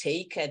the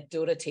uptake at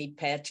dotatate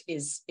PET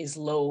is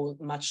low,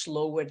 much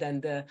lower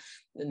than the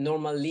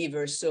normal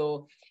liver.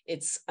 So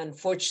it's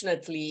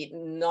unfortunately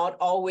not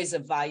always a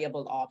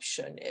viable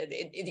option.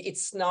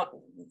 It's not,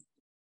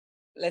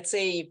 let's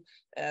say,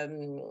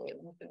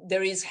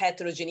 there is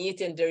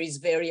heterogeneity and there is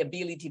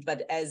variability,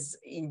 but as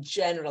in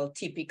general,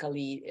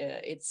 typically,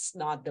 it's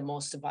not the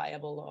most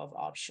viable of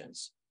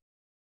options.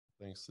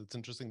 Thanks. It's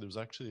interesting. There's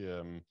actually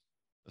a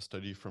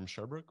study from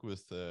Sherbrooke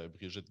with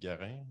Brigitte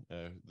Guérin,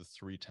 the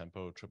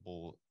 3-tempo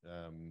triple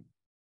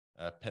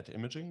PET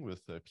imaging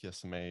with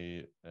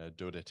PSMA,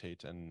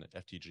 dotatate, and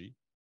FDG.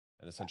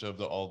 And essentially, of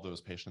all those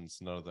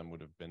patients, none of them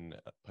would have been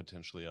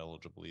potentially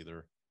eligible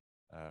either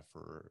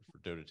for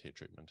dotatate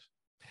treatment.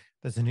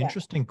 There's an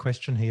interesting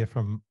question here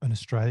from an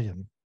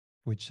Australian,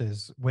 which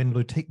says, when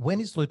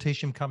is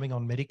lutetium coming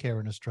on Medicare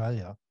in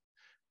Australia?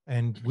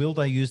 And will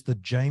they use the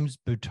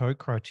𝗘𝗵𝗿𝗀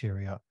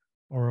criteria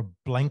or a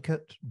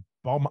blanket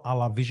bomb a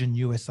la Vision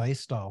USA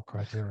style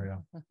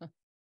criteria?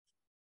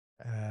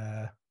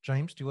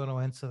 James, do you want to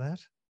answer that?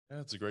 Yeah,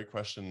 it's a great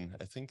question.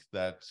 I think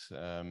that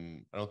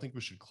I don't think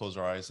we should close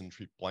our eyes and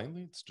treat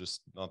blindly. It's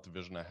just not the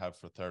vision I have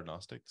for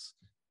theranostics.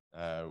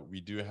 We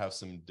do have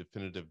some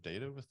definitive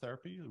data with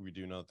therapy. We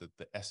do know that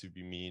the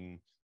SUV mean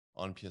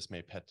on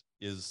PSMA PET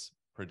is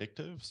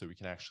predictive, so we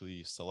can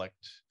actually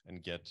select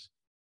and get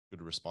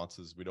good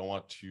responses. We don't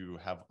want to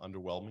have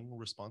underwhelming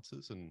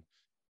responses, and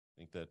I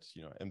think that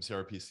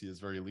MCRPC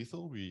is very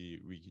lethal.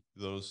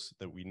 Those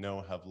that we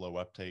know have low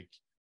uptake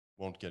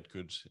won't get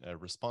good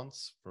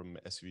response from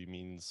SUV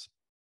means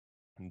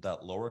in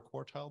that lower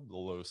quartile,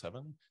 below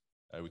 7.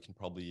 We can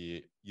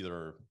probably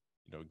either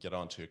get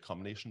onto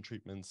combination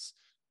treatments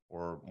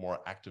or more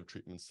active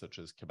treatments such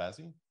as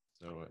𝗘𝗍𝗄𝗍.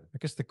 So I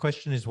guess the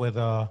question is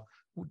whether,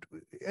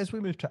 as we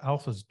move to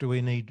alphas, do we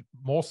need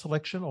more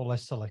selection or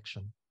less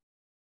selection?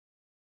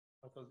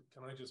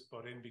 Can I just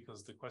butt in,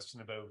 because the question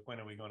about when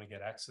are we going to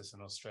get access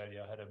in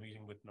Australia, I had a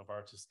meeting with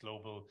Novartis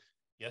Global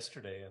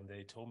yesterday, and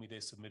they told me they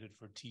submitted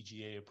for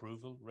TGA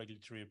approval,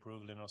 regulatory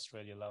approval in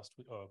Australia last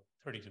week, or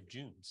 30th of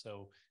June.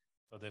 So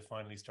they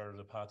finally started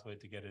a pathway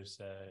to get it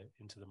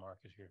into the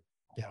market here.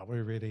 Yeah, we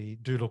really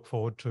do look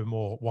forward to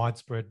more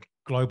widespread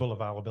global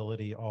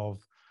availability of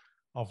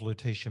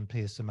lutetium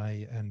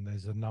PSMA, and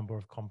there's a number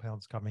of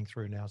compounds coming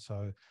through now.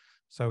 So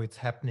it's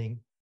happening.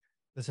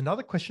 There's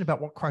another question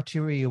about what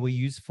criteria we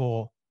use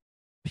for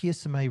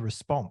PSMA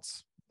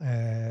response.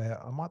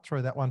 I might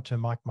throw that one to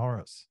Mike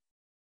Morris.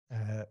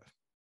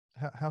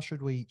 How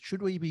should we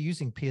be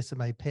using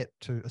PSMA PET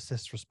to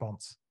assess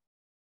response?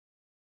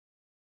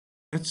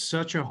 That's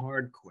such a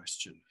hard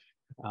question.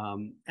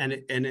 The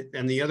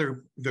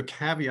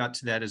caveat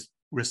to that is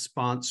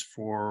response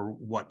for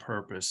what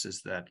purpose?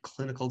 Is that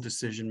clinical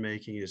decision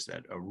making? Is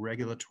that a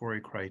regulatory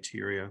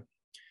criteria?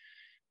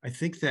 I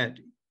think that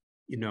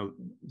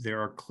there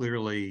are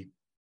clearly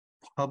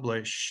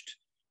published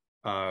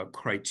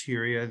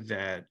criteria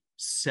that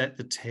set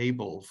the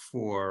table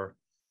for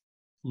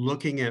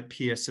looking at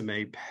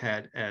PSMA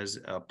PET as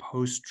a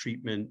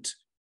post-treatment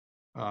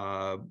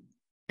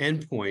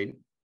endpoint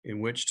in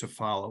which to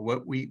follow.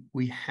 What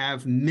we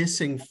have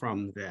missing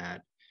from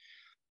that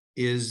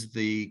is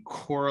the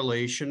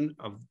correlation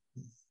of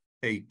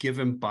a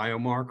given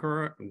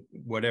biomarker,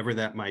 whatever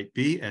that might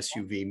be,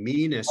 SUV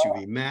mean,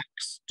 SUV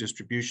max,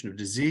 distribution of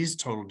disease,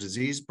 total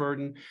disease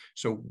burden.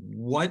 So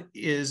what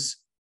is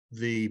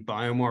the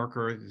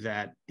biomarker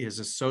that is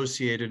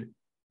associated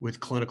with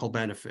clinical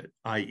benefit,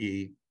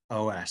 i.e.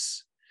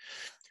 OS?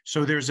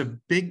 So there's a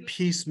big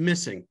piece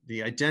missing,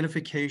 the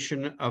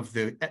identification of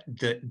the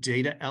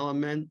data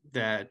element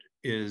that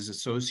is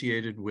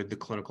associated with the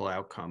clinical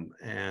outcome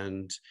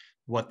and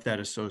what that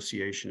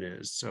association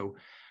is. So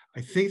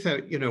I think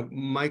that,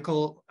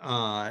 Michael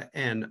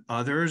and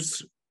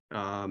others,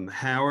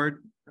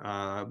 Howard,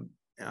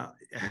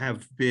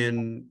 have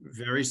been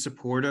very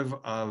supportive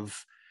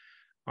of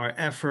our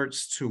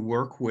efforts to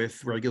work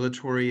with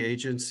regulatory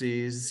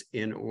agencies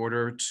in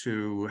order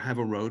to have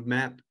a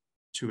roadmap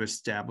to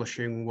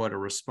establishing what a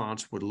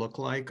response would look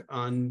like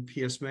on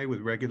PSMA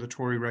with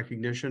regulatory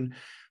recognition.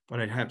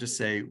 But I'd have to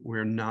say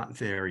we're not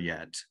there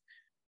yet.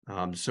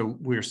 So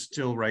we're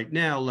still right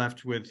now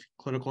left with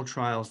clinical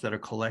trials that are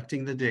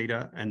collecting the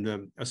data and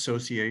the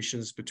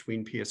associations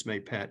between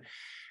PSMA PET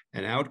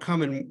and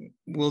outcome. And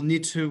we'll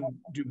need to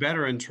do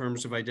better in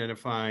terms of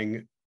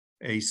identifying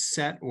a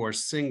set or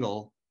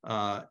single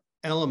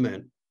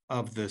element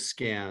of the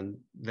scan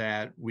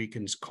that we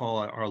can call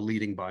our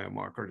leading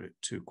biomarker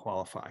to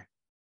qualify.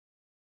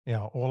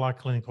 Yeah, all our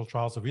clinical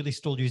trials are really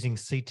still using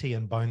CT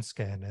and bone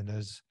scan. And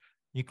as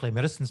nuclear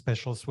medicine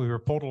specialists, we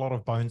report a lot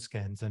of bone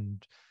scans.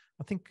 And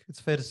I think it's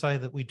fair to say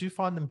that we do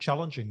find them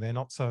challenging. They're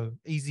not so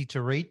easy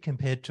to read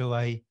compared to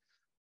a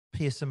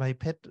PSMA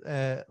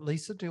PET.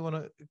 Lisa, do you want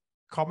to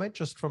comment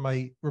just from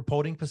a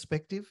reporting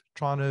perspective,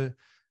 trying to,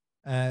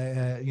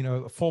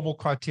 formal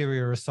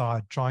criteria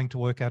aside, trying to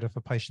work out if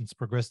a patient's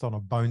progressed on a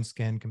bone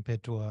scan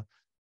compared to a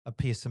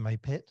PSMA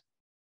PET?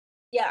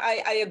 Yeah,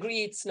 I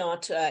agree. It's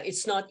not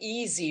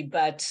easy,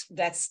 but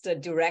that's the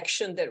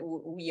direction that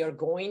we are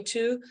going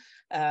to.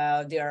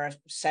 There are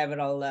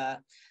several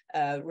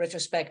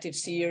retrospective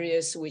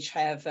series which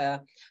have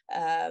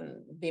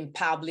been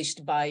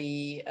published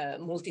by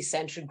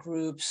multi-centric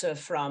groups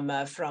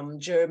from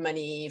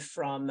Germany,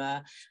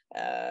 from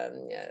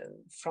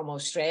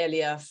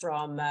Australia,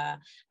 from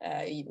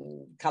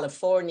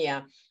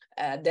California.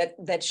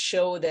 That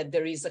show that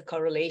there is a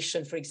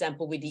correlation, for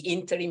example, with the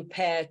interim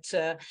PET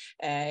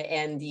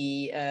and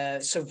the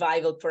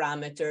survival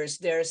parameters.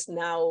 There's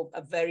now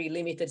a very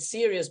limited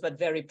series, but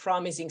very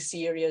promising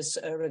series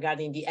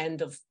regarding the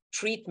end of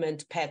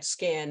treatment PET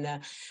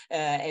scan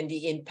and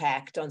the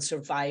impact on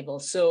survival.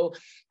 So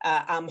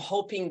I'm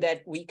hoping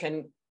that we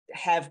can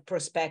have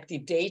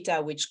prospective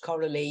data which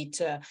correlate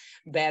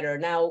better.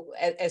 Now,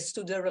 as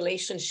to the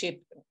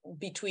relationship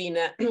between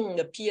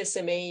the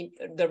PSMA,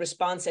 the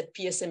response at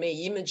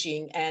PSMA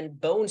imaging and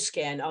bone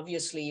scan,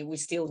 obviously we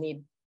still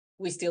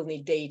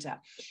need data.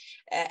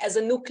 As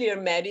a nuclear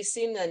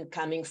medicine and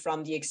coming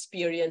from the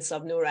experience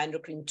of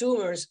neuroendocrine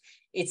tumors,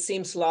 it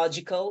seems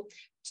logical,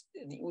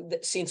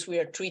 since we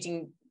are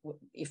treating,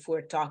 if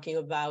we're talking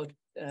about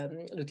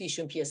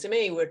lutetium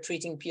PSMA, we're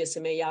treating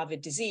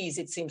PSMA-𝗷𝗿 disease.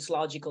 It seems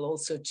logical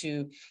also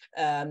to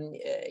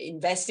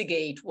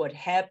investigate what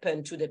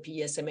happened to the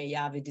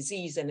PSMA-𝗷𝗿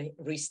disease and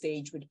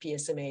restage with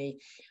PSMA,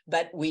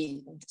 but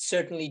we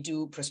certainly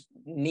do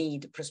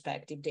need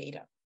prospective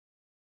data.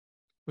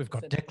 We've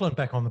got Declan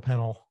back on the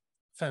panel.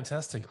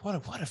 Fantastic. What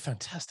a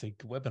fantastic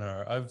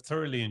webinar. I've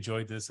thoroughly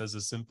enjoyed this as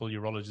a simple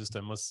urologist,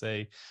 I must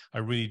say. I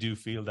really do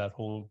feel that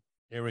whole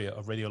area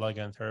of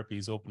radioligand therapy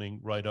is opening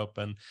right up,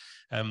 and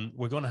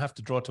we're going to have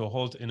to draw to a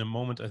halt in a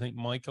moment. I think,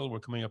 Michael,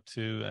 we're coming up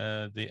to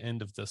the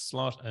end of the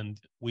slot, and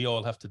we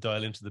all have to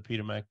dial into the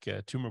Peter Mac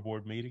tumor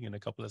board meeting in a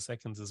couple of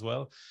seconds as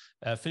well.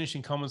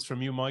 Finishing comments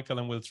from you, Michael,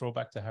 and we'll throw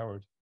back to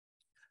Howard.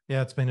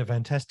 Yeah, it's been a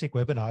fantastic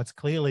webinar.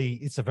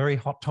 It's a very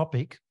hot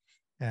topic.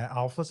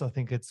 Alphas, I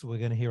think we're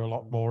going to hear a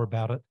lot more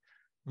about it.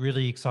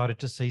 Really excited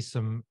to see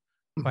some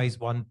phase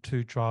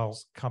 1-2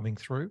 trials coming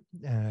through.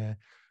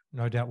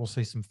 No doubt we'll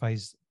see some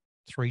phase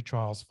 3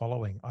 trials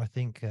following. I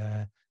think,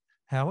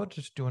 Howard,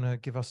 do you want to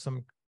give us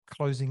some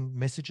closing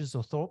messages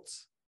or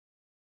thoughts?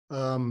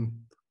 Well,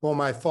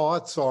 my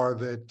thoughts are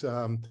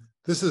that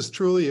this is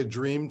truly a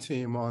dream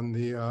team on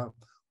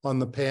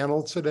the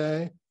panel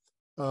today.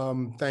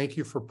 Thank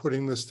you for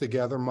putting this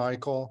together,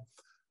 Michael.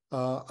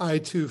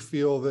 I too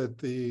feel that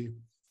the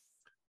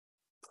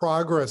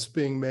progress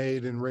being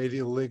made in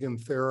radioligand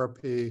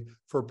therapy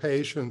for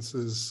patients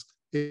is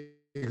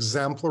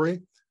exemplary.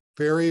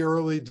 Very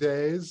early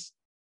days,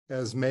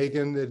 as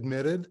Megan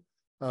admitted,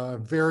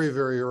 very,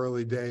 very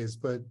early days,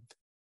 but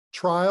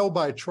trial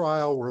by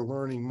trial, we're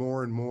learning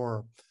more and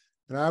more.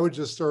 And I would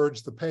just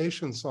urge the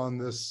patients on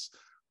this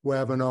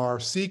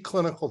webinar, see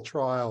clinical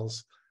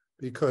trials,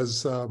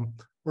 because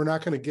we're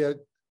not going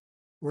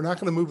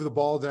to move the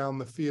ball down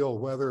the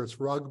field, whether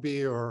it's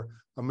rugby or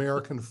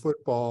American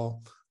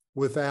football,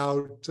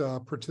 without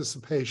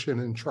participation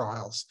in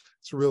trials.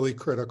 It's really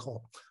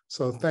critical.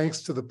 So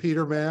thanks to the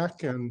Peter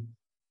Mac and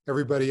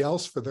everybody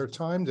else for their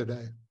time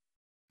today.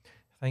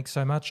 Thanks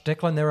so much,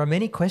 Declan. There are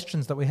many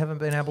questions that we haven't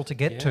been able to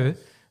get to,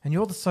 and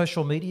you're the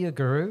social media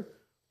guru.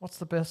 What's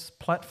the best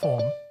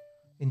platform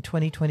in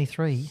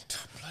 2023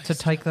 to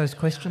take those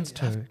questions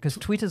to? Because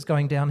Twitter's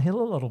going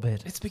downhill a little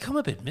bit. It's become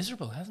a bit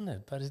miserable, hasn't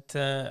it? But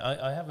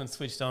I haven't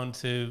switched on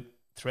to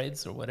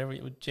Threads or whatever.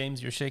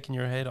 James, you're shaking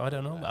your head. I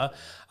don't know.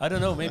 I don't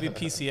know. Maybe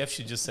PCF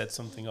should just set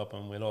something up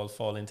and we'll all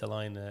fall into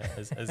line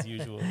as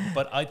usual.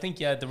 But I think,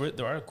 yeah,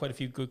 there are quite a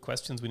few good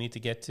questions we need to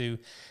get to.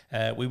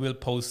 We will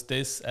post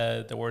this.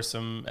 There were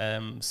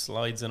some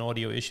slides and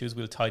audio issues.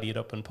 We'll tidy it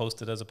up and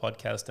post it as a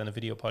podcast and a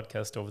video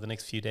podcast over the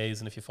next few days.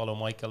 And if you follow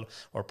Michael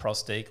or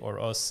ProsTIC or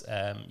us,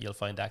 you'll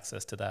find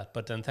access to that.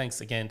 But then thanks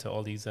again to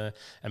all these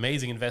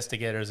amazing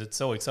investigators. It's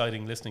so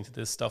exciting listening to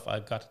this stuff.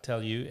 I've got to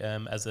tell you,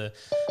 as a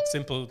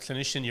simple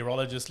clinician clinician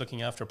urologist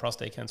looking after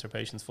prostate cancer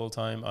patients full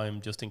time,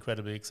 I'm just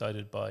incredibly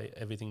excited by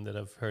everything that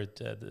I've heard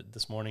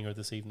this morning or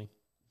this evening.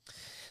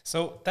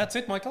 So that's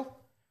it, Michael.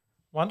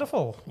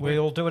 Wonderful.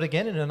 We'll do it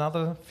again in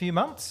another few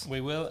months.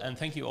 We will, and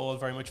thank you all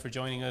very much for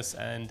joining us,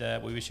 and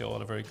we wish you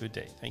all a very good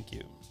day. Thank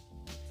you.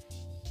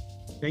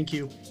 Thank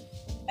you.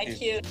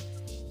 Thank you.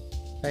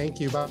 Thank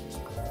you. Bye.